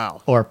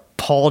 wow. Or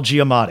Paul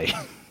Giamatti.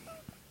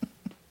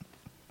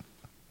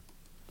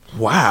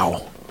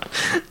 Wow.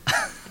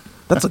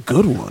 That's a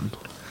good one.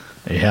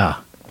 Yeah,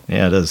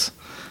 it is.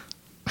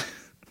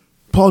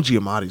 Paul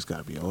Giamatti's got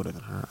to be older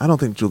than her. I don't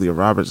think Julia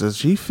Roberts is.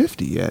 She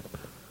 50 yet?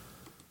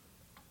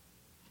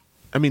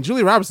 I mean,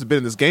 Julia Roberts has been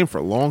in this game for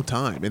a long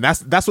time, and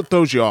that's what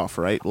throws you off,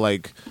 right?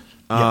 Like,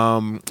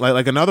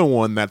 like another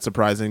one that's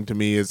surprising to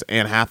me is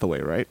Anne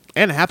Hathaway, right?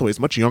 Anne Hathaway is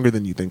much younger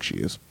than you think she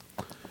is.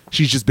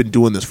 She's just been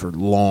doing this for a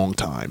long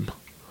time.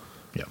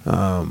 Yeah.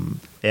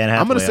 Anne Hathaway,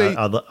 I'm going to say,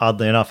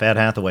 oddly enough, Anne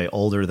Hathaway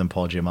older than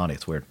Paul Giamatti.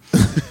 It's weird.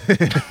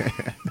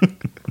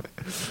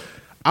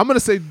 I'm gonna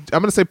say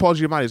Paul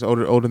Giamatti is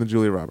older than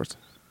Julia Roberts.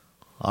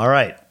 All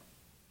right,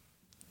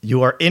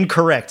 you are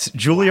incorrect.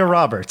 Julia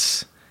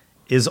Roberts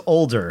is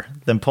older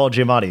than Paul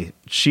Giamatti.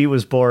 She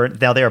was born.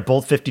 Now they are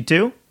both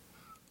 52.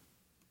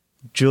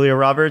 Julia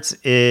Roberts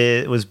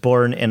was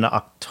born in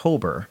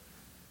October.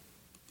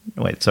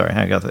 Wait, sorry,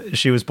 I got that.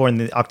 She was born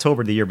in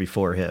October the year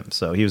before him.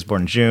 So he was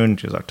born in June.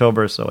 She was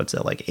October. So it's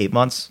at like 8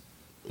 months.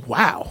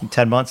 Wow.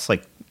 10 months,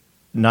 like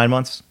 9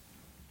 months.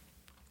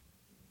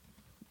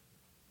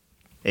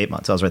 8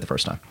 months. I was right the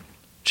first time.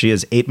 She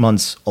is 8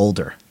 months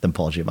older than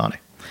Paul Giamatti.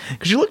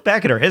 Because you look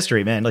back at her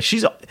history, man. Like,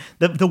 she's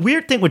the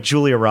weird thing with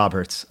Julia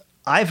Roberts.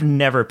 I've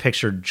never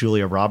pictured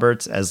Julia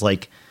Roberts as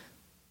like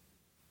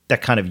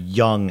that kind of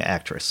young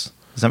actress.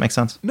 Does that make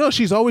sense? No,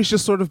 she's always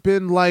just sort of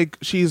been like,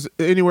 she's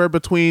anywhere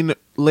between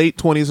late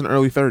 20s and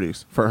early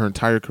 30s for her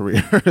entire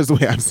career, is the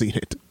way I've seen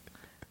it.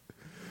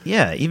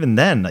 Yeah, even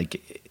then,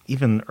 like,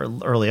 even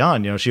early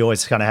on, you know, she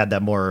always kind of had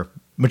that more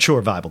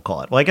mature vibe, we'll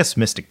call it. Well, I guess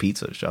Mystic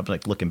Pizza. I'm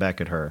like looking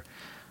back at her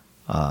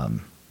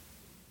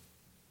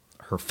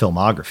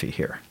filmography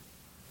here.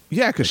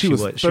 Yeah, because she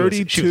was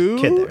 32 she was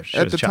a kid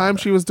there. At the time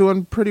she was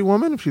doing Pretty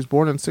Woman. If she was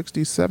born in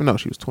 67. No,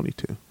 she was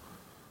 22.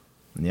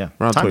 Yeah.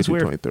 Around 22,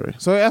 23.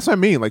 So that's what I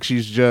mean. Like,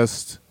 she's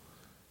just,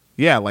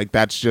 yeah, like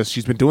that's just,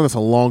 she's been doing this a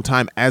long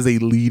time as a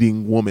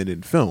leading woman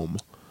in film.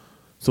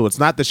 So it's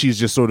not that she's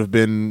just sort of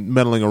been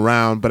meddling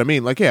around. But I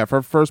mean, like, yeah, for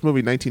her first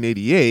movie,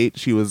 1988,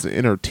 she was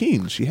in her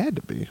teens. She had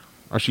to be.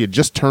 Or she had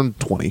just turned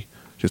 20.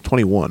 She was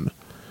 21.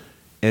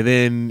 And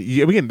then,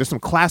 again, there's some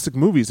classic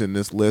movies in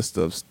this list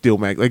of Steel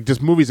Mag, like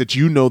just movies that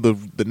you know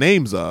the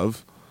names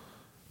of.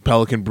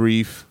 Pelican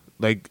Brief,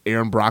 like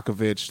Aaron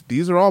Brockovich.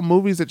 These are all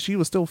movies that she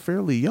was still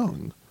fairly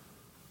young.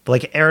 But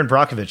like Aaron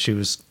Brockovich, she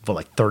was, what,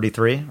 like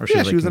 33? Or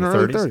she was in her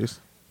early 30s.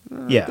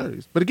 Yeah.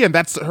 30s. But again,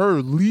 that's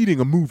her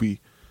leading a movie.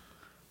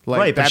 Like,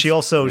 right, but she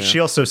also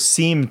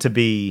seemed to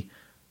be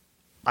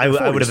I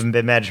would have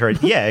imagined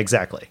her. Yeah,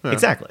 exactly.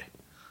 Exactly.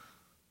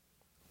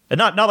 And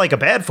not like a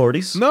bad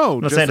 40s. No, I'm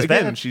not just, saying it's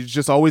again, bad. she's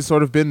just always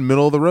sort of been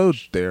middle of the road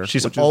there.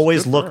 She's which is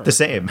always good for looked her. the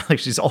same. Like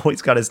she's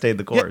always got to stay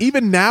the course. Yeah,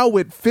 even now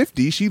at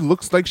 50, she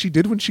looks like she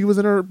did when she was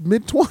in her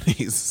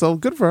mid-20s. So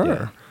good for her.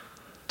 Yeah.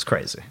 It's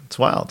crazy. It's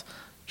wild.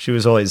 She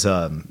was always,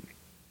 yeah.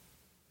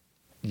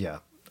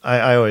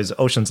 I always,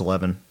 Ocean's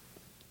 11.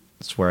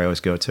 That's where I always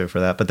go to for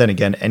that. But then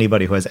again,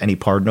 anybody who has any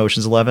part in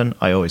Ocean's 11,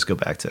 I always go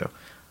back to.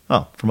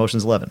 Oh, from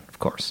Ocean's 11, of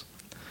course.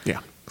 Yeah.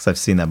 Because I've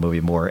seen that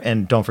movie more.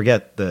 And don't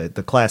forget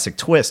the classic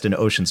twist in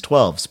Ocean's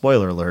 12,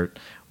 spoiler alert,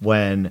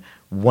 when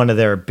one of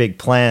their big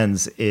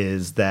plans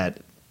is that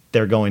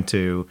they're going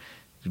to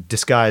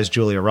disguise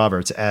Julia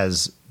Roberts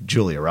as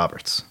Julia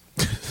Roberts.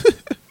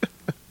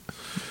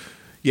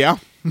 Yeah.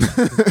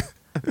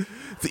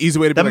 It's the easy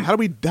way to be like, how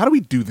do we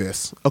do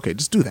this? Okay,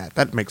 just do that.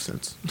 That makes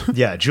sense.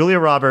 Yeah, Julia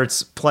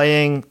Roberts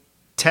playing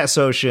Tess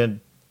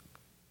Ocean,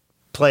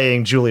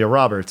 playing Julia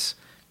Roberts,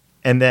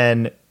 and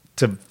then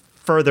to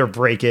further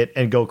break it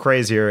and go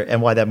crazier,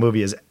 and why that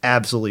movie is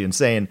absolutely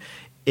insane,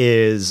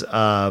 is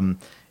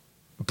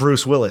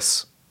Bruce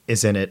Willis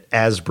is in it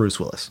as Bruce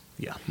Willis.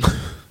 Yeah.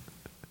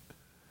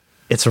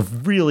 It's a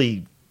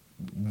really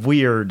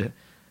weird.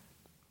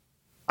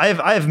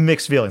 I have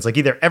mixed feelings. Like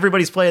either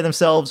everybody's playing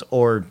themselves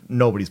or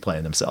nobody's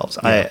playing themselves.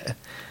 Yeah.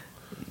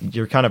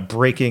 You're kind of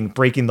breaking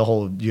the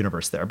whole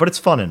universe there, but it's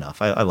fun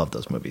enough. I love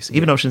those movies.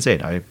 Even Ocean's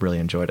 8, I really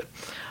enjoyed it.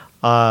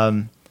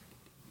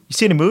 You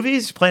see any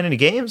movies? You playing any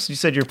games? You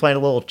said you're playing a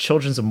little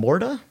Children's of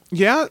Morta?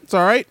 Yeah, it's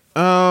all right.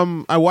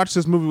 I watched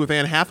this movie with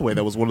Anne Hathaway.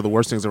 That was one of the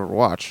worst things I've ever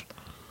watched.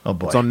 Oh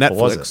boy. It's on What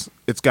was Netflix. it?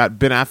 It's got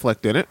Ben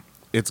Affleck in it.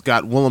 It's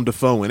got Willem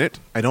Dafoe in it.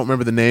 I don't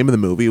remember the name of the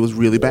movie. It was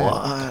really bad.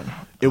 What?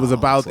 It was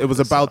about let's look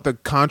this up. the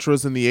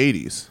Contras in the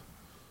 80s.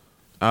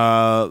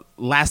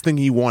 Last Thing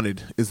He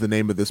Wanted is the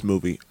name of this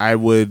movie. I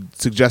would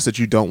suggest that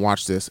you don't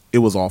watch this. It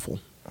was awful.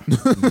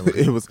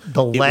 It was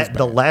The bad.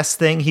 last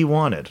thing he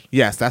wanted.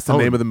 Yes, that's the Oh.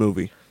 name of the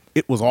movie.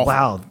 It was awful.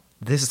 Wow.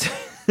 This is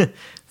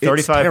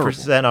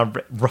 35% on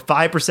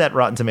 5%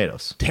 Rotten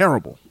Tomatoes.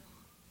 Terrible.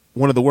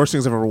 One of the worst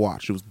things I've ever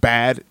watched. It was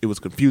bad. It was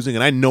confusing.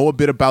 And I know a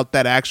bit about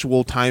that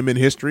actual time in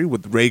history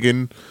with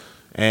Reagan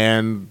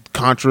and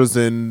Contras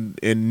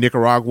in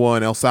Nicaragua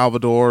and El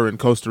Salvador and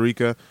Costa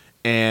Rica.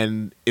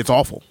 And it's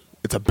awful.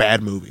 It's a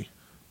bad movie.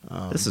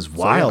 This is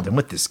wild. yeah. And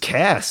with this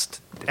cast,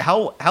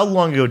 how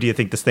long ago do you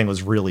think this thing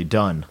was really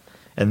done?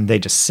 And they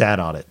just sat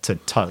on it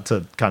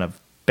to kind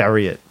of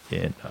bury it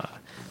in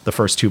the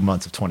first 2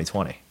 months of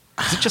 2020.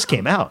 'Cause it just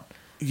came out.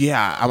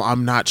 Yeah,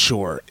 I'm not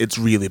sure. It's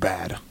really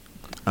bad.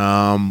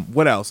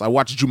 What else? I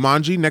watched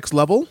Jumanji Next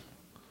Level.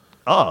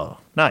 Oh,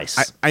 nice.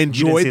 I You didn't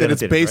enjoyed see that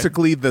it's updated, right?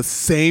 basically the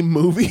same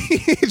movie,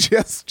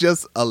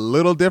 just a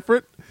little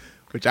different,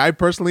 which I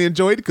personally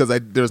enjoyed because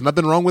there's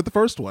nothing wrong with the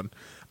first one.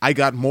 I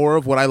got more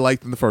of what I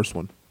liked in the first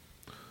one.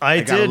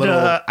 I got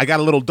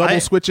a little double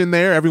switch in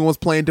there. Everyone's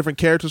playing different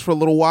characters for a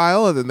little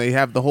while, and then they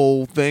have the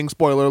whole thing,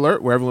 spoiler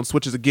alert, where everyone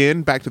switches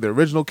again back to their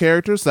original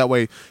characters. So that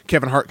way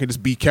Kevin Hart can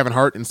just be Kevin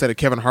Hart instead of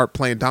Kevin Hart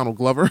playing Donald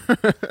Glover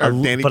or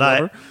Danny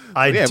Glover.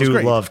 I it was do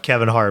great. love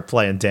Kevin Hart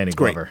playing Danny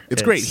Great. Glover.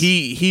 It's great.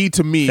 He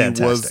to me was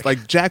fantastic.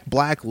 like Jack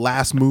Black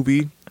last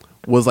movie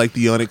was like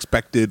the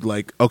unexpected,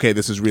 like, okay,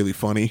 this is really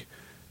funny.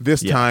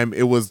 This time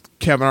it was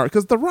Kevin Hart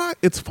because The Rock.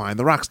 It's fine.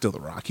 The Rock's still The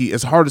Rock. He,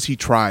 as hard as he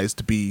tries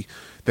to be,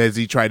 as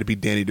he tried to be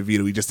Danny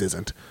DeVito, he just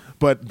isn't.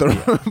 But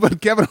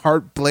but Kevin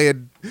Hart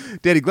playing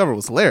Danny Glover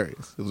was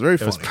hilarious. It was very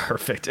funny. It was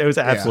perfect. It was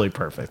absolutely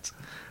perfect.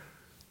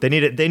 They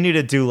need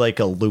to do like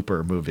a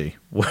Looper movie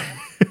with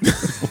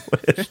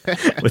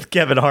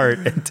Kevin Hart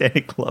and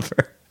Danny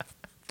Glover.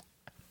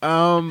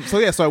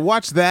 So I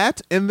watched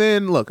that, and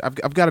then look,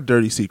 I've got a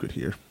dirty secret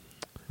here.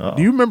 Uh-oh.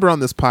 Do you remember on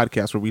this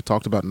podcast where we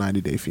talked about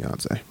 90 Day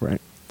Fiance? Right?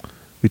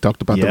 We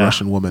talked about the Yeah.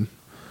 Russian woman.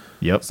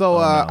 Yep. So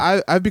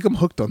I've become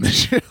hooked on this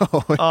show.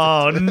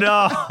 Oh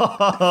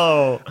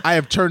no! I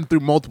have turned through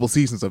multiple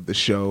seasons of this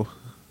show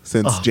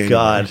since Oh January.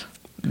 God!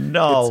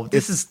 No,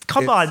 this is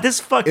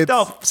fucked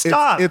up.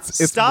 Stop!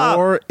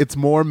 Stop! It's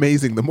more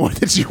amazing the more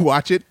that you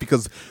watch it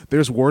because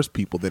there's worse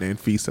people than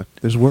Anfisa.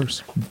 There's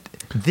worse.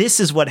 This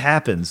is what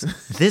happens.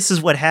 This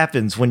is what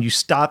happens when you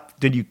stop,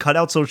 then you cut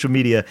out social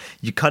media,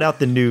 you cut out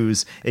the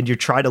news, and you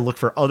try to look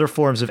for other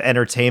forms of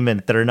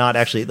entertainment that are not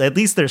actually, at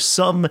least there's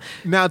some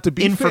Now, to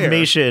be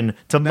information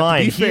to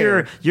mine.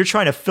 Here, you're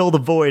trying to fill the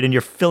void and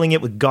you're filling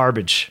it with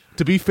garbage.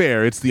 To be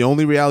fair, it's the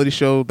only reality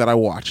show that I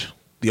watch.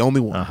 The only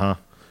one. Uh-huh.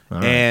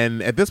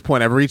 And at this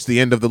point, I've reached the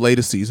end of the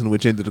latest season,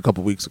 which ended a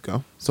couple weeks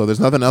ago. So there's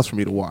nothing else for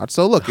me to watch.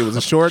 So look, it was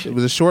a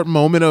short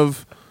moment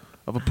of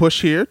a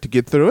push here to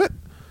get through it,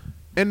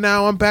 and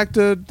now I'm back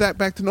to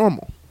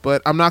normal.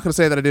 But I'm not going to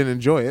say that I didn't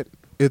enjoy it.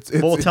 It's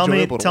Well, tell me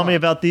enjoyable to watch.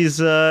 about these.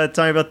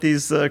 Tell me about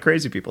these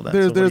crazy people.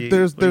 Then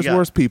There's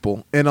worse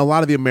people, and a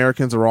lot of the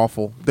Americans are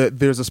awful.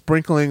 There's a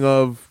sprinkling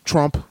of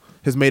Trump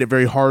has made it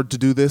very hard to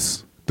do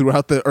this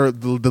throughout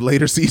the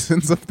later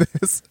seasons of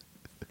this.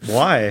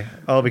 Why?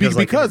 Oh, because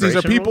because these are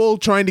immigration people rules?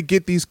 trying to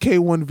get these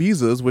K-1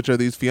 visas, which are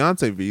these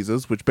fiance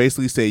visas, which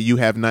basically say you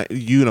have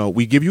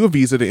we give you a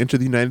visa to enter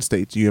the United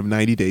States. You have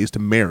 90 days to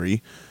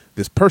marry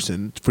this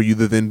person for you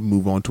to then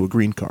move on to a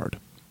green card,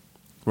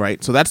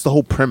 right? So that's the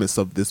whole premise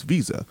of this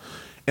visa.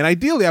 And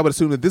ideally, I would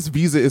assume that this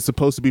visa is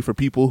supposed to be for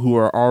people who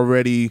are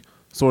already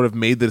sort of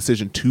made the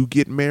decision to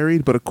get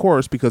married. But of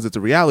course, because it's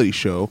a reality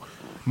show,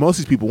 most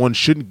of these people, one,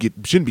 shouldn't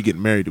be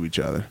getting married to each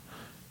other.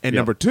 And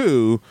number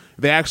two,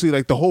 they actually,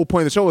 like, the whole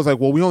point of the show was like,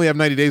 well, we only have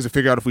 90 days to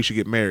figure out if we should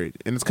get married.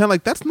 And it's kind of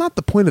like, that's not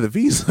the point of the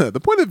visa.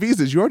 The point of the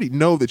visa is you already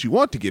know that you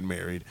want to get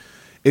married.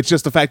 It's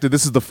just the fact that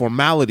this is the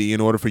formality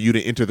in order for you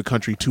to enter the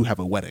country to have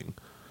a wedding.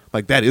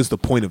 Like, that is the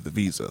point of the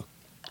visa.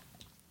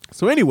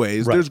 So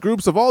anyways, there's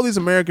groups of all these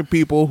American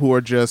people who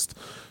are just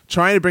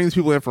trying to bring these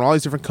people in from all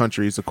these different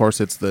countries. Of course,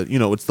 it's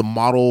the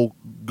model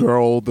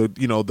girl, the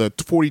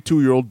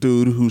 42-year-old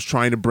dude who's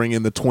trying to bring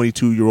in the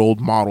 22-year-old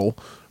model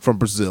from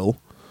Brazil.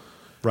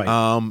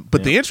 Right.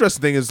 But the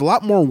interesting thing is a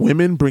lot more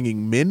women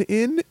bringing men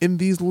in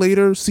these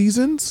later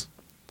seasons.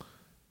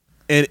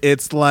 And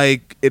it's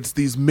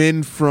these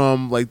men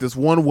from, like, this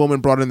one woman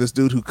brought in this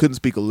dude who couldn't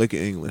speak a lick of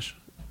English.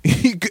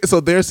 So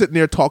they're sitting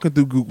there talking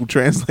through Google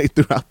Translate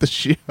throughout the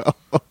show.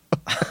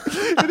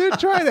 And they're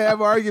trying to have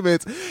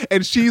arguments.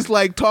 And she's,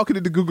 like, talking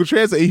into Google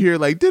Translate. You hear,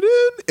 like,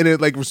 doo-doo, and it,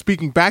 like, we're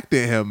speaking back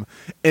to him.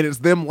 And it's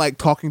them, like,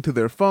 talking to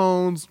their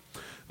phones.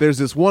 There's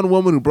this one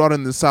woman who brought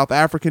in this South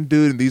African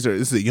dude, and this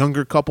is a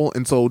younger couple.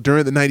 And so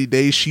during the 90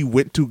 days, she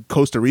went to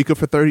Costa Rica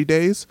for 30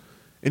 days.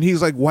 And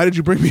he's like, why did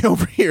you bring me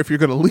over here if you're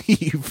going to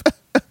leave?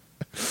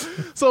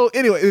 So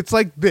anyway, it's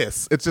like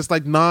this. It's just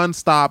like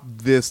nonstop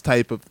this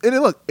type of... And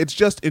look, it's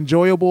just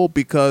enjoyable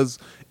because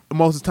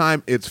most of the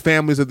time it's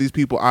families of these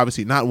people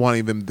obviously not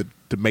wanting them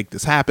to make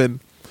this happen.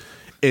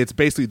 It's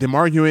basically them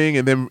arguing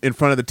and them in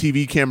front of the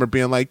TV camera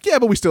being like, yeah,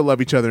 but we still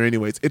love each other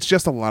anyways. It's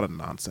just a lot of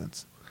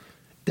nonsense.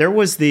 There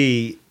was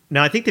I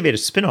think they made a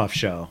spin-off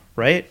show,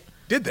 right?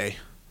 Did they?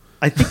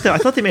 I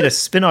thought they made a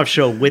spin-off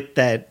show with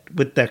that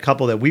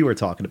couple that we were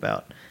talking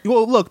about.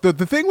 Well, look, the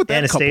thing with that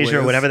Anastasia couple is,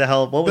 or whatever the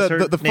hell, what was her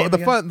name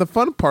again? The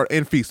fun part,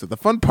 Anfisa, the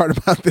fun part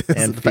about this,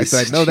 in fact,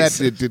 I know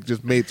that it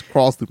just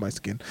crawls through my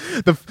skin.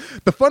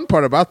 The fun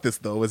part about this,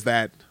 though, is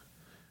that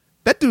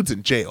dude's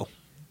in jail.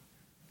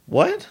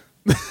 What?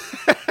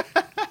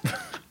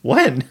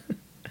 When?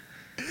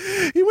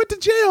 He went to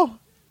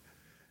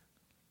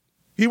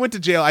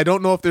jail. I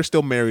don't know if they're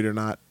still married or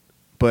not,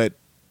 but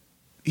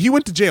he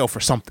went to jail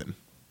for something.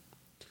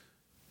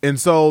 And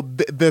so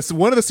this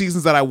one of the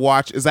seasons that I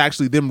watch is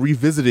actually them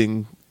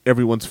revisiting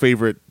everyone's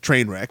favorite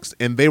train wrecks,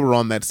 and they were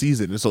on that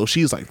season. And so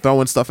she's like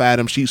throwing stuff at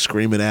him, she's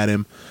screaming at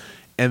him,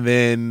 and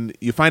then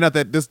you find out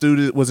that this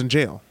dude was in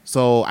jail.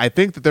 So I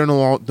think that they're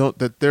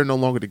no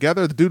longer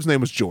together. The dude's name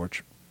was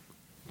George.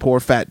 Poor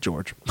fat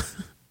George.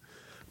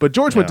 But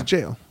George went to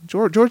jail.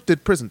 George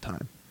did prison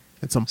time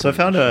at some point. So I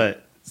found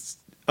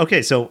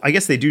okay, so I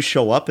guess they do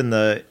show up in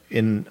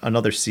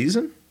another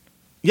season?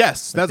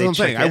 Yes, that's what I'm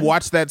saying. I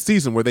watched that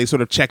season where they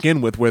sort of check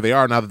in with where they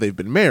are now that they've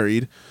been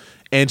married,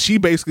 and she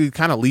basically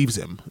kind of leaves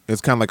him.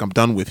 It's kind of like, I'm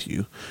done with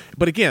you.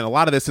 But again, a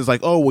lot of this is like,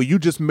 oh, well, you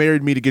just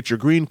married me to get your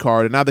green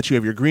card, and now that you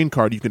have your green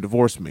card, you can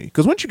divorce me.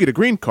 Because once you get a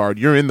green card,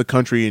 you're in the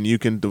country and you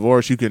can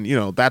divorce. You can,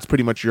 that's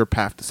pretty much your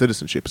path to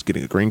citizenship is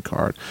getting a green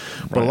card.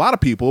 But a lot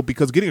of people,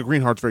 because getting a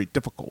green card is very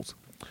difficult,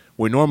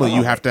 where normally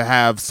you have to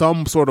have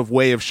some sort of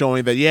way of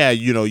showing that,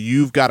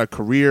 you've got a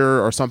career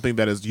or something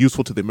that is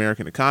useful to the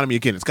American economy.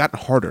 Again, it's gotten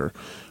harder.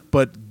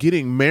 But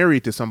getting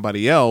married to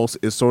somebody else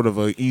is sort of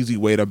an easy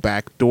way to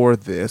backdoor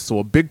this. So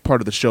a big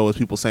part of the show is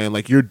people saying,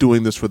 like, you're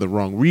doing this for the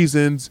wrong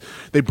reasons.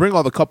 They bring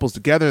all the couples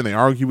together and they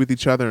argue with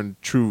each other in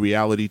true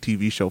reality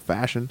TV show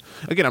fashion.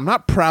 Again, I'm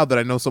not proud that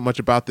I know so much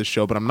about this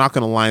show, but I'm not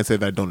going to lie and say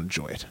that I don't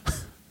enjoy it.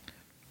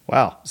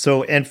 Wow.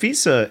 So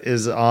Anfisa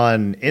is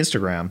on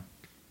Instagram,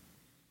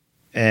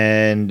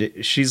 and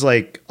she's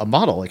like a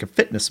model, like a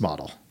fitness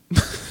model.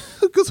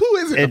 Because who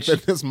isn't a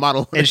fitness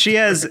model? And she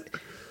has...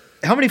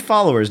 How many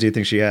followers do you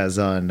think she has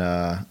on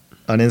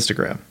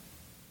Instagram?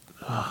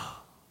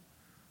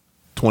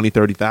 20,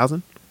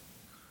 30,000?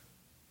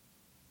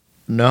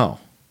 No.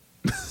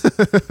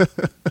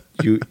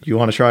 You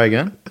want to try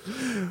again?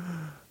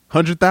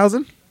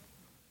 100,000?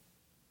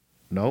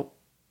 Nope.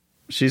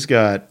 She's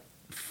got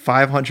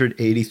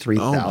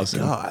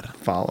 583,000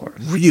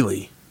 followers.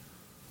 Really?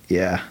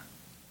 Yeah.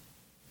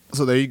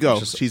 So there you go.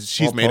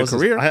 She's made a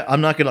career.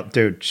 I'm not gonna,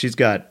 dude. She's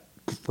got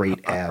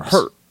great abs.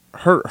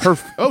 Her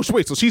oh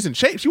wait, so she's in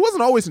shape. She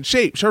wasn't always in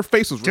shape. Her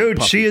face was really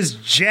puffy. She is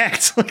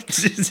jacked.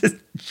 Is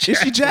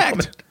she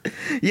jacked?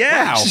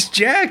 Yeah, wow. She's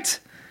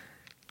jacked.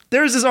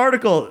 There's this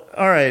article.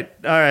 All right,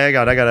 hang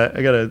on. I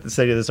gotta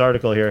send you this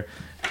article here.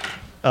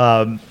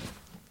 Let's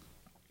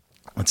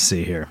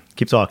see here.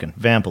 Keep talking.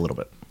 Vamp a little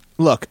bit.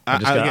 Look,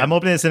 I'm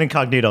opening this in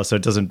incognito so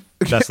it doesn't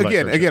mess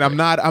again, I'm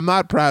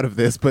not proud of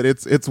this, but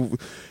it's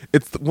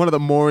one of the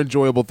more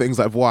enjoyable things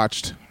I've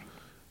watched.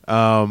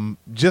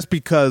 Just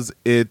because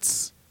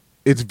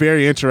it's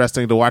very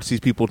interesting to watch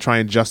these people try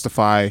and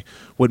justify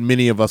what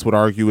many of us would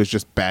argue is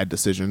just bad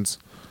decisions.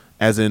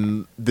 as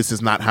in this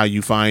is not how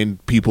you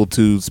find people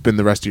to spend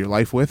the rest of your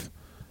life with.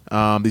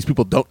 These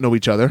people don't know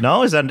each other.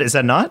 No, is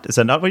that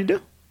not what you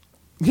do?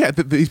 Yeah,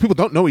 these people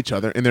don't know each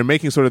other, and they're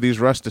making sort of these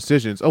rushed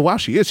decisions. Oh wow,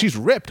 she's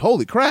ripped.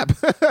 Holy crap!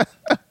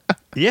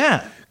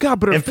 Yeah. God,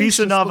 but her and face Fisa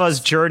just Nava's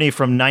looks- journey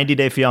from 90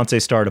 Day Fiance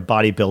star to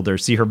bodybuilder,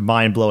 see her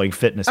mind-blowing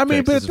fitness I mean,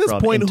 pics. but This at is this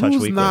from point, In Touch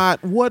who's Weekly.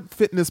 not? What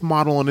fitness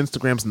model on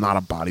Instagram's not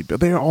a bodybuilder?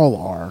 They all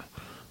are.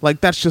 Like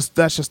that's just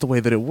the way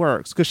that it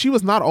works. Because she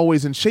was not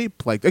always in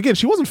shape. Like again,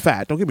 she wasn't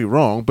fat. Don't get me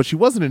wrong, but she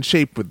wasn't in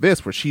shape with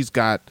this, where she's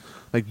got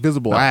like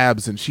visible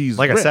abs and she's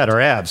Like I ripped. said,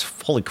 her abs.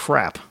 Holy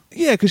crap.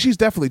 Yeah, because she's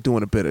definitely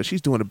doing a bit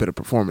of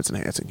performance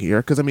enhancing here.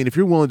 Because I mean, if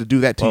you're willing to do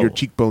that to your Whoa.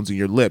 cheekbones and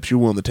your lips, you're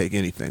willing to take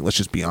anything. Let's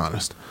just be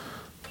honest.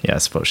 Yeah, I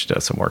suppose she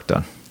does some work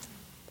done.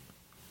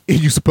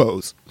 You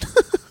suppose.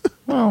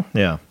 Well,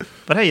 yeah.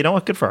 But hey, you know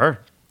what? Good for her.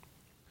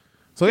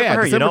 So Good yeah, for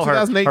her. You December know,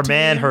 her 2018.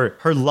 man,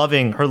 her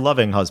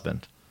loving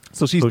husband.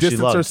 So she's who she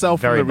distanced loves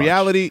herself from very the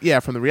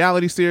much.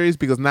 reality series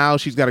because now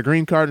she's got a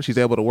green card and she's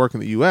able to work in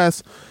the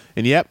U.S.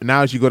 And yep,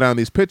 now as you go down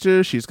these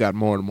pictures, she's got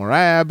more and more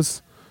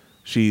abs.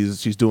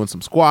 She's doing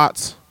some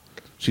squats.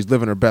 She's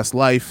living her best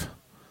life,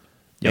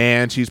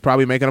 and she's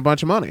probably making a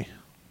bunch of money.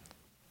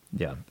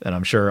 Yeah, and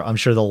I'm sure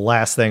the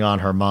last thing on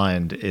her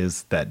mind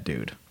is that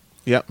dude.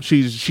 Yep,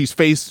 she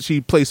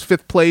placed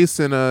fifth place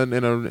in a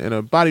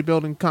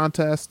bodybuilding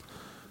contest.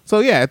 So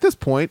yeah, at this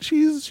point,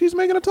 she's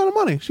making a ton of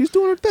money. She's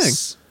doing her thing.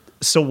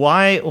 So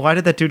why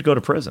did that dude go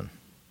to prison?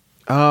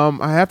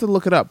 I have to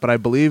look it up, but I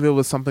believe it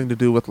was something to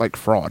do with like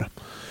fraud,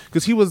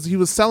 because he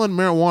was selling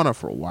marijuana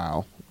for a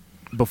while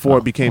before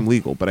it became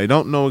legal. But I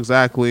don't know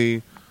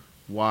exactly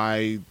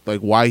why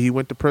he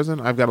went to prison.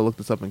 I've got to look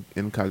this up in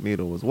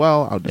incognito as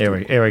well. I'll just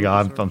Here we go.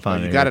 I'm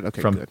finding you got it. it?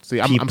 Okay, from good. See,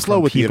 I'm slow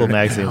from with the People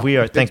internet magazine. now. We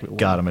are. It takes Thank me a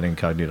God I'm in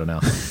incognito now.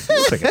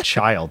 Looks like a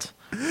child.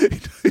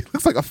 he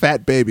looks like a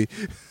fat baby.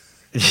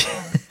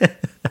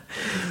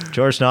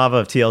 George Nava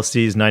of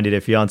TLC's 90 Day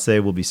Fiance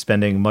will be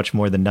spending much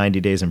more than 90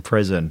 days in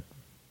prison.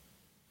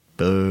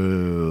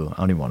 Boo. I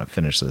don't even want to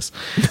finish this.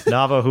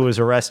 Nava, who was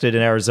arrested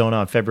in Arizona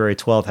on February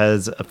 12th,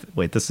 has...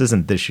 wait, this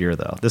isn't this year,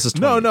 though. This is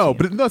 2018. No,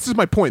 but this is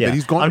my point, that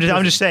he's gone to I'm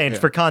prison. just saying, Yeah.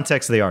 for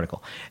context of the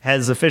article,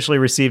 has officially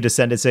received a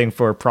sentencing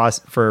for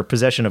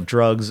possession of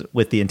drugs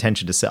with the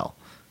intention to sell.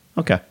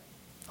 Okay.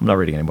 I'm not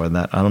reading any more than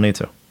that. I don't need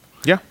to.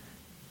 Yeah.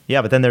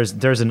 Yeah, but then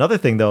there's another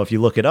thing, though. If you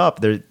look it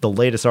up, the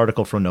latest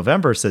article from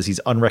November says he's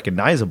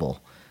unrecognizable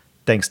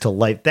thanks to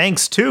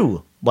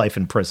life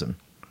in prison.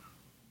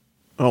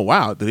 Oh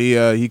wow, did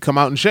he come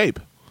out in shape?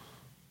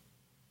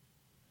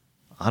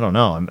 I don't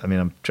know.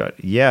 I'm trying.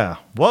 Yeah.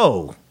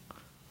 Whoa.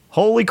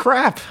 Holy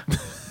crap.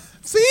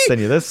 See, Send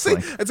you this See?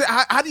 link.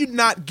 How do you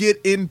not get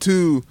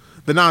into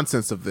the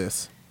nonsense of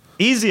this?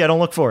 Easy. I don't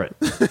look for it.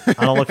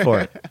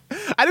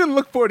 I didn't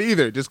look for it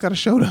either. It just kind of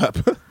showed up.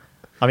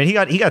 I mean, he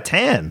got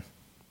tan.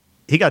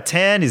 He got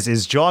tan.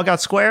 His jaw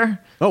got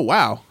square. Oh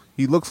wow,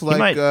 he looks like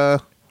might-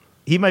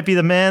 He might be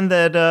the man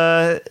that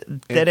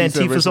Antifa's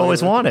originally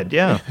always wanted.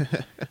 Yeah.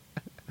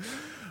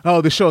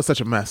 oh, this show is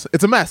such a mess.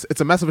 It's a mess. It's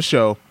a mess of a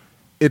show.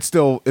 It's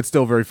still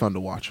very fun to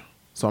watch.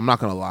 So I'm not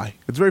gonna lie,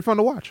 it's very fun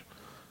to watch.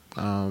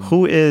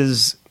 Who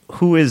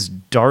is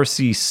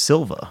Darcy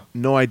Silva?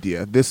 No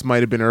idea. This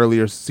might have been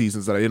earlier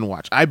seasons that I didn't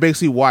watch. I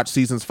basically watched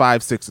seasons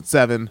 5, 6, and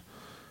 7,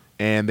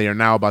 and they are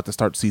now about to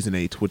start season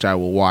 8, which I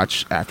will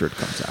watch after it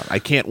comes out. I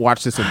can't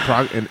watch this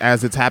and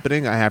as it's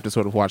happening. I have to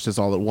sort of watch this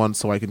all at once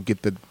so I can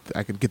get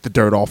the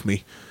dirt off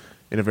me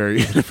in a very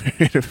You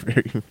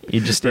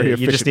just very need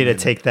to efficient manner.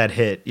 take that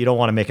hit. You don't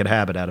want to make a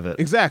habit out of it.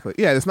 Exactly.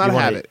 Yeah, it's not You a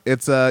wanna- habit.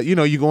 It's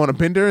you go on a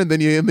bender and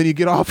then you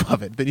get off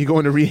of it. Then you go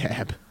into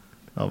rehab.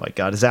 Oh my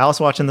God, is Alice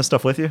watching this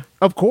stuff with you?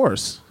 Of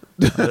course.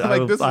 I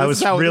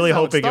was really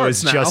hoping it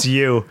was just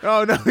you.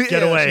 Oh no!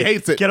 Get away! She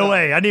hates it. Get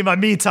away! I need my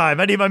me time.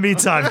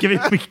 Give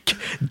me.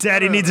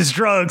 Daddy needs his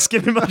drugs.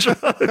 Give me my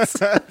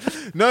drugs.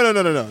 No.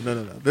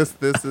 This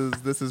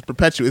is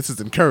perpetual. This is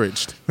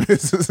encouraged.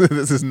 This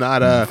is not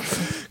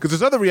because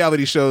there's other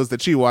reality shows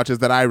that she watches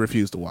that I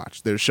refuse to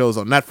watch. There's shows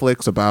on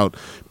Netflix about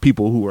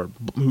people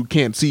who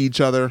can't see each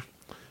other.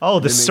 Oh, The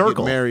and they get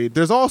Circle. married.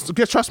 There's also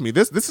trust me.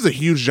 This is a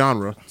huge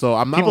genre. So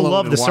I'm not People alone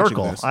love in The watching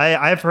Circle. this.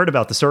 I've heard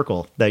about The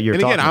Circle that you're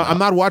And talking again, about. I'm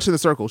not watching The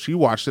Circle. She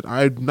watched it.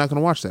 I'm not going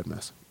to watch that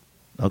mess.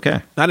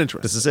 Okay. Not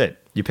interested. This is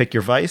it. You pick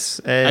your vice,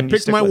 and I you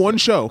picked stick my with one it.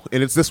 show,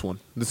 and it's this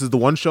one. This is the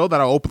one show that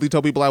I openly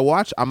tell people I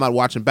watch. I'm not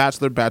watching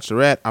Bachelor,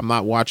 Bachelorette. I'm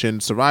not watching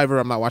Survivor.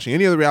 I'm not watching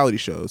any other reality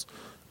shows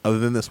other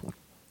than this one.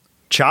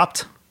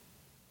 Chopped.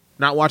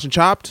 Not watching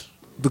Chopped.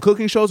 The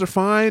cooking shows are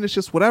fine. It's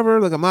just whatever.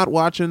 Like I'm not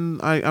watching.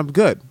 I'm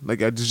good.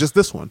 Like it's just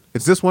this one.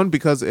 It's this one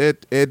because the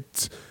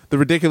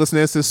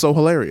ridiculousness is so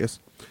hilarious.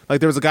 Like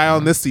there was a guy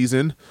on this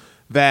season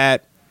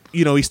that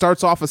he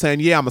starts off with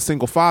saying, "Yeah, I'm a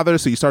single father,"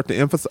 so you start to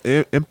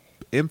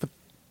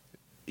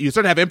you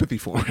start to have empathy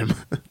for him.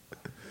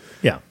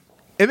 Yeah.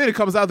 And then it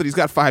comes out that he's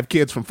got 5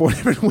 kids from 4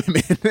 different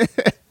women.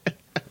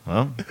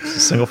 Well, he's a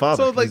single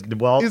father. So like,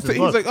 he's like, he's it like,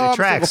 oh, I'm a single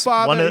tracks.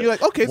 father. One And of, you're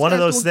like, okay, so one of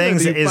that's those doing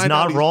good. things And you is find out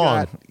not he's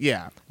wrong.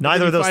 yeah.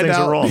 Neither of those things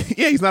are wrong.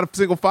 Yeah, he's not a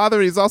single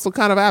father. He's also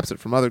kind of absent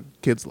from other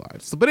kids'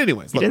 lives. So, but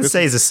anyways, He didn't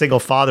say he's a single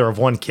father of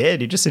one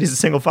kid. He just said he's a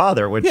single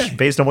father, which,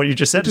 based on what you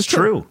just said, is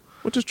true.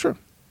 Which is true.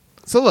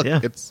 So look,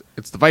 it's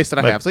the vice that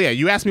I have. So yeah,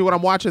 you asked me what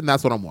I'm watching.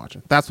 That's what I'm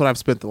watching. That's what I've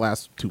spent the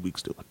last 2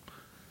 weeks doing.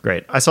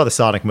 Great. I saw the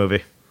Sonic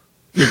movie.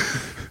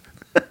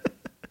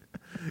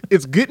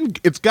 It's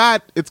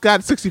got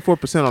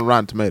 64% on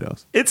Rotten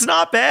Tomatoes. It's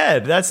not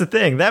bad. That's the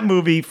thing. That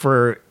movie,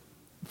 for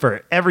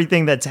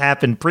everything that's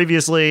happened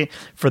previously,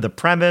 for the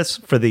premise,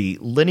 for the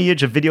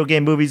lineage of video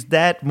game movies,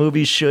 that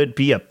movie should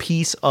be a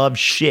piece of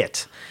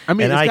shit. I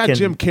mean, it's got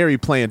Jim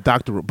Carrey playing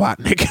Dr.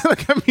 Robotnik.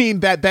 Like, I mean,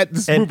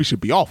 this movie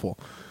should be awful.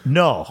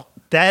 No,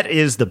 that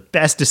is the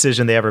best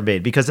decision they ever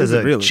made, because as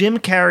a Jim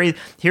Carrey,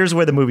 here's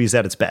where the movie's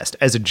at its best.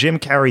 As a Jim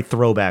Carrey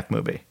throwback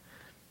movie.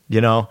 You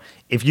know,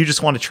 if you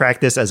just want to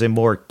track this as a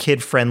more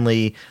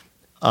kid-friendly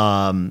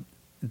The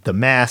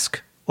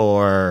Mask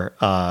or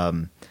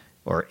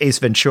Ace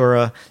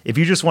Ventura, if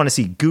you just want to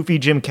see goofy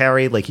Jim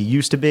Carrey like he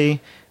used to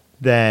be,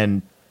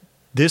 then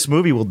this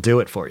movie will do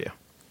it for you,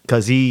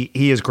 because he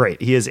is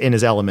great. He is in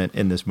his element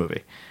in this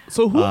movie.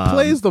 So who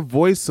plays the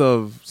voice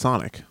of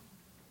Sonic?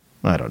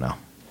 I don't know.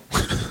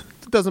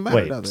 It doesn't matter.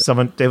 Wait,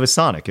 it was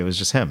Sonic. It was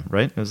just him,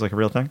 right? It was like a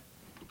real thing?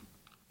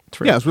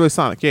 It's real. Yeah, it's really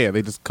Sonic. Yeah,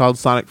 they just called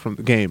Sonic from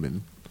the game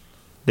and...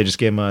 They just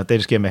gave him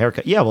a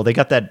haircut. Yeah, well, they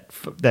got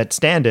that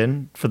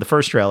stand-in for the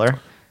first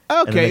trailer.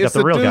 Okay, it's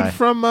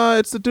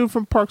the dude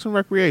from Parks and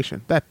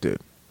Recreation. That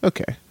dude.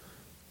 Okay,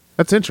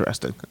 that's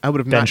interesting. I would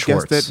have not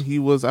guessed that he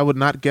was. I would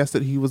not guess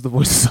that he was the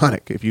voice of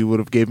Sonic. If you would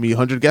have gave me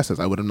 100 guesses,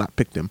 I would have not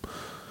picked him.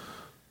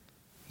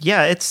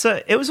 Yeah,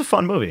 it was a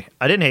fun movie.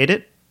 I didn't hate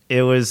it.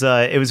 It was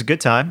a good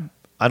time.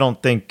 I don't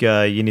think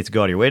you need to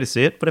go out of your way to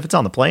see it, but if it's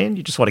on the plane,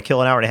 you just want to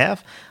kill an hour and a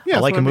half. Yeah, I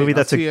like a movie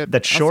that's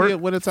short,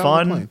 when it's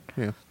fun. On the plane.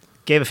 Yeah.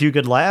 Gave a few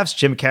good laughs.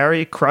 Jim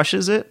Carrey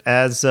crushes it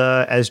as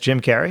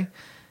Jim Carrey,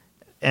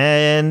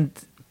 and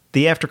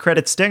the after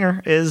credit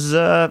stinger is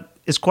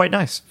quite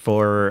nice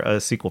for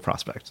a sequel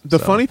prospect. The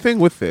funny thing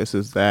with this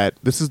is that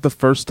this is the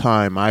first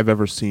time I've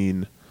ever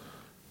seen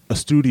a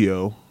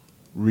studio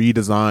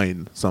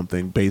redesign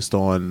something based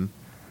on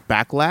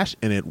backlash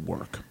and it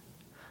work.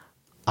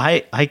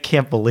 I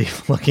can't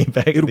believe, looking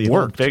back at the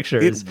old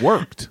pictures, it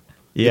worked.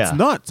 Yeah, it's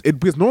nuts.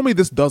 Because normally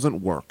this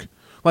doesn't work.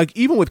 Like,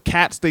 even with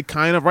Cats, they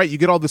kind of, right, you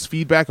get all this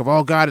feedback of,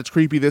 oh, God, it's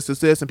creepy, this,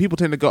 and people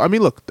tend to go, I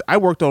mean, look, I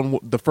worked on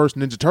the first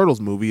Ninja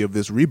Turtles movie of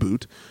this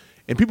reboot,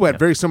 and people had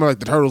very similar, like,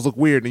 the Turtles look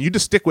weird, and you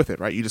just stick with it,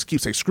 right? You just keep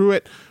saying, screw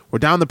it, we're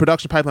down the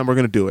production pipeline, we're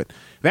going to do it.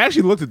 They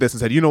actually looked at this and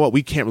said, you know what,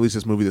 we can't release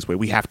this movie this way,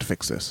 we have to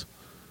fix this.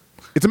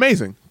 It's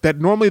amazing that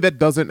normally that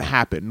doesn't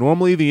happen.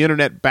 Normally the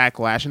internet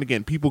backlash, and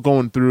again, people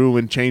going through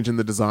and changing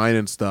the design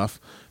and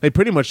stuff, they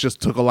pretty much just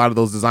took a lot of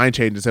those design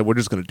changes and said, we're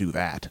just going to do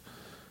that.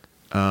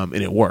 And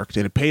it worked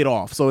and it paid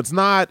off. So it's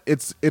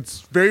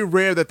very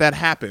rare that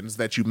happens,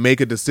 that you make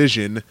a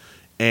decision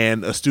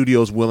and a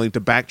studio is willing to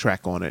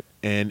backtrack on it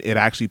and it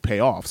actually pay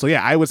off. So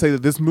yeah, I would say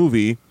that this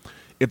movie,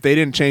 if they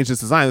didn't change this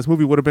design, this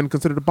movie would have been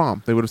considered a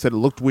bomb. They would have said it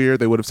looked weird.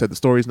 They would have said the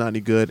story's not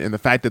any good. And the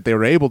fact that they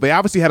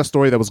obviously had a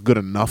story that was good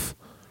enough,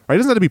 right? It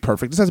doesn't have to be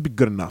perfect. It just has to be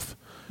good enough.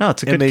 No,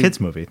 it's a good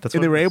kids movie.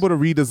 And they were able to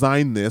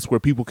redesign this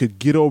where people could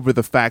get over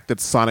the fact that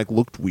Sonic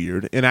looked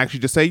weird and actually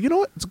just say, you know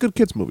what? It's a good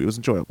kids movie. It was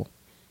enjoyable.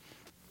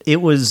 It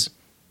was,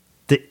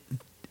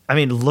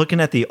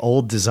 looking at the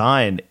old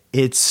design,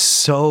 it's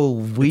so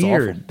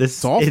weird.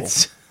 It's awful.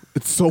 It's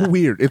so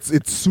weird.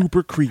 It's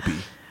super creepy.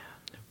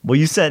 Well,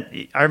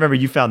 I remember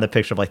you found the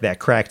picture of like that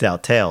cracked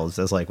out Tails.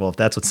 I was like, well, if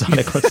that's what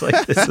Sonic looks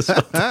like, this is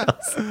what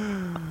Tails.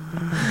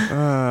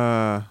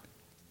 Yeah,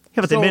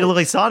 but they made it look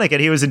like Sonic, and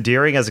he was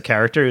endearing as a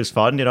character. He was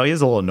fun. You know, he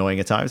was a little annoying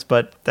at times,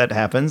 but that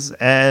happens.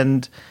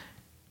 And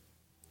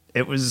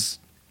it was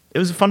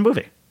a fun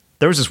movie.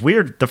 There was this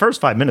weird. The first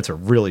 5 minutes are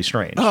really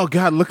strange. Oh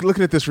God,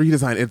 looking at this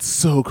redesign, it's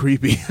so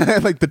creepy.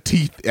 Like the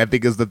teeth, I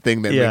think, is the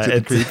thing that makes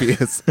it the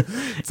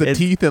creepiest. It's the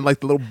teeth and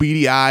like the little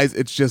beady eyes.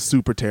 It's just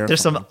super terrifying.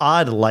 There's some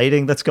odd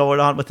lighting that's going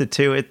on with it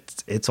too.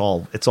 It's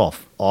all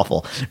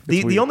awful.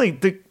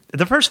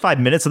 The first 5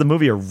 minutes of the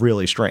movie are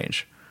really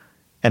strange,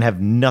 and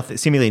have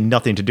seemingly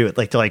nothing to do with it.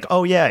 Like, they're like,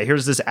 oh yeah,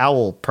 here's this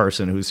owl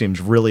person who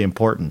seems really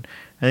important,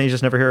 and then you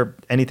just never hear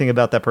anything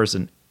about that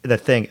person.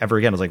 That thing ever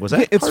again. I was like, was that?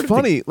 Yeah, it's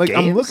funny. Like,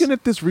 I'm looking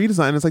at this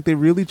redesign. It's like they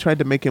really tried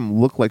to make him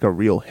look like a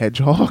real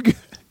hedgehog,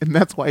 and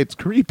that's why it's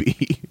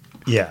creepy.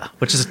 Yeah,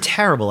 which is a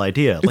terrible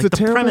idea. It's a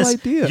terrible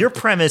idea. Your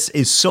premise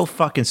is so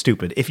fucking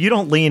stupid. If you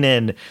don't lean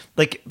in,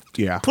 like,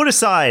 put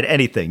aside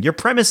anything. Your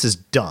premise is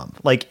dumb.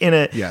 Like,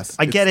 I get it.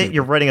 Stupid.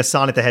 You're writing a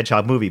Sonic the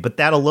Hedgehog movie, but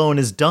that alone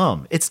is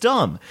dumb. It's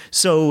dumb.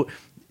 So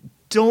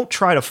don't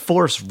try to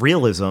force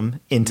realism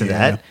into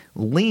that.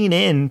 Lean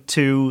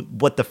into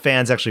what the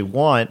fans actually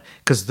want,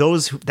 because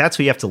that's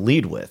who you have to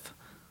lead with.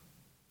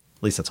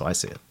 At least that's how I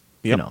see it.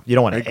 Yep. You know, you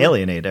don't want to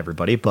alienate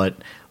everybody, but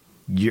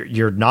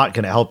you're not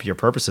going to help your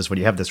purposes when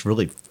you have this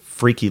really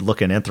freaky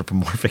looking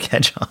anthropomorphic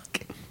hedgehog.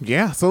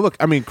 Yeah. So look,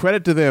 I mean,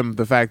 credit to them,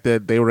 the fact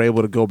that they were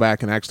able to go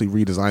back and actually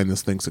redesign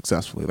this thing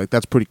successfully. Like,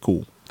 that's pretty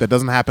cool. That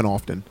doesn't happen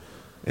often.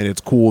 And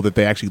it's cool that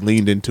they actually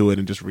leaned into it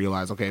and just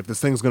realized, okay, if this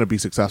thing's going to be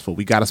successful,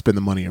 we got to spend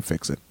the money and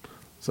fix it.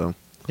 So,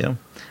 yeah.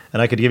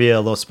 And I could give you a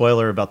little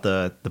spoiler about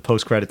the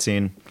post-credit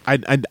scene.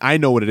 I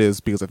know what it is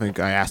because I think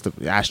I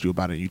asked you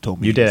about it and you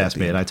told me. You did ask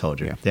me and I told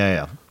you.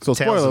 Yeah. So Tails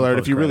spoiler alert, in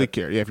if you really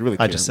post-credit. care. Yeah, if you really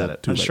care. I just said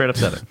it. I straight up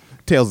said it.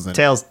 Tails is in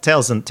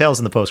it. Tails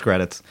in the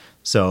post-credits.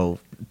 So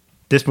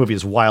this movie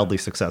is wildly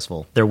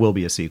successful. There will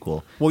be a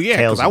sequel. Well, yeah,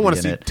 because I want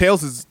to see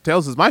Tails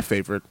is my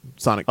favorite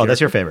Sonic character. Oh, that's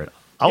your favorite.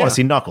 I want to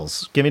see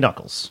Knuckles. Give me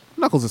Knuckles.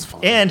 Knuckles is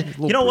fun. And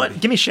you know what?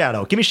 Give me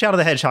Shadow. Give me Shadow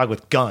the Hedgehog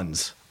with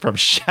guns from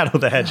Shadow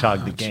the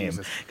Hedgehog, the game.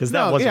 Because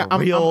that was a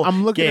real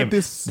I'm looking game. at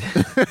this.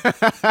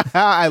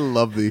 I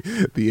love the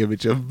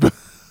image of the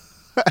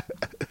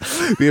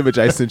image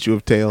I sent you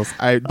of Tails.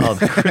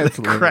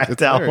 The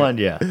cracked out one,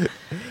 yeah.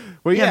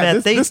 Well, yeah,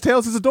 man, this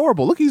Tails is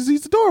adorable. Look, he's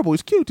adorable.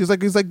 He's cute. He's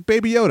like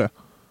Baby Yoda.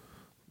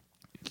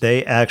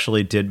 They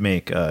actually did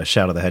make a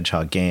Shadow the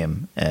Hedgehog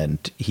game,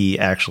 and he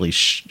actually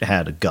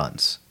had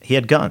guns. He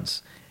had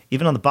guns.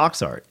 Even on the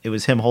box art, it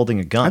was him holding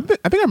a gun.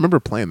 I think I remember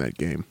playing that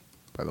game,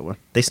 by the way.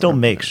 They still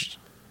make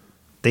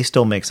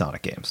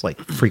Sonic games, like,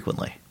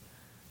 frequently.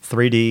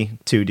 3D,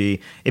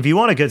 2D. If you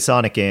want a good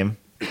Sonic game,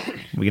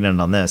 we can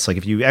end on this. Like,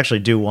 if you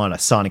actually do want a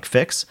Sonic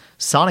fix,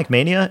 Sonic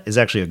Mania is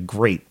actually a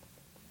great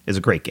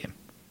game.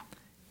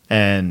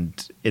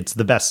 And it's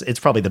the best. It's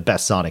probably the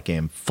best Sonic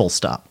game, full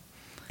stop.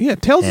 Yeah,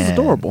 Tails is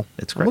adorable.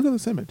 It's great. Look at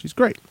this image. He's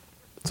great.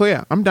 So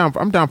yeah, I'm down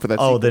for that.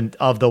 Oh,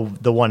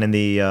 the one in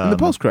the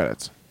post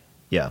credits.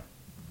 Yeah,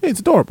 it's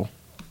adorable.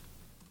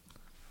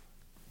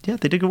 Yeah,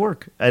 they did good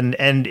work. And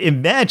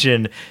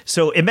imagine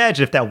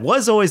if that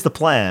was always the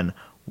plan,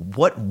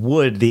 what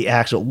would it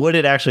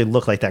actually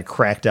look like, that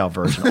cracked out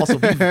version? Also,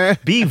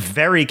 be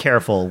very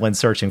careful when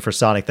searching for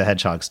Sonic the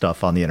Hedgehog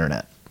stuff on the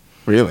internet.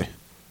 Really?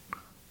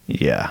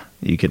 Yeah,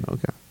 you could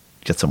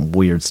get some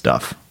weird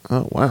stuff.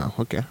 Oh, wow.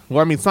 Okay.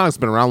 Well, I mean, Sonic's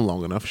been around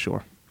long enough,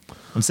 sure.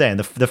 I'm saying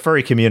the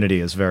furry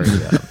community is very,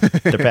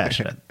 they're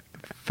passionate.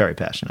 Very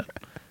passionate.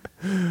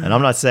 And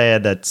I'm not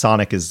saying that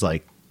Sonic is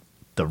like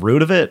the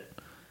root of it,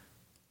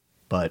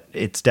 but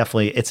it's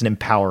an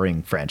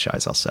empowering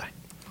franchise, I'll say.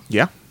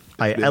 Yeah.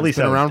 It's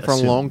been around for a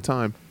long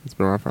time. It's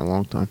been around for a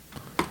long time.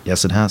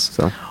 Yes, it has.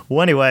 So,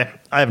 well, anyway,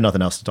 I have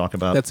nothing else to talk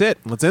about. That's it.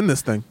 Let's end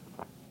this thing.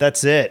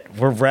 That's it.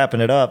 We're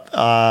wrapping it up.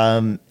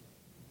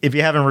 If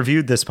you haven't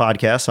reviewed this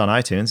podcast on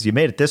iTunes, you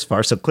made it this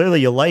far, so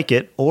clearly you like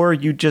it, or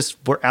you just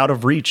were out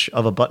of reach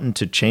of a button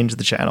to change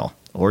the channel,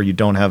 or you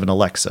don't have an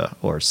Alexa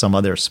or some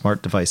other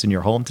smart device in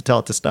your home to tell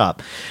it to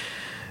stop.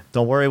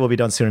 Don't worry, we'll be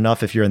done soon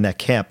enough if you're in that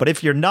camp. But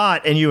if you're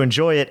not and you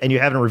enjoy it and you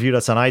haven't reviewed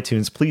us on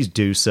iTunes, please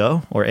do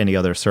so, or any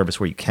other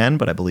service where you can.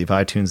 But I believe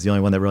iTunes is the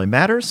only one that really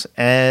matters.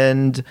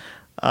 And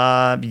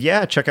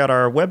check out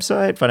our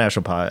website,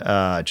 Financial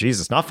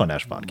not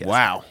Financial Podcast.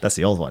 Wow. That's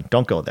the old one.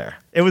 Don't go there.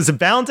 It was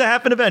bound to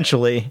happen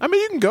eventually. I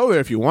mean, you can go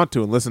there if you want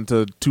to and listen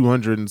to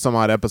 200 and some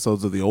odd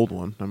episodes of the old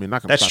one. I mean,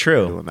 not going to stop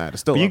you doing that.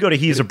 It's still you go to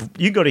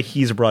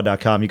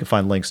he'sabroad.com. You can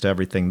find links to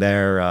everything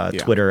there.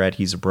 Twitter at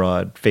He's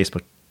Abroad,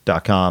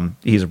 Facebook.com.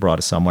 He's Abroad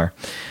is somewhere.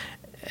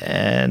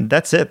 And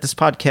that's it. This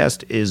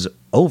podcast is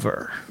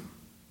over.